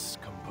this,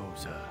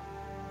 composer.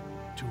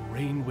 To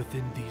reign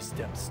within these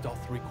depths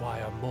doth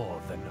require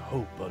more than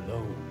hope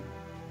alone.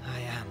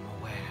 I am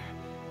aware,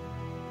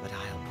 but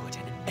I'll put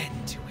an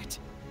end to it.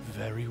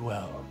 Very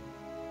well.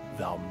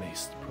 Thou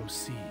mayst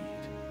proceed.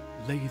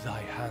 Lay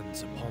thy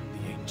hands upon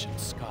the ancient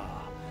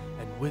scar,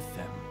 and with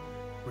them,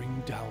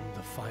 bring down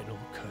the final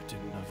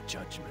curtain of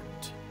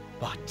judgment.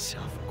 But,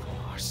 of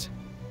course,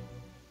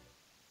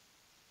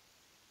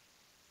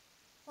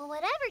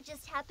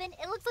 just happened,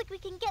 it looks like we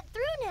can get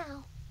through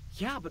now.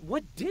 Yeah, but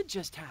what did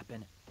just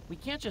happen? We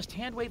can't just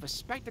hand-wave a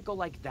spectacle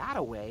like that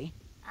away.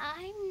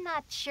 I'm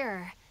not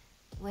sure.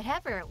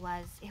 Whatever it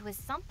was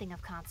something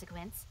of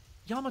consequence.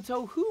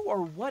 Yamato, who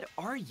or what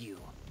are you?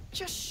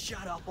 Just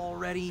shut up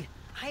already.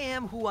 I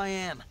am who I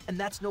am, and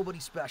that's nobody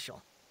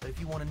special. But if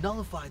you want to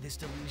nullify this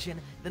delusion,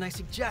 then I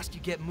suggest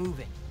you get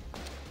moving.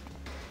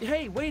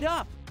 Hey, wait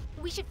up!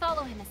 We should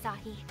follow him,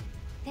 Asahi.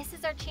 This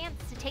is our chance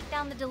to take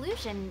down the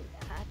delusion,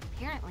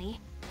 apparently.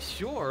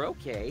 Sure,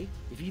 okay.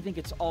 If you think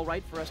it's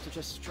alright for us to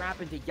just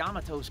strap into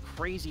Yamato's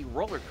crazy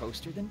roller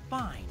coaster, then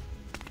fine.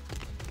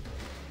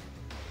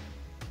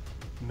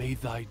 May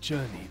thy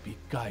journey be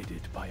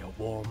guided by a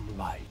warm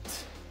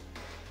light.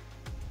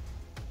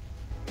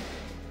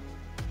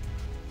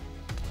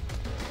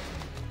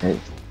 Right.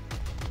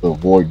 To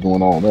avoid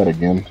doing all that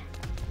again.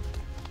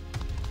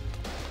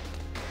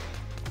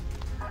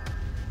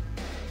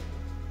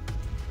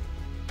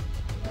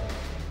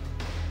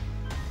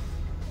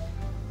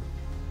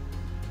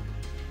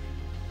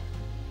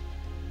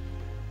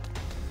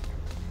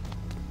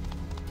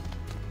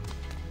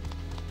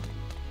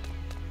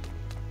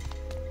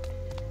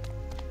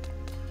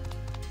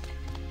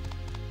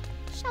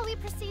 Shall we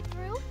proceed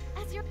through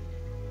as your...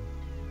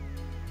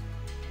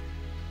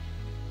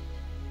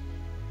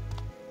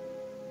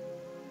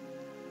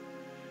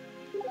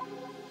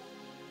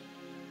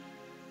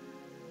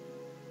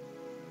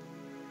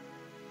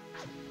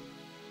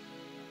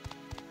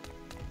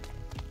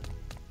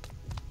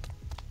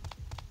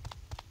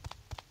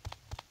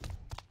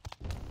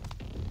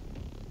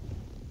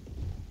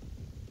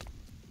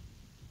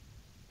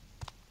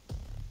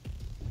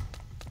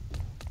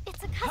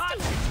 It's a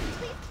customer.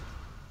 Please.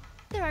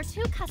 There are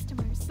two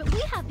customers, but we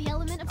have the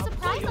element of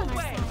surprise on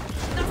our side.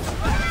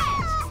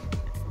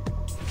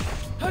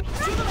 To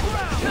the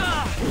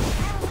ground!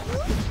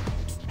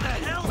 The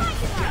hell?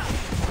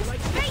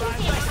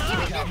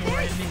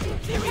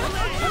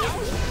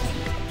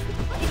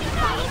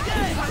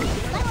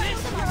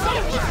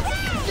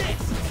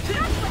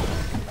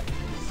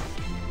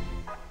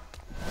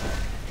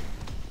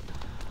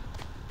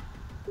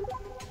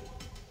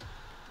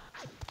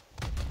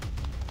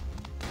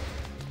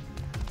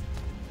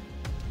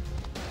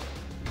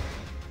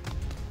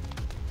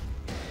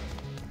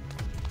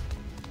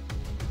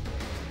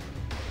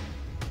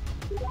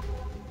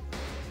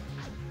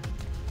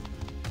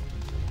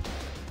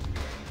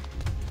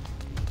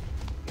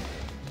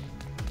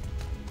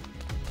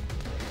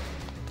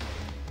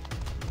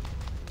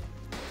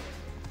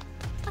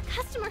 A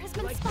customer has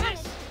been spotted.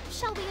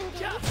 Shall we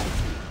engage?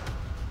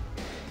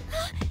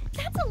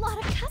 That's a lot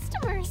of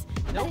customers.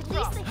 No but at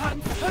least they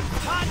problem. can...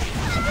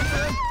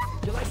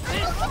 You like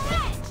this?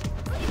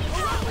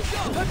 Around we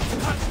go!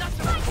 Not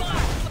so far!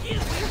 Your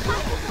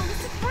microphone is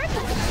superb.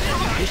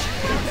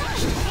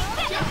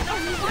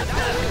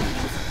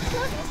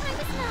 Closing time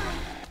is now.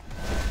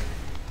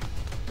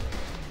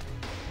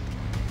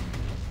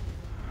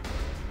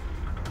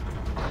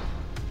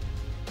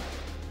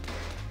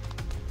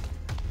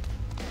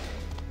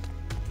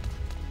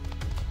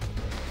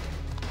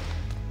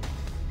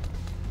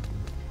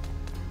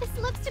 This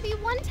looks to be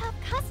one tough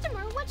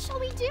customer. What shall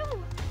we do?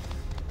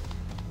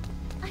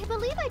 I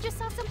believe I just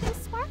saw something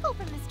sparkle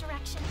from this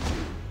direction.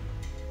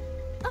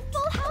 A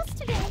full house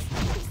today.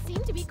 They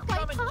seem to be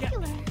quite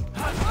popular.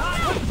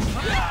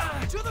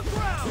 To the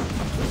ground!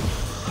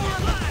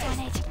 Done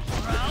it.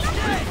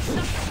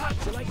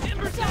 You like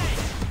timber time?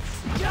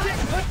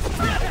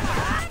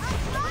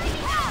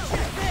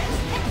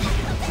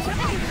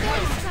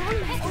 Very strong,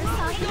 Mr.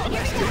 Saki. Here we go.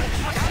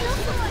 Still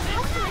someone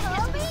else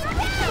has to be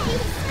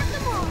serve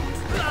them all.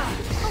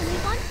 Only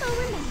one foe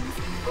remains.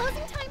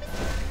 Closing time is...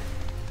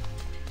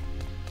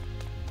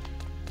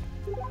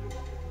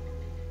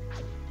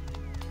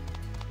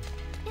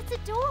 It's a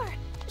door.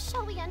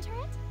 Shall we enter it?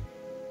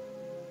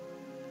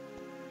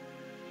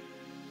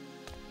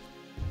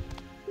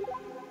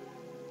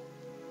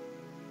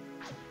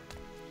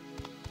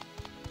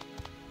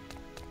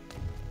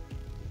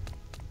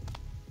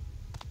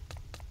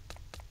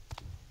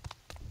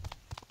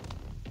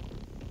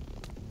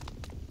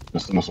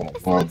 This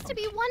looks to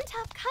be one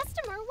tough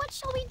customer. What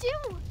shall we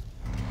do?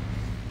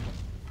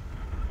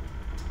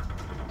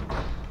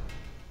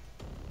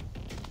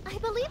 I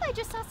believe I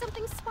just saw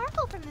something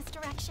sparkle from this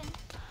direction.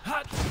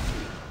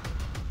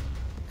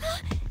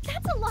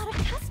 That's a lot of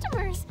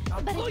customers.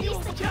 But at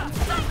least they can...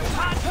 Very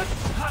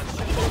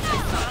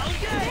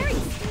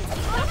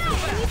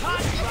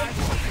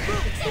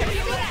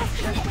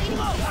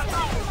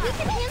we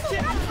can handle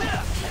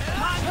that.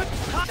 Final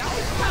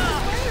customer.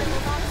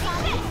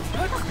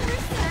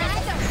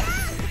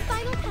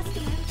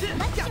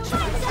 Let's show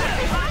them.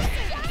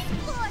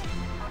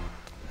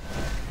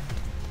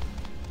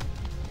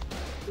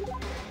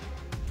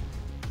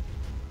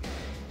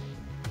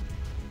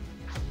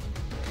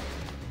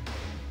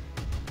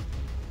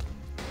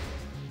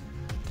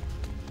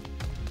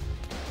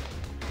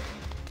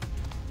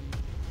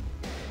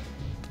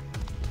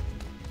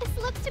 This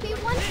looks to be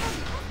one...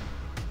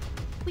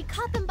 We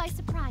caught them by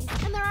surprise,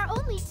 and there are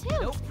only two.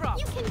 No problem.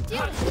 You can do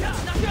it.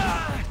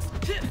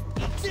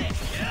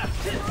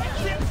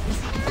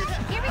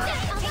 Here we go.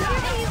 I'll make sure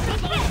that you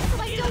take this so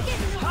I don't get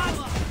in the way.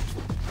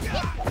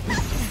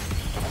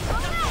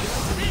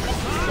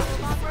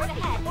 Long road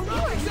ahead.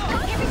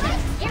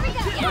 Here we go.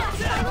 Yeah.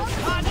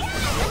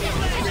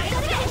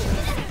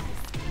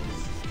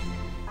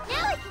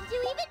 Now I can do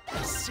even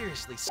better.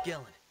 Seriously,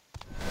 skillin'.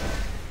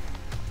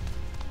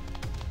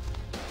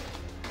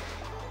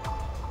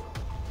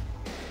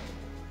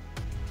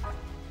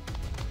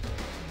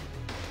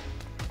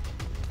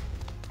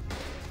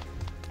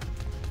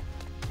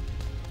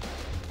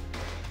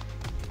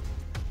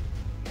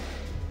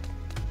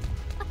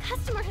 A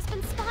customer has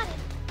been spotted.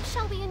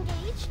 Shall we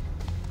engage?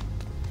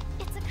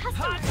 It's a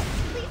customer.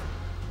 Please.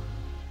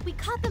 We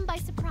caught them by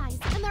surprise,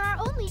 and there are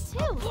only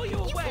two. Pull you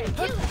away. can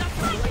do it.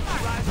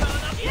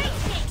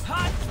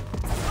 Hot.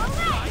 All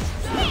right.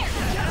 There.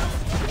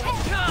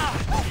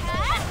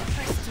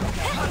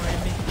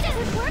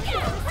 Good work,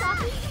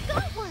 Sophie.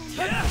 Got one.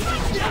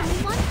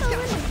 One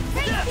phone.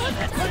 Great.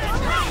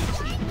 All right.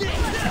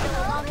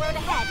 Long road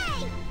ahead.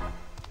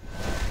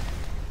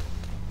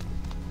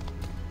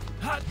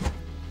 Hot.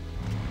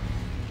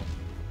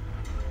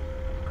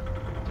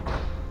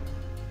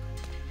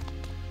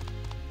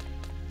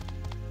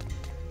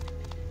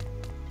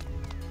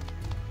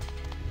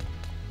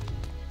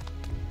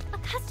 A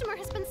customer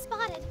has been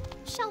spotted.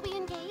 Shall we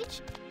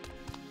engage?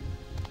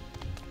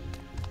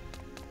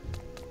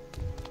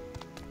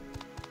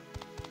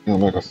 You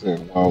know, like I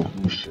said, wild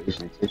goose chase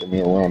and taking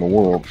me around the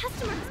world.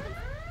 Customer has been...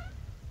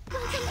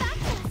 Welcome back,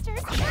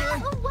 masters.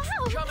 Oh, wow.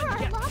 There are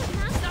a lot of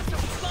masters. That's a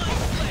fun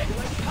play.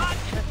 Hot.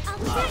 I'll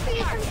check for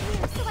you from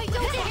here so I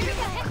don't get your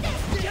head.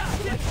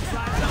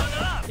 Drive it on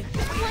up.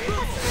 One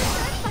customer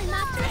served by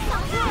Master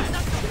Software.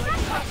 Still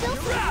some customers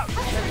get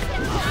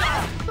shot,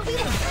 but we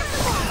will turn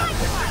them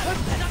all.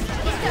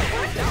 Is that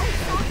worth it?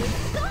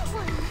 Got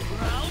one.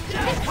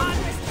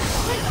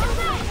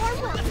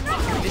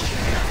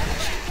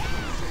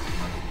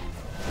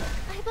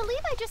 I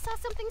believe I just saw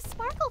something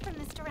sparkle from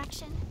this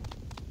direction.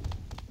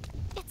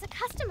 It's a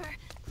customer.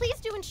 Please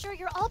do ensure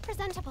you're all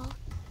presentable.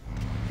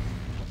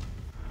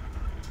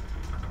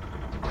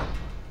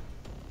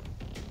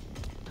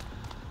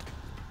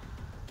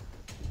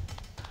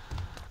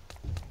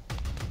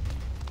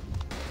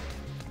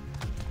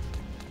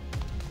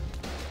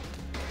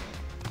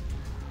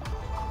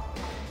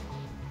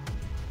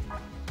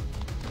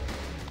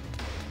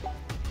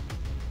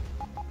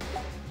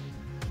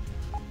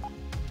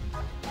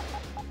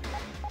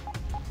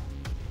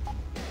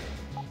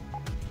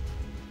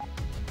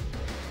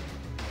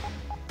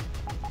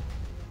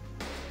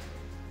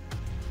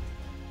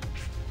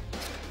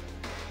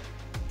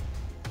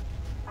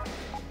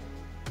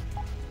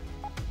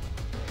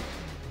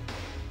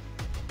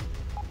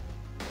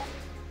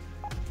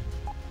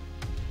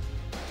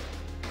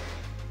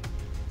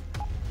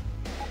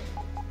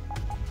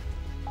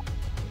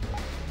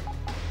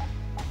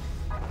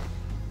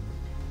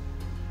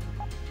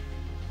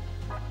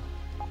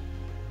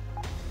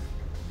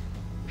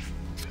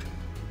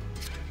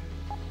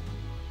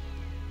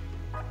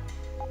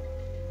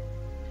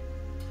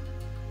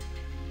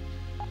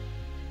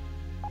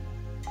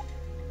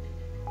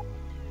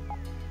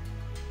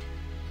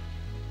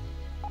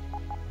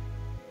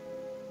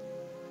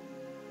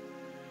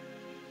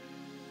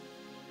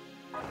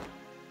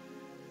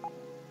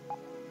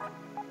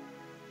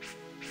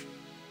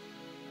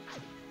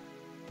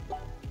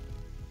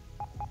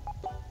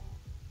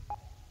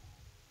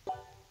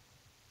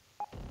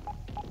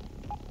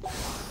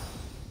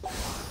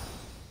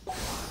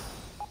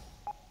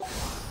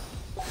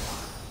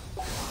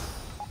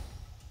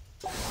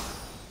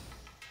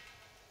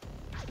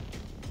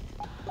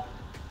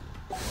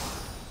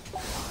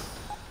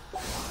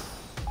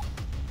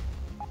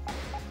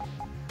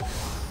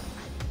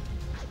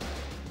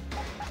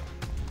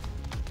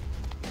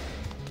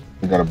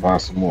 We gotta buy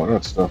some more of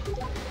that stuff.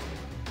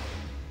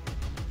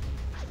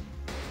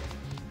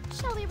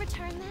 Shall we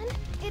return then?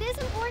 It is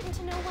important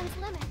to know one's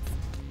limits.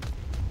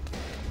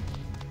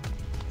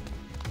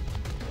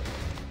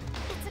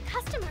 It's a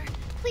customer.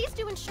 Please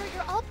do ensure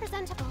you're all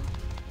presentable.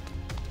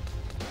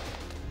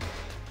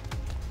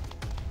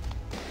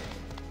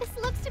 This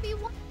looks to be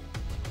one.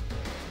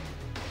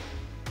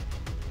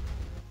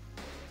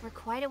 We're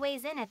quite a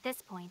ways in at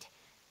this point.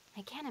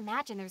 I can't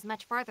imagine there's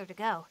much farther to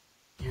go.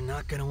 You're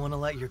not gonna want to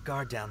let your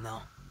guard down,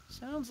 though.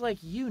 Sounds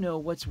like you know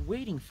what's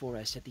waiting for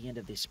us at the end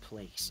of this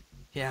place.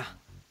 Yeah.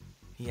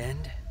 The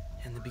end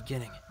and the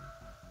beginning.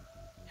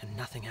 And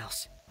nothing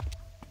else.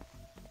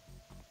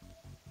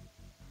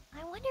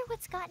 I wonder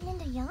what's gotten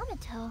into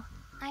Yamato.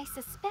 I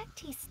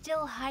suspect he's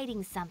still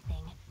hiding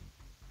something.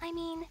 I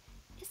mean,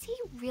 is he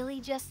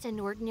really just an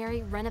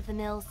ordinary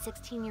run-of-the-mill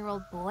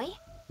 16-year-old boy?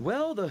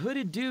 Well, the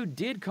hooded dude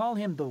did call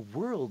him the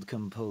World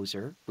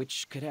Composer,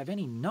 which could have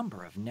any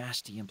number of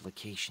nasty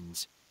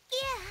implications.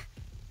 Yeah.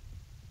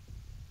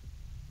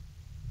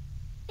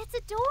 It's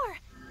a door.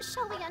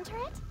 Shall we enter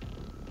it?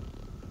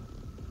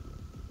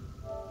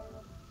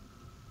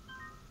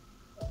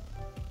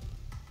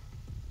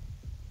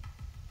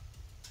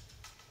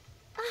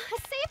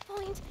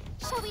 mind.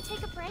 Shall we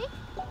take a break?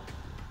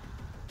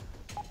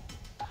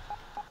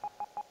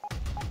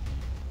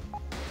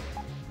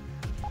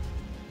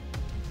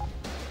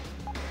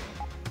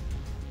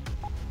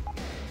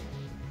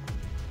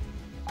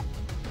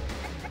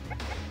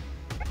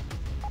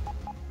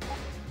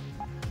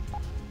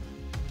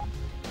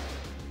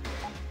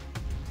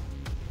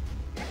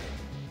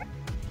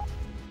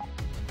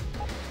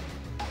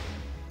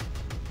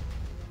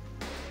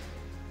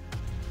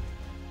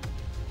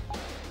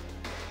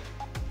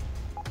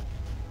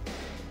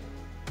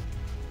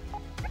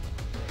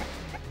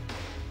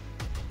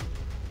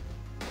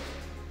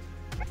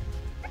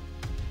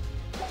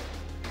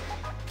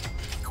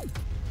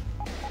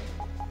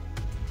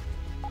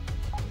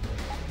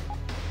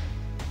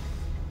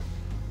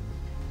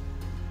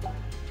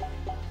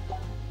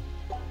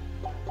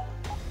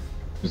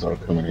 These are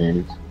coming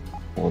in.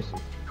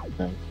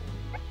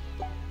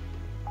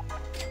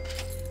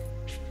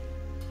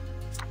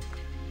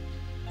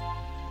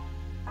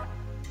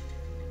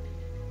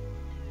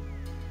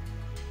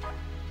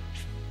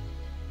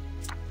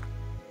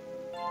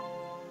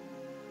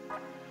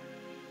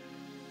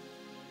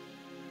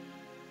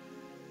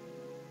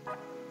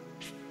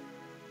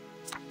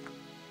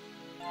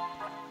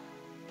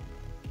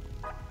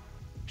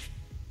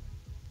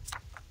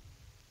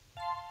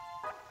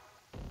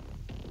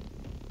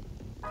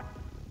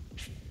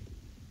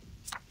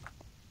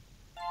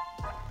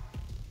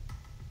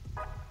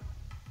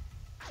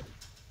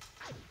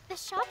 The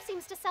shop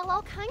seems to sell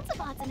all kinds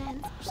of odds and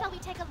ends. Shall we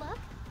take a look?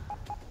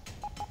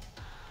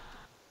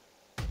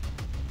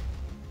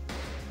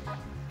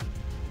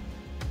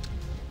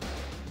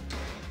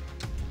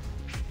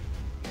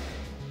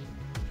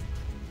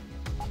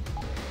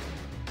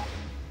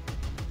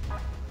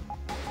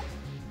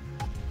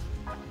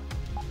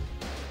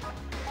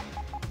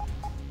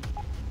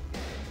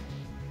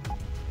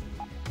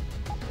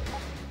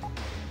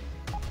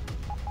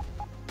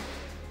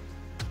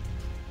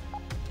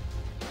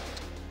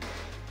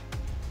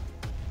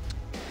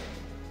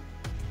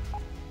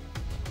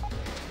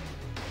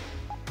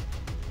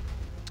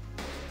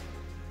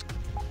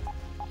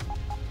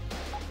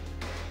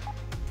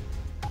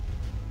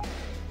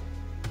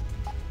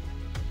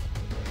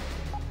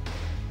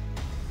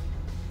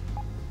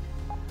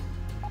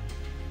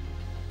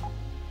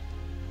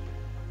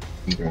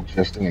 You're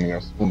adjusting and you're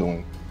still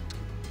doing.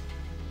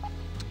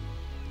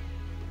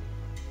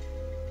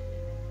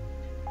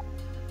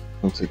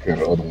 We'll take care of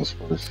the other ones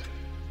first.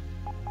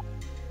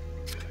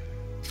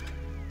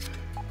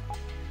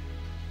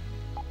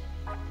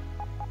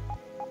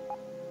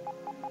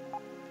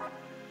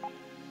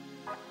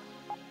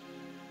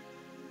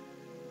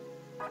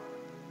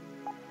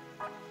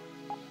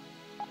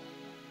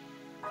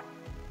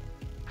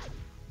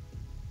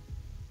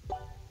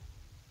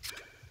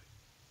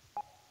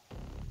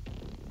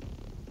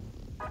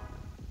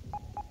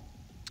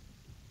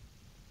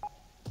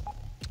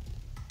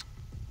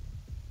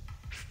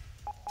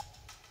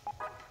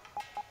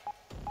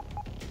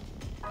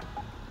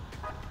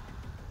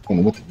 I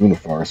don't know what the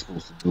unifier is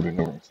supposed to do. They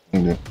never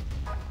explained it.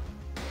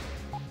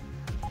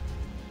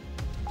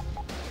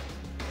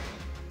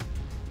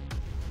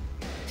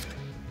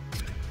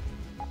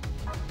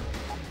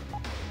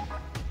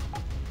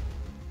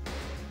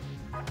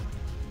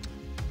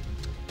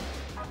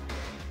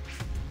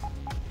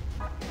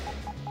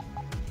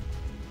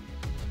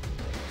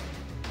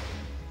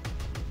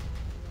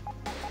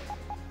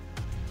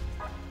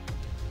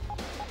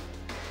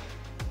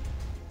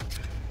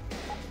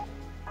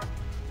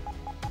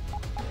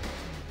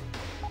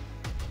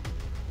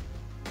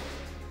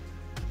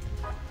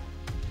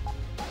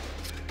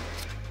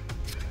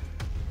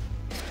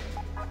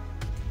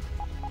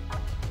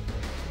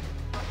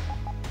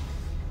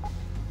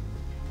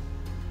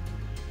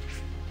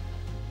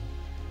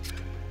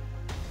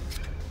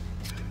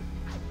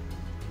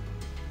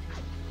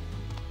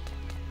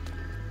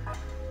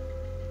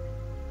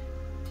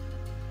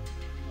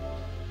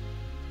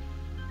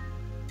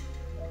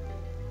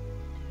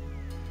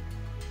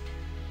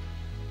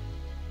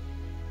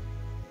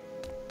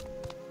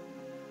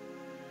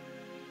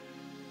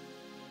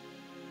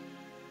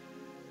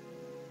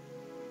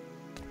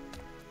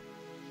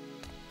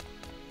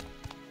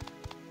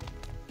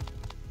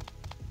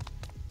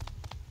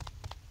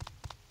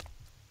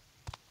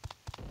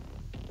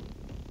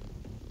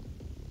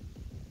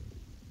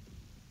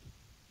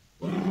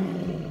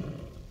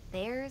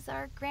 There's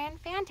our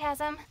grand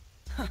phantasm.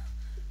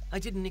 I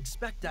didn't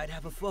expect I'd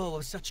have a foe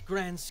of such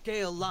grand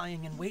scale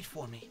lying in wait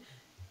for me.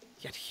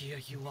 Yet here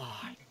you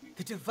are,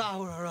 the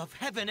devourer of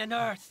heaven and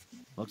earth.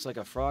 Looks like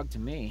a frog to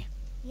me.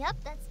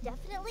 Yep, that's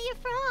definitely a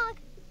frog.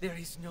 There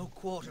is no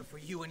quarter for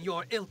you and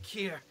your ilk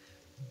here.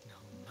 No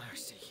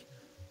mercy.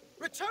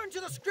 Return to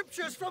the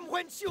scriptures from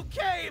whence you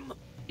came!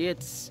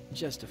 It's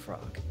just a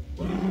frog.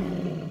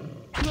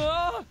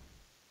 Asahi,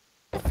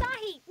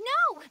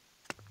 no!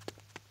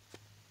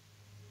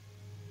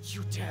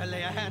 You dare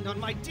lay a hand on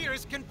my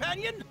dearest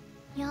companion?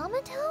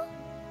 Yamato?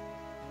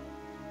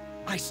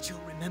 I still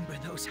remember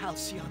those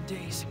halcyon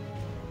days.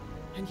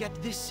 And yet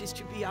this is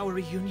to be our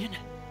reunion?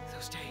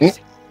 Those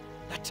days.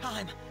 that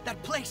time,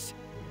 that place.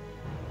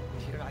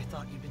 Here I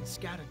thought you'd been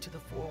scattered to the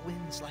four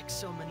winds like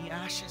so many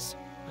ashes.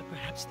 But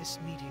perhaps this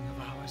meeting of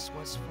ours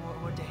was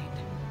foreordained.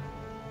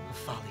 A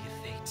folly of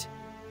fate,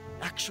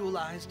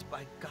 actualized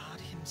by God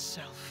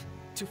himself.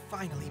 To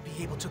finally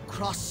be able to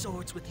cross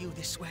swords with you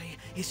this way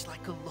is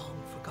like a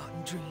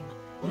long-forgotten dream.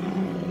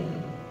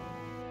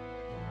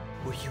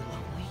 Were you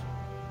lonely?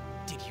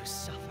 Did you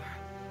suffer?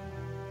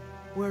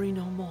 Worry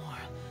no more,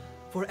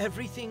 for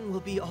everything will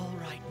be all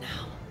right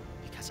now,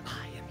 because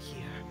I am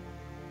here.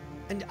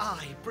 And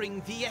I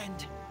bring the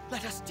end.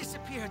 Let us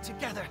disappear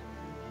together.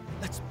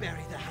 Let's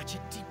bury the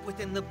hatchet deep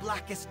within the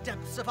blackest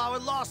depths of our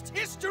lost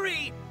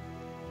history!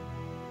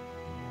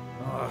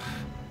 Ugh.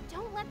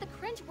 Don't let the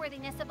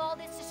cringeworthiness of all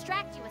this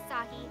distract you,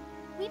 Asahi.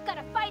 We've got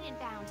a fight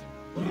inbound.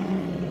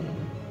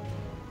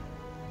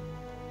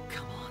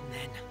 Come on,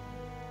 then.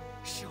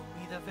 Show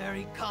me the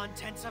very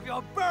contents of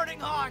your burning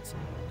heart!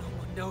 No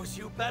one knows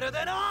you better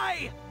than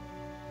I!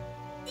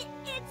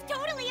 It's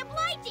totally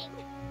obliging!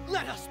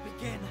 Let us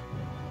begin!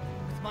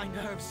 With my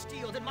nerves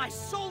steeled and my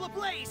soul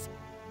ablaze!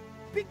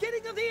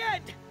 Beginning of the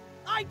end!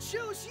 I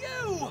choose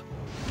you!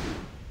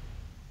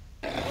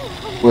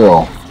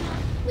 Well,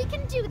 We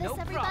can do this,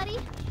 everybody!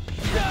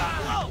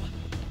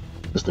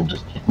 this thing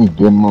just kicked me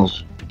dead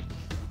much.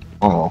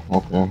 Oh,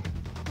 okay.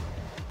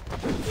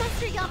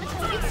 Master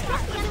Yamato, you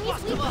struck the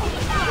enemy's weak point.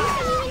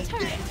 Continue in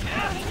turn.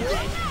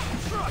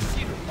 Trust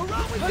you!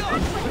 Around we go!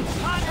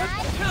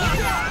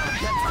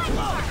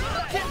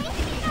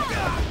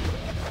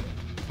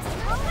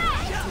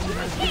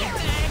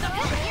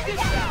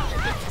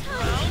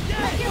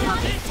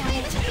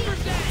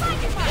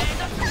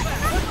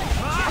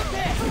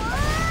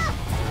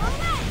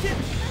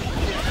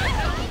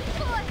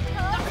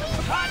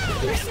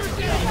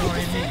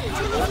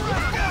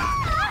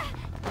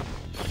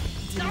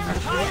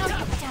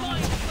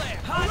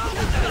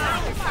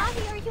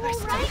 Asahi, are you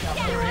alright?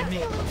 You're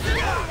excellent.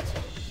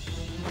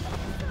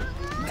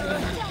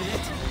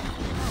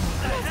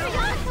 Master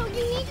Yamato,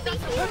 you need to be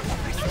healed.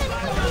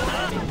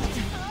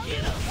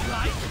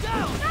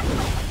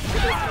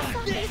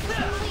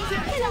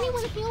 Can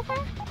anyone heal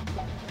her?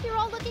 You're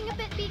all looking a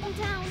bit beaten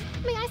down.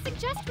 May I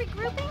suggest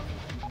regrouping?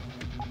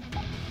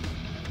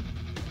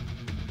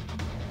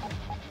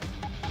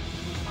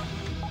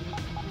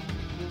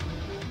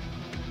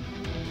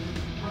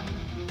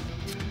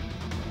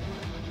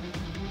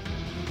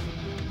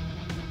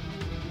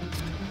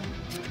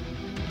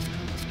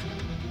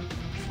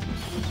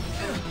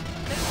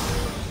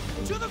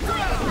 To the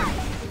ground!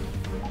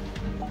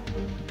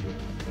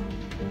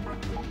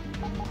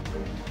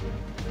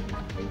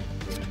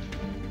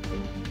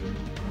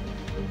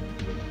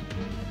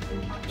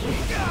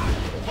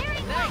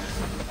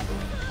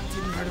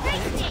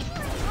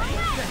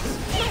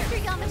 Master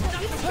Yamato,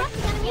 you struck the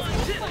enemy's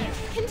weak point.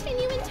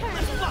 Continue in turn.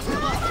 I'm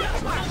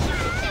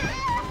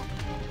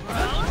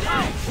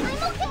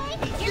okay.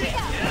 Here we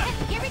go.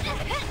 Here we go.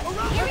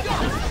 Here we go.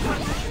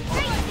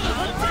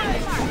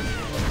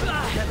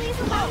 Please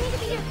allow me to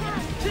be your pal.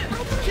 I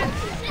can help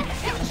you.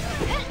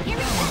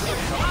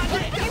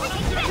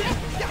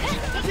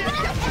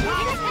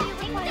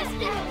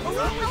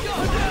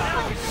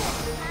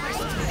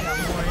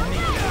 Here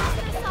we go.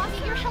 Asahi,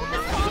 your help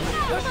is needed.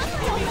 You must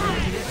go back.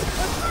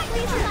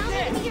 Please allow me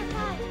to be your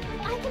guide.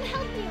 I can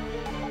help you.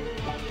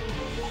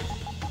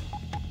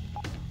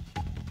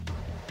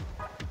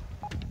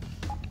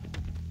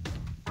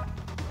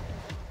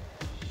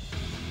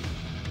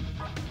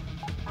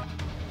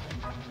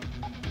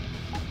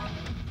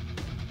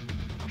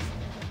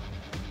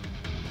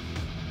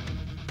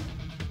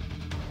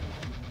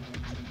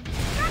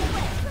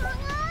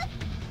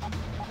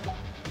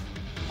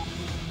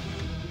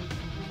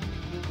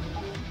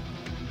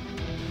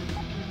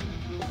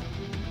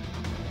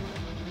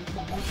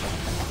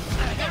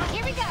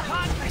 Here we go.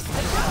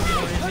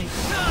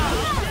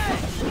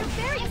 You're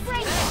very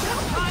brave.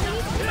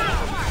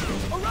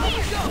 Around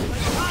we go.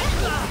 You're all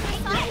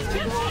right.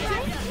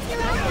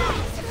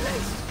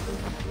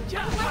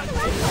 You're all right.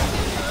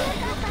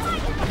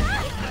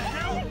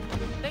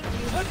 Thank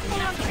you.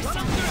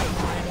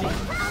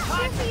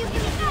 I'll cheer for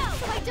you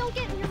so I don't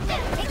get in your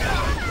way.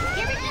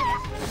 Here we go.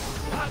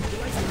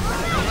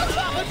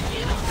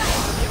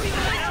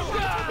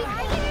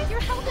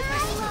 Your health is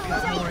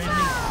very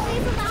low.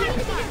 Please allow me to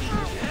be your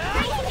pal.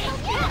 I can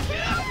help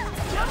you.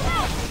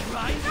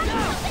 Right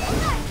now!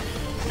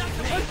 Not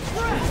the big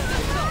breath!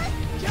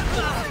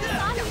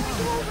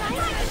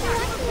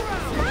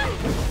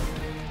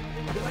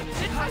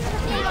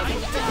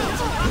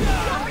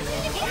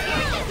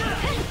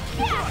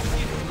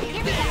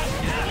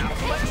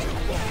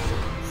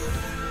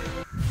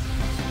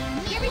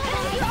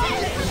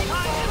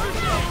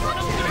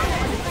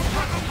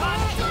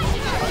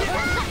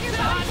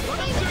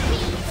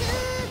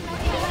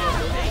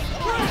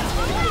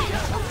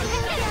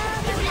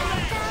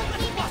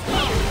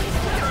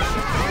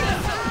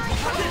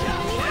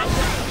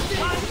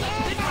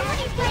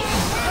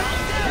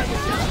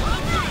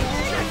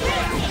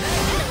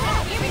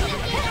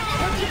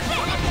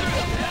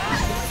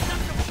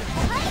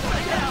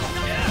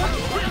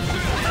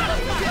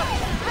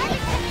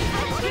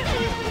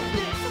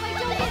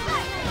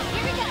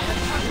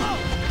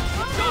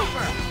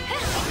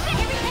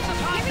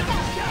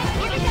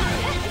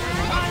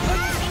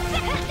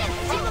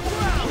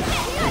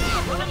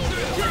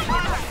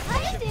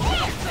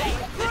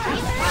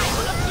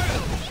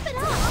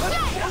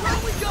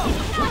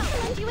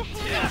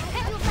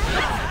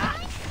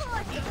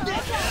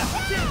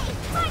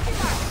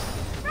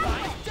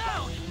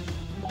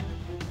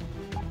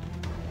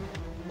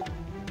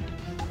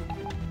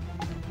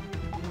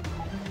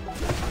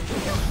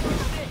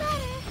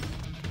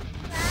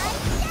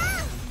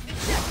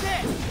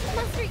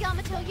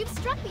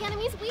 the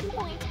enemy's weak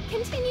point.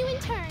 Continue in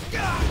turn.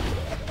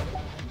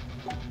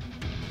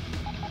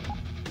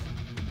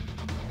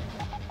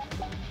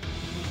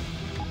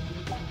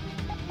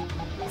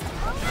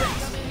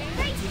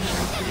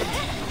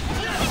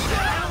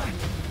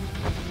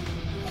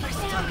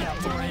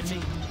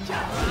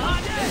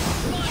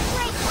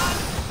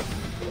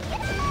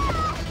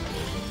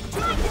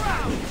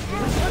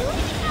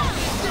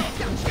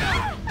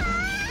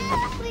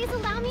 Please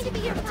allow me to be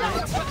your friend.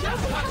 Continue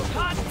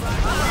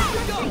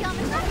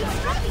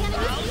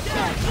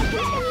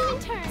in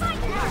turn.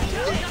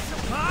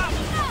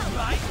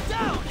 Right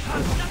down!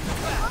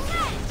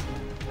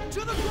 To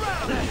the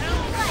ground! The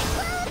hell?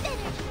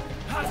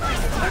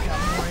 I got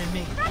more in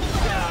me.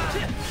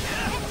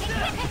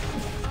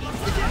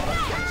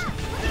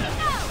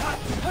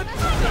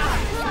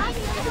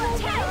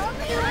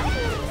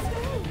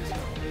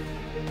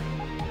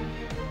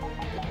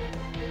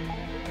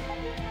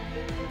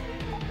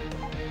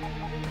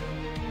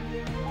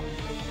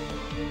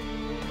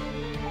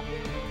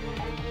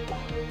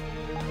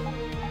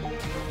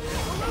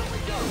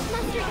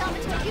 Master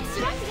Yamato, you've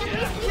struck the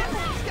enemy's weak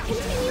point.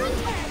 Continue in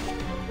turn.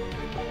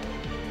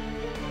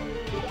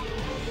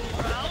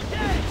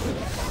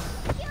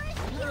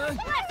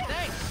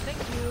 Thanks,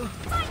 thank you.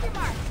 Find your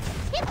mark.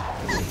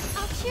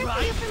 I'll cheer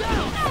for you from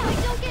now. I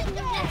don't get in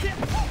the way.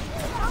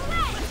 All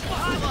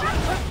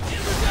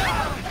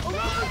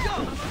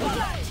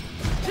right.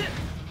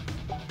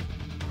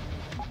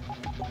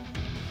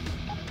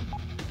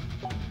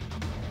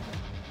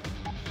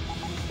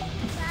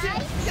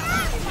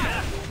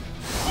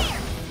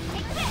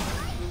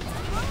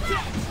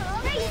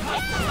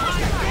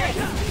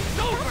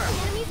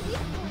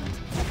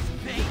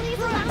 Please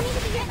allow me to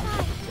be your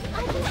guide.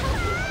 I can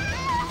help you.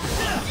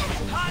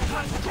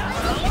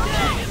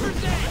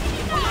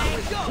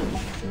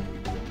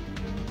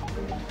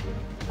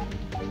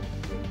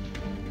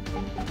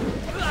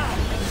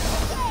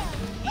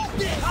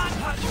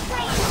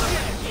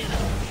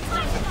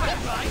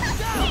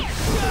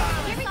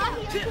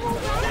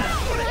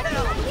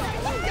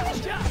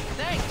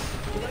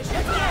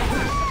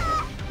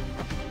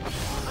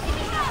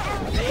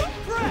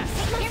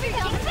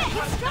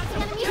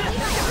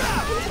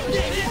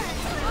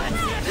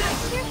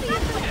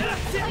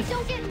 I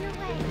don't get in your way.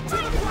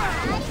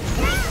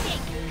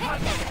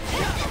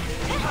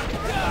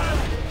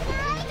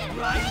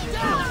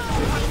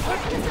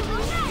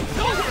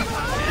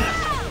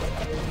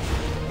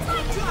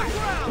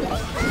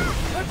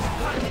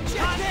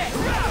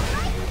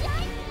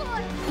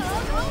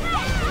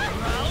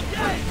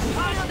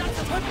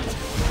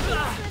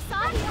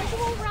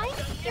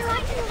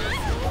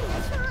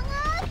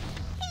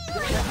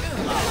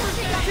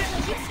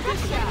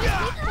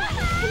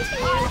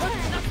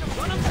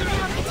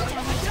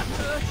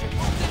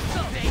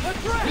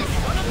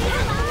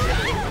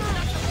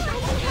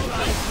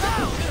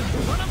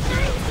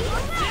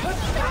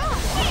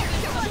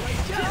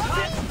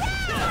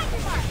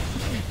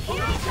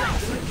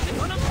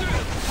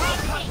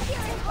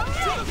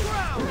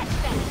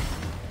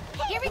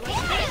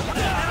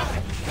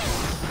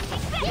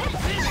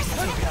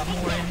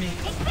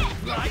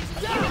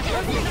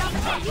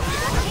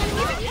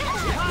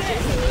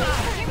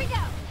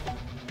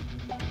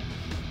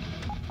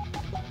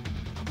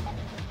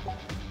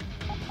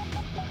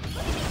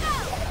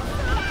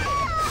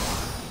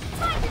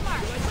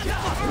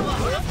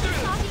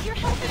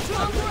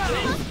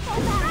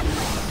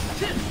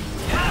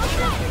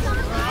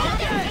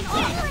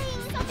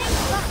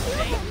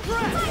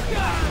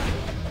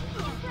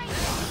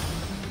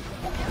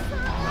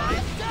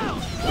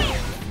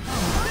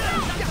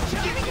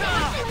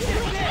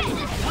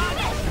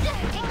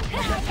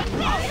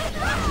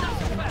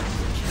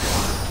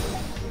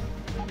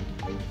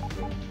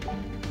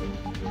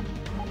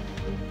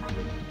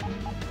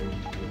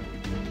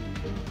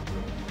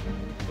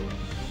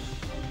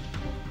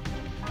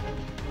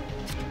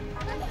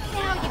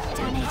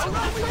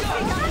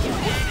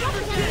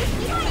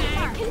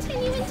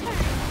 Continue in turn.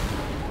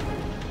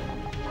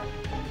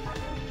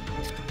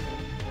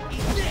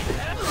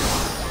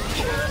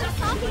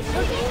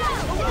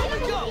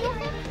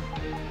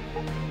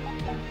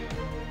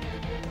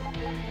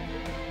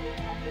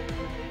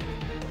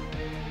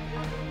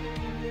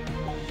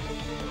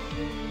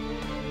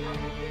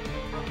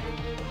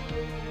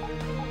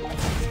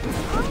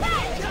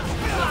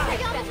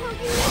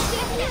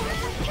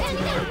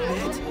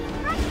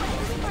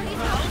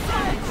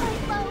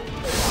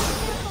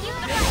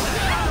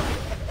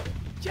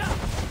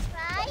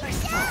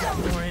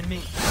 More in me.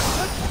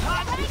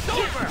 It's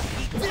over!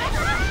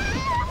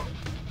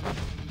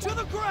 To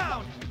the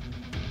ground!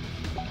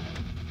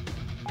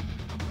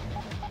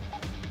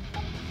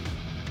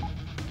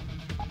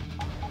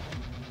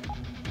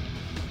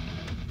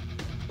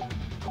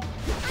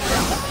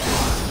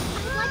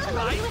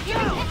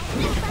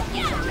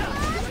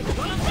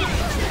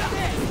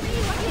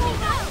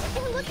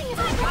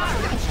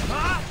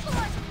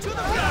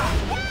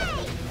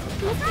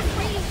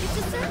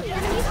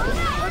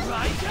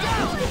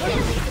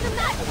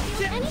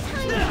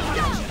 Anytime.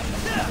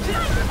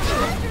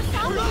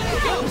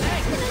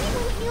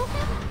 heal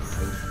him?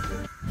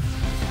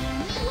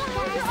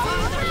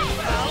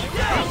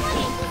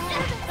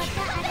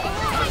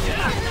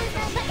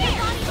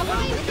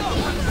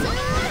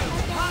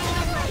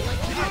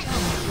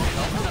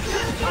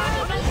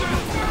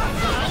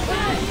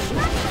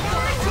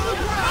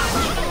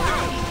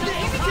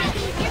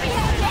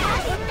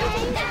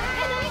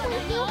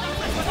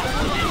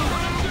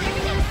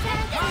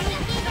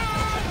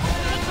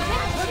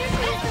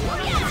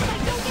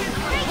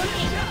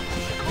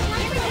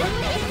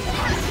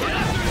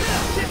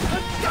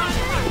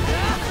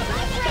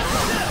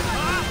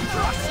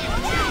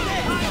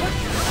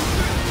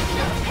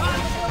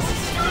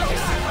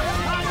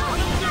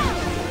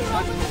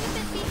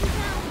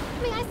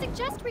 May I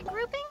suggest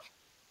regrouping?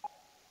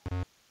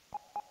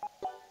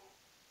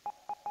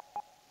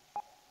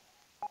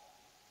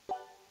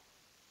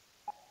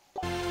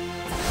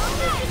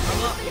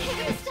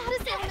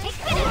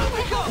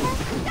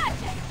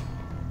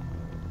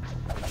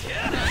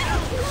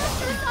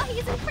 He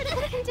is in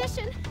critical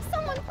condition.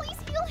 Someone please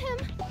heal him.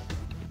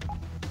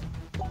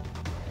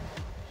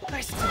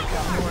 I still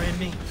got more in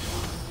me.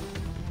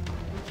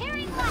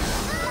 Carry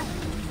left.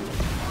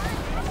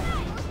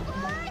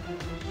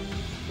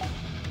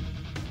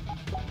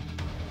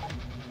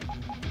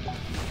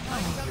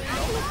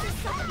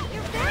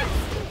 You're very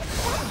sweet.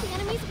 That's the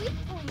enemy's weak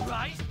point.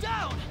 Rise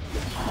down!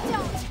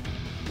 Don't.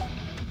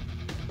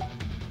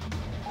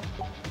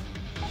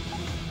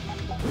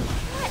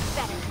 Much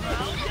better.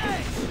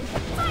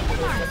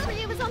 This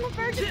Ryu is on the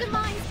verge of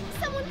demise.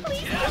 Someone please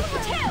heal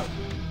her.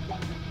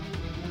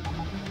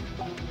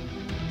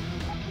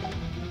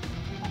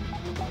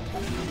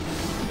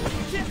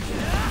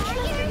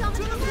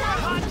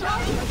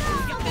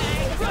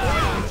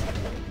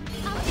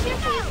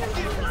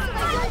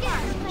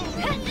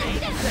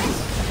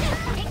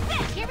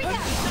 Here we go.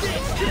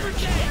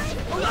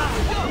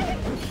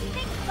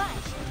 Thanks a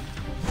bunch.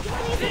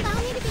 Please allow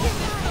me to be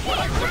your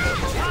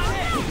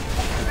guide.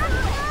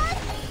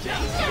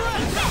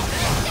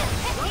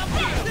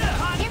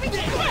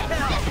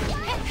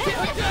 Here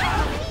we go.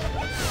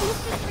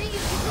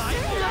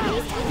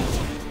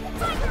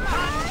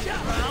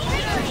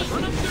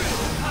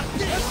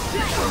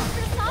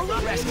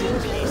 Rest in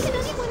peace. Can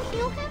anyone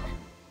heal him?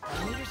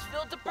 Meters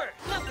filled to burst.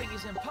 Nothing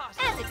is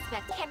impossible. As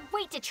expected, can't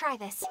wait to try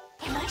this.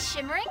 Am I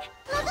shimmering?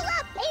 Level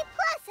up, A+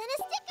 and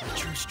a sticker.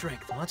 True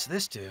strength. What's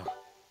this do?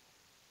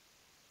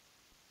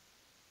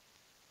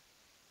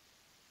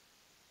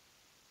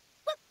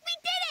 We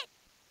did it!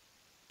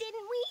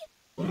 Didn't we?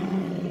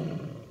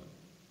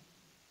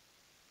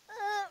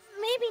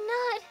 Maybe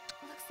not.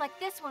 Looks like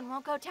this one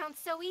won't go down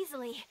so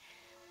easily.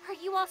 Are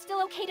you all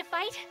still okay to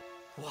fight?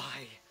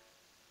 Why?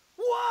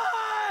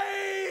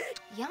 Why?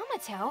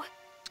 Yamato?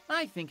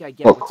 I think I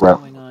get Oh, what's crap.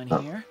 going on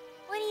here.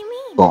 What do you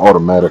mean? Well,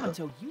 automatic.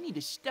 Yamato, you need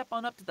to step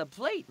on up to the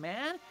plate,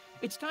 man.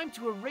 It's time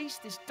to erase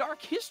this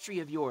dark history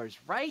of yours,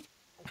 right?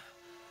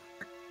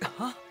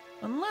 Huh?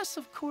 Unless,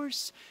 of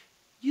course,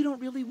 you don't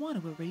really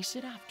want to erase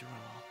it after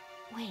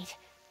all. Wait,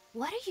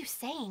 what are you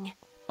saying?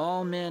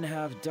 All men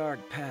have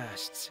dark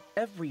pasts.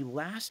 Every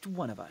last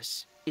one of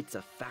us. It's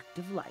a fact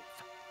of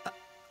life.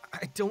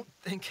 I don't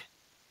think...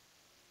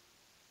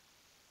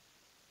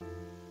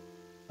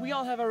 We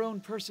all have our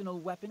own personal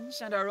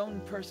weapons and our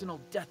own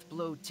personal death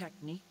blow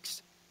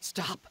techniques.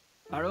 Stop.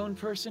 Our own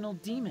personal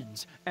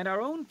demons and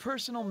our own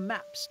personal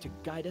maps to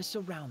guide us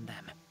around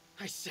them.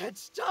 I said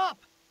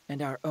stop!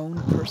 And our own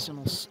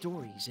personal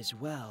stories as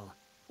well.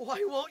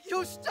 Why won't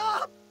you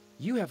stop?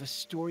 You have a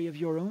story of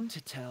your own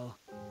to tell.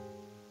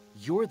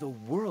 You're the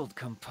world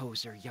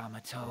composer,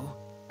 Yamato.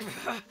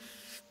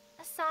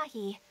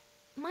 Asahi,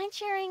 mind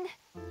sharing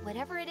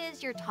whatever it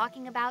is you're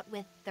talking about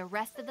with the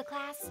rest of the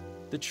class?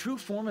 The true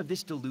form of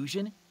this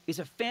delusion is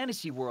a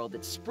fantasy world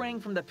that sprang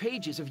from the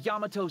pages of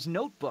Yamato's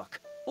notebook.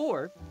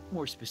 Or,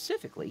 more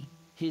specifically,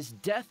 his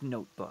death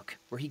notebook,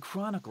 where he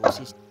chronicles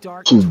his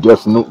dark,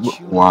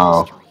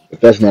 Wow. If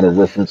that's not a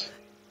reference.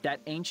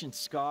 That ancient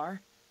scar,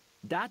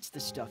 that's the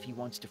stuff he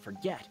wants to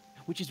forget,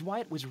 which is why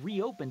it was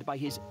reopened by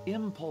his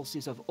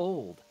impulses of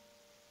old.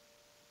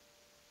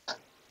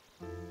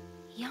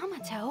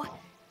 Yamato,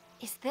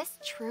 is this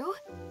true?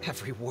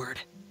 Every word.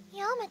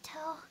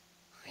 Yamato.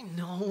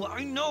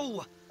 I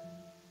know!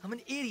 I'm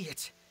an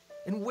idiot,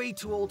 and way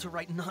too old to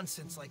write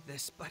nonsense like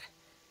this, but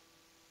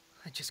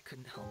I just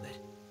couldn't help it.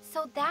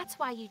 So that's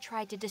why you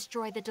tried to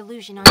destroy the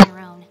delusion on your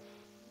own.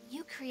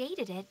 You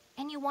created it,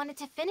 and you wanted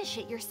to finish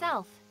it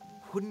yourself.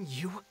 Wouldn't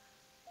you?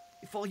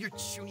 If all your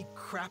chuny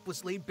crap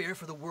was laid bare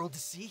for the world to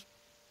see?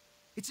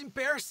 It's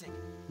embarrassing.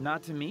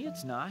 Not to me,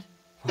 it's not.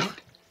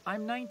 What?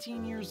 I'm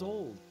 19 years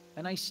old,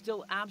 and I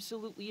still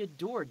absolutely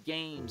adore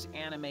games,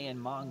 anime,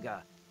 and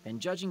manga. And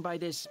judging by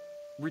this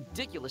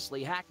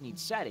ridiculously hackneyed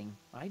setting,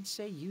 I'd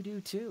say you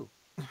do too.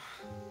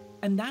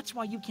 And that's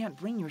why you can't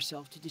bring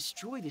yourself to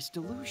destroy this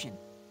delusion.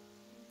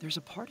 There's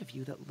a part of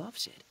you that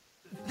loves it.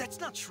 That's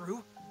not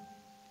true.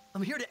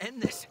 I'm here to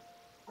end this.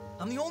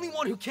 I'm the only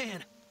one who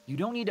can. You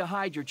don't need to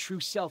hide your true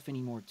self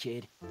anymore,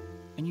 kid.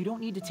 And you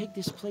don't need to take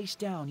this place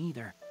down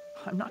either.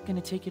 I'm not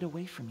gonna take it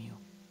away from you.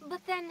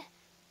 But then,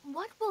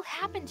 what will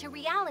happen to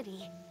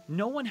reality?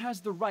 No one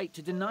has the right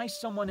to deny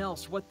someone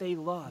else what they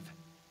love.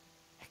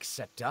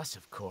 Except us,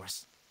 of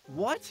course.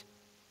 What?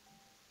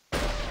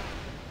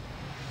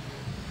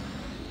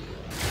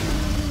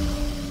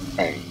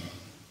 Hey.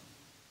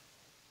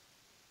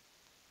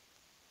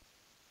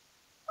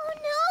 Oh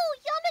no!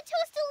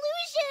 Yamato's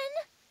delusion!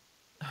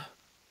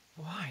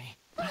 Why?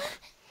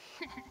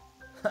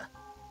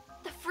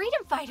 The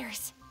Freedom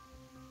Fighters!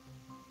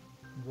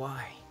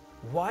 Why?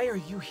 Why are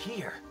you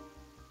here?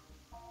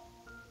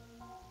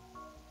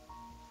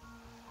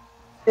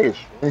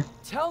 Finish, man.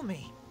 Tell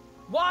me!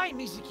 Why,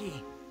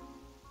 Mizuki?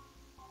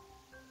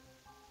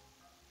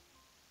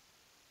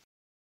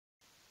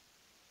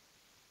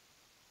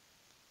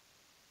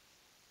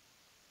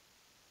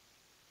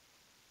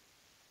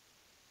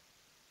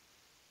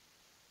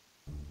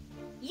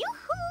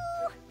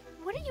 Yoo-hoo!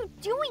 What are you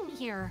doing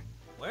here?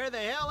 Where the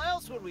hell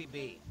else would we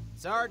be?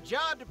 It's our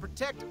job to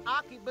protect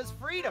AKIBA's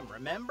freedom,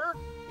 remember?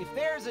 If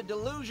there's a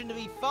delusion to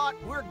be fought,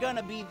 we're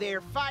gonna be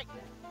there fighting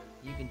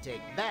it. You can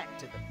take that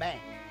to the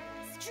bank.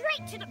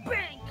 Straight to the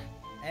bank!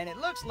 And it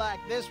looks like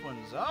this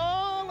one's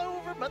all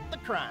over but the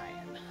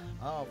crying.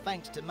 All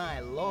thanks to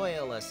my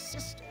loyal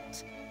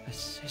assistant.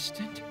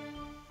 Assistant?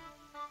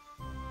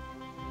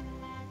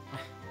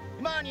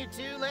 Come on, you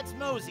two, let's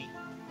mosey.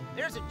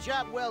 There's a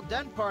job well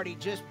done party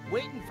just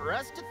waiting for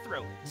us to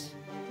throw it.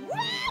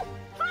 Woo!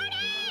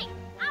 Party!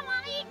 I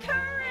wanna eat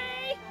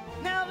curry!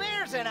 Now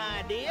there's an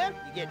idea.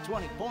 You get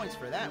 20 points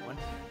for that one.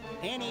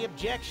 Any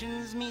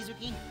objections,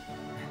 Mizuki?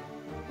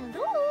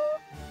 Hello?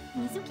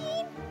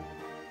 Mizuki?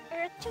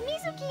 Earth to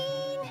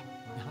Mizuki!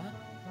 Huh?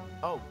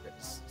 Oh,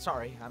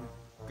 sorry. I'm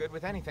good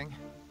with anything.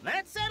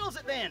 That settles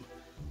it then.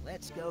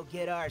 Let's go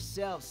get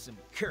ourselves some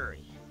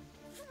curry.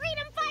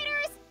 Freedom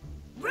Fighters!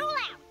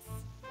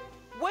 Rollouts!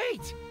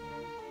 Wait!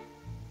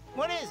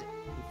 What is it?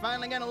 You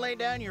finally gonna lay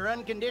down your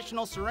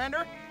unconditional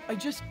surrender? I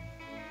just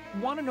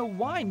want to know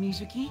why,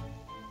 Mizuki.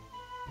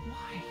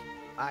 Why?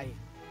 I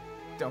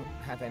don't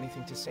have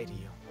anything to say to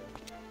you.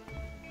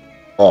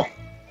 Oh.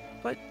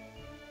 But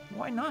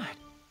why not?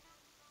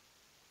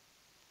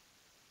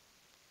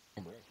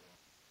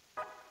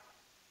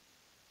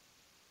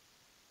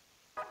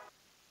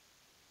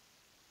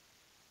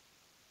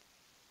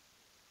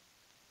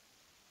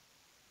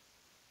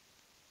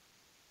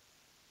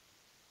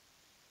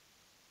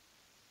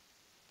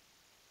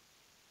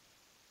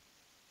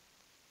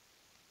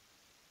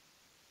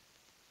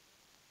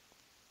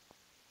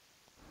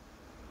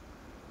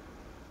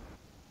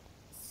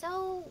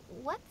 So,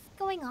 what's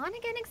going on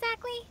again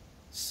exactly?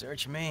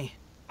 Search me.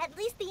 At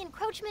least the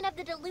encroachment of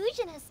the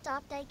delusion has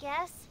stopped, I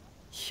guess.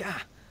 Yeah,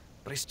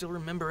 but I still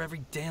remember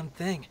every damn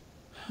thing.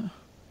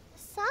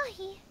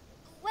 Asahi?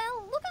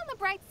 Well, look on the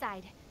bright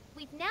side.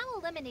 We've now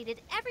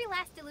eliminated every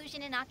last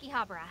delusion in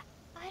Akihabara.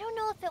 I don't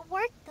know if it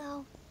worked,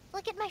 though.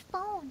 Look at my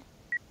phone.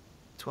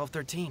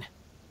 12:13.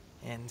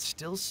 And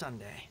still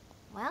Sunday.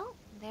 Well,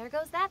 there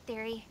goes that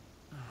theory.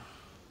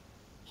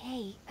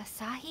 Hey,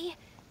 Asahi?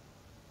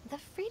 The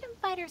Freedom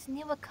Fighter's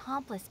new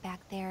accomplice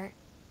back there,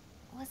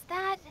 was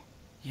that...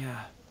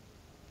 Yeah,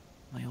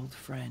 my old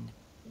friend.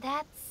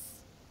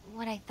 That's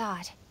what I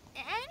thought.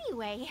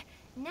 Anyway,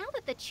 now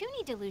that the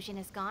Chunin delusion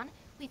is gone,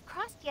 we've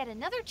crossed yet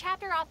another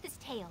chapter off this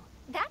tale.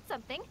 That's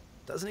something.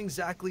 Doesn't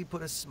exactly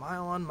put a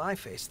smile on my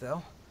face,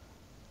 though.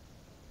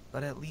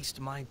 But at least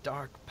my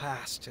dark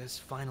past has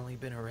finally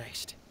been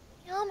erased.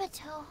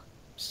 Yamato.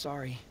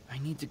 Sorry, I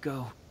need to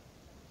go.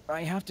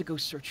 I have to go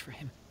search for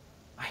him.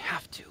 I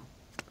have to.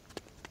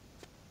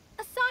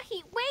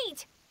 Asahi,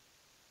 wait!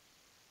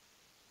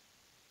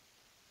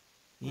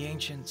 The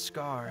ancient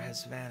scar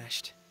has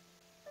vanished.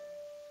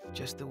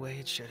 Just the way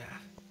it should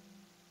have.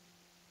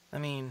 I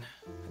mean,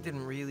 I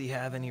didn't really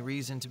have any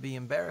reason to be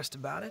embarrassed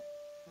about it.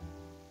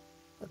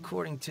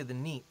 According to the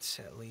NEETs,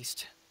 at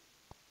least.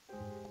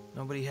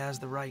 Nobody has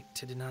the right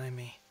to deny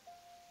me.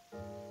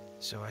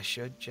 So I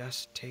should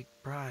just take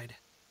pride.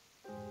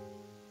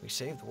 We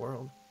saved the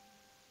world.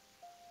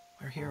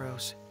 We're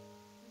heroes.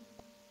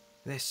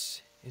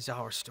 This is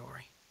our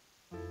story.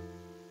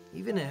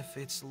 Even if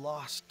it's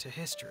lost to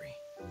history,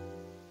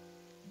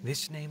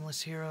 this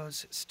nameless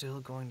hero's still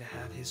going to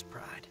have his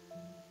pride.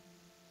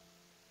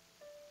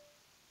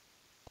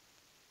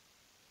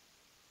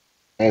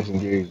 Imagine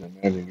gaze,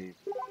 imagine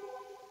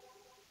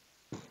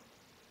gaze.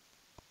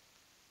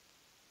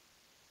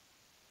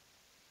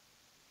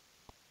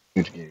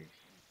 Image gaze.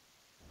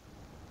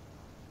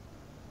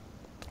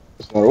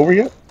 It's not over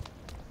yet?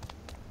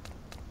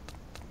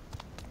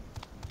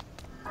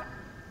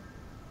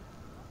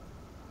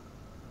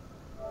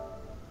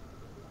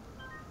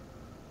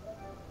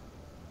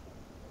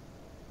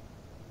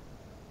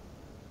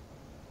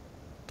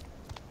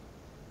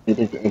 You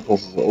think the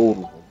impulses are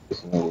old? This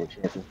is another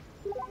chapter.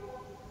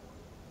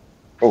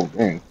 Oh,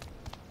 dang.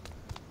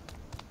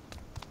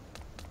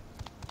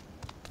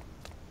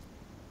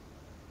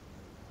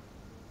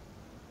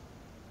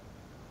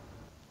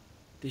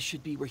 This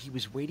should be where he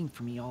was waiting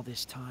for me all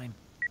this time.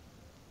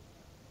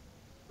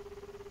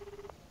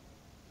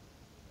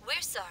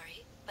 We're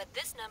sorry, but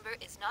this number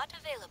is not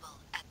available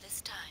at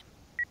this time.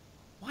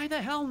 Why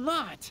the hell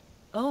not?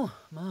 Oh,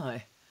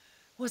 my.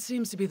 What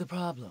seems to be the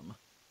problem?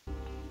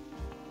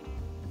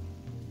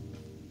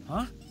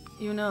 Huh?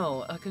 You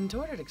know, a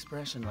contorted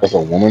expression like That's a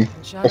that woman?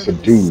 can shatter That's a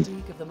the dude.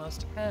 mystique of the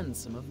most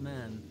handsome of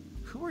men.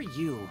 Who are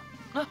you?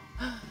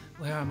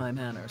 Where are my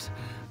manners?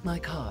 My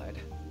card.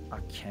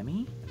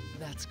 Akemi?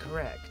 That's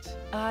correct.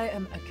 I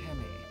am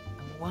Akemi,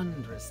 a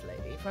wondrous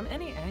lady from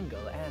any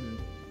angle and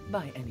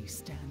by any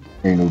standard.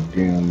 Ain't no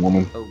damn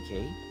woman.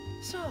 Okay.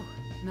 So,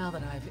 now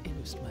that I've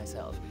introduced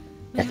myself,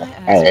 may That's I a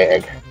ask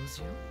fag. what troubles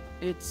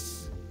you?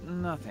 It's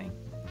nothing.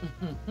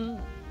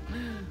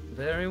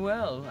 Very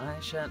well. I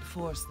shan't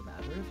force the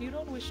matter if you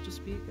don't wish to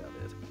speak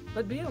of it.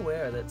 But be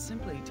aware that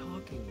simply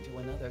talking to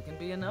another can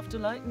be enough to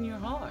lighten your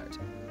heart.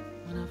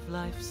 One of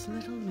life's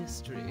little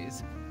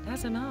mysteries,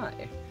 as am I,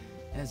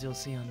 as you'll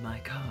see on my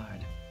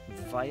card.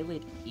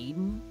 Violet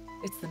Eden?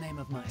 It's the name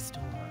of my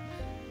store.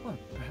 Or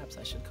perhaps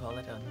I should call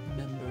it a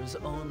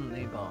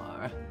members-only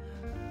bar.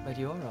 But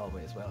you're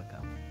always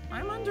welcome.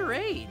 I'm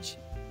underage.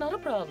 Not a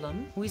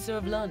problem. We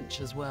serve lunch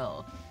as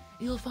well.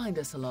 You'll find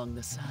us along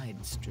the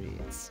side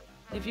streets.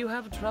 If you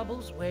have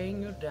troubles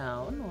weighing you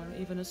down, or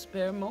even a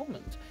spare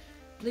moment,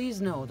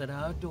 please know that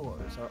our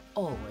doors are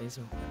always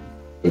open.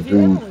 If you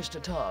ever wish to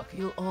talk,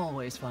 you'll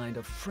always find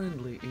a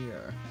friendly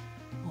ear.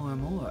 Or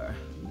more,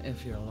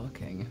 if you're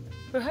looking.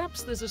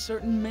 Perhaps there's a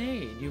certain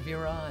maid you've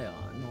your eye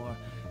on, or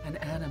an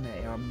anime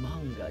or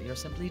manga you're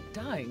simply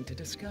dying to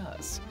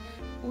discuss.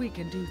 We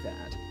can do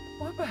that.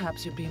 Or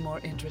perhaps you'd be more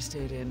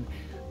interested in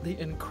the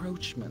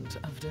encroachment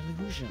of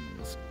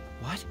delusions.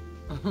 What?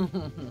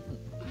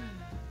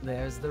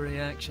 There's the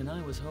reaction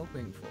I was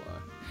hoping for.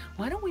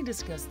 Why don't we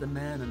discuss the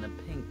man in the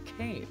pink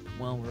cape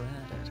while we're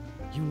at it?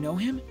 You know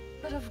him?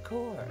 But of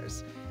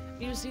course.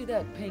 You see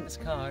that Pink's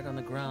card on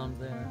the ground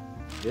there?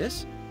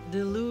 This?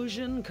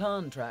 Delusion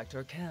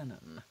Contractor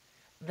Canon.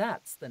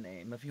 That's the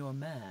name of your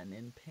man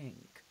in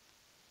pink.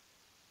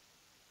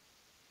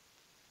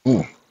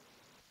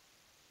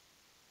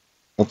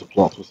 That's the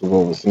plot twist I've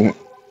ever seen it.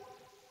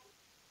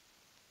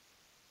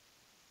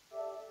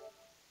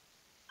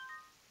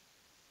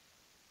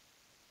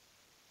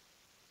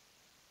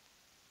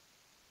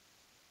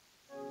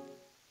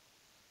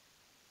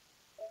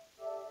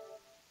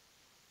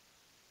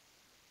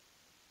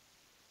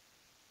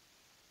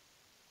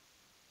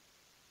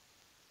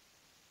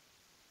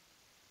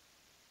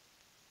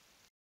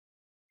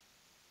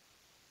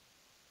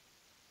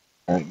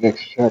 Alright,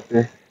 next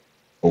chapter.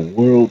 A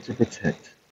World to Protect.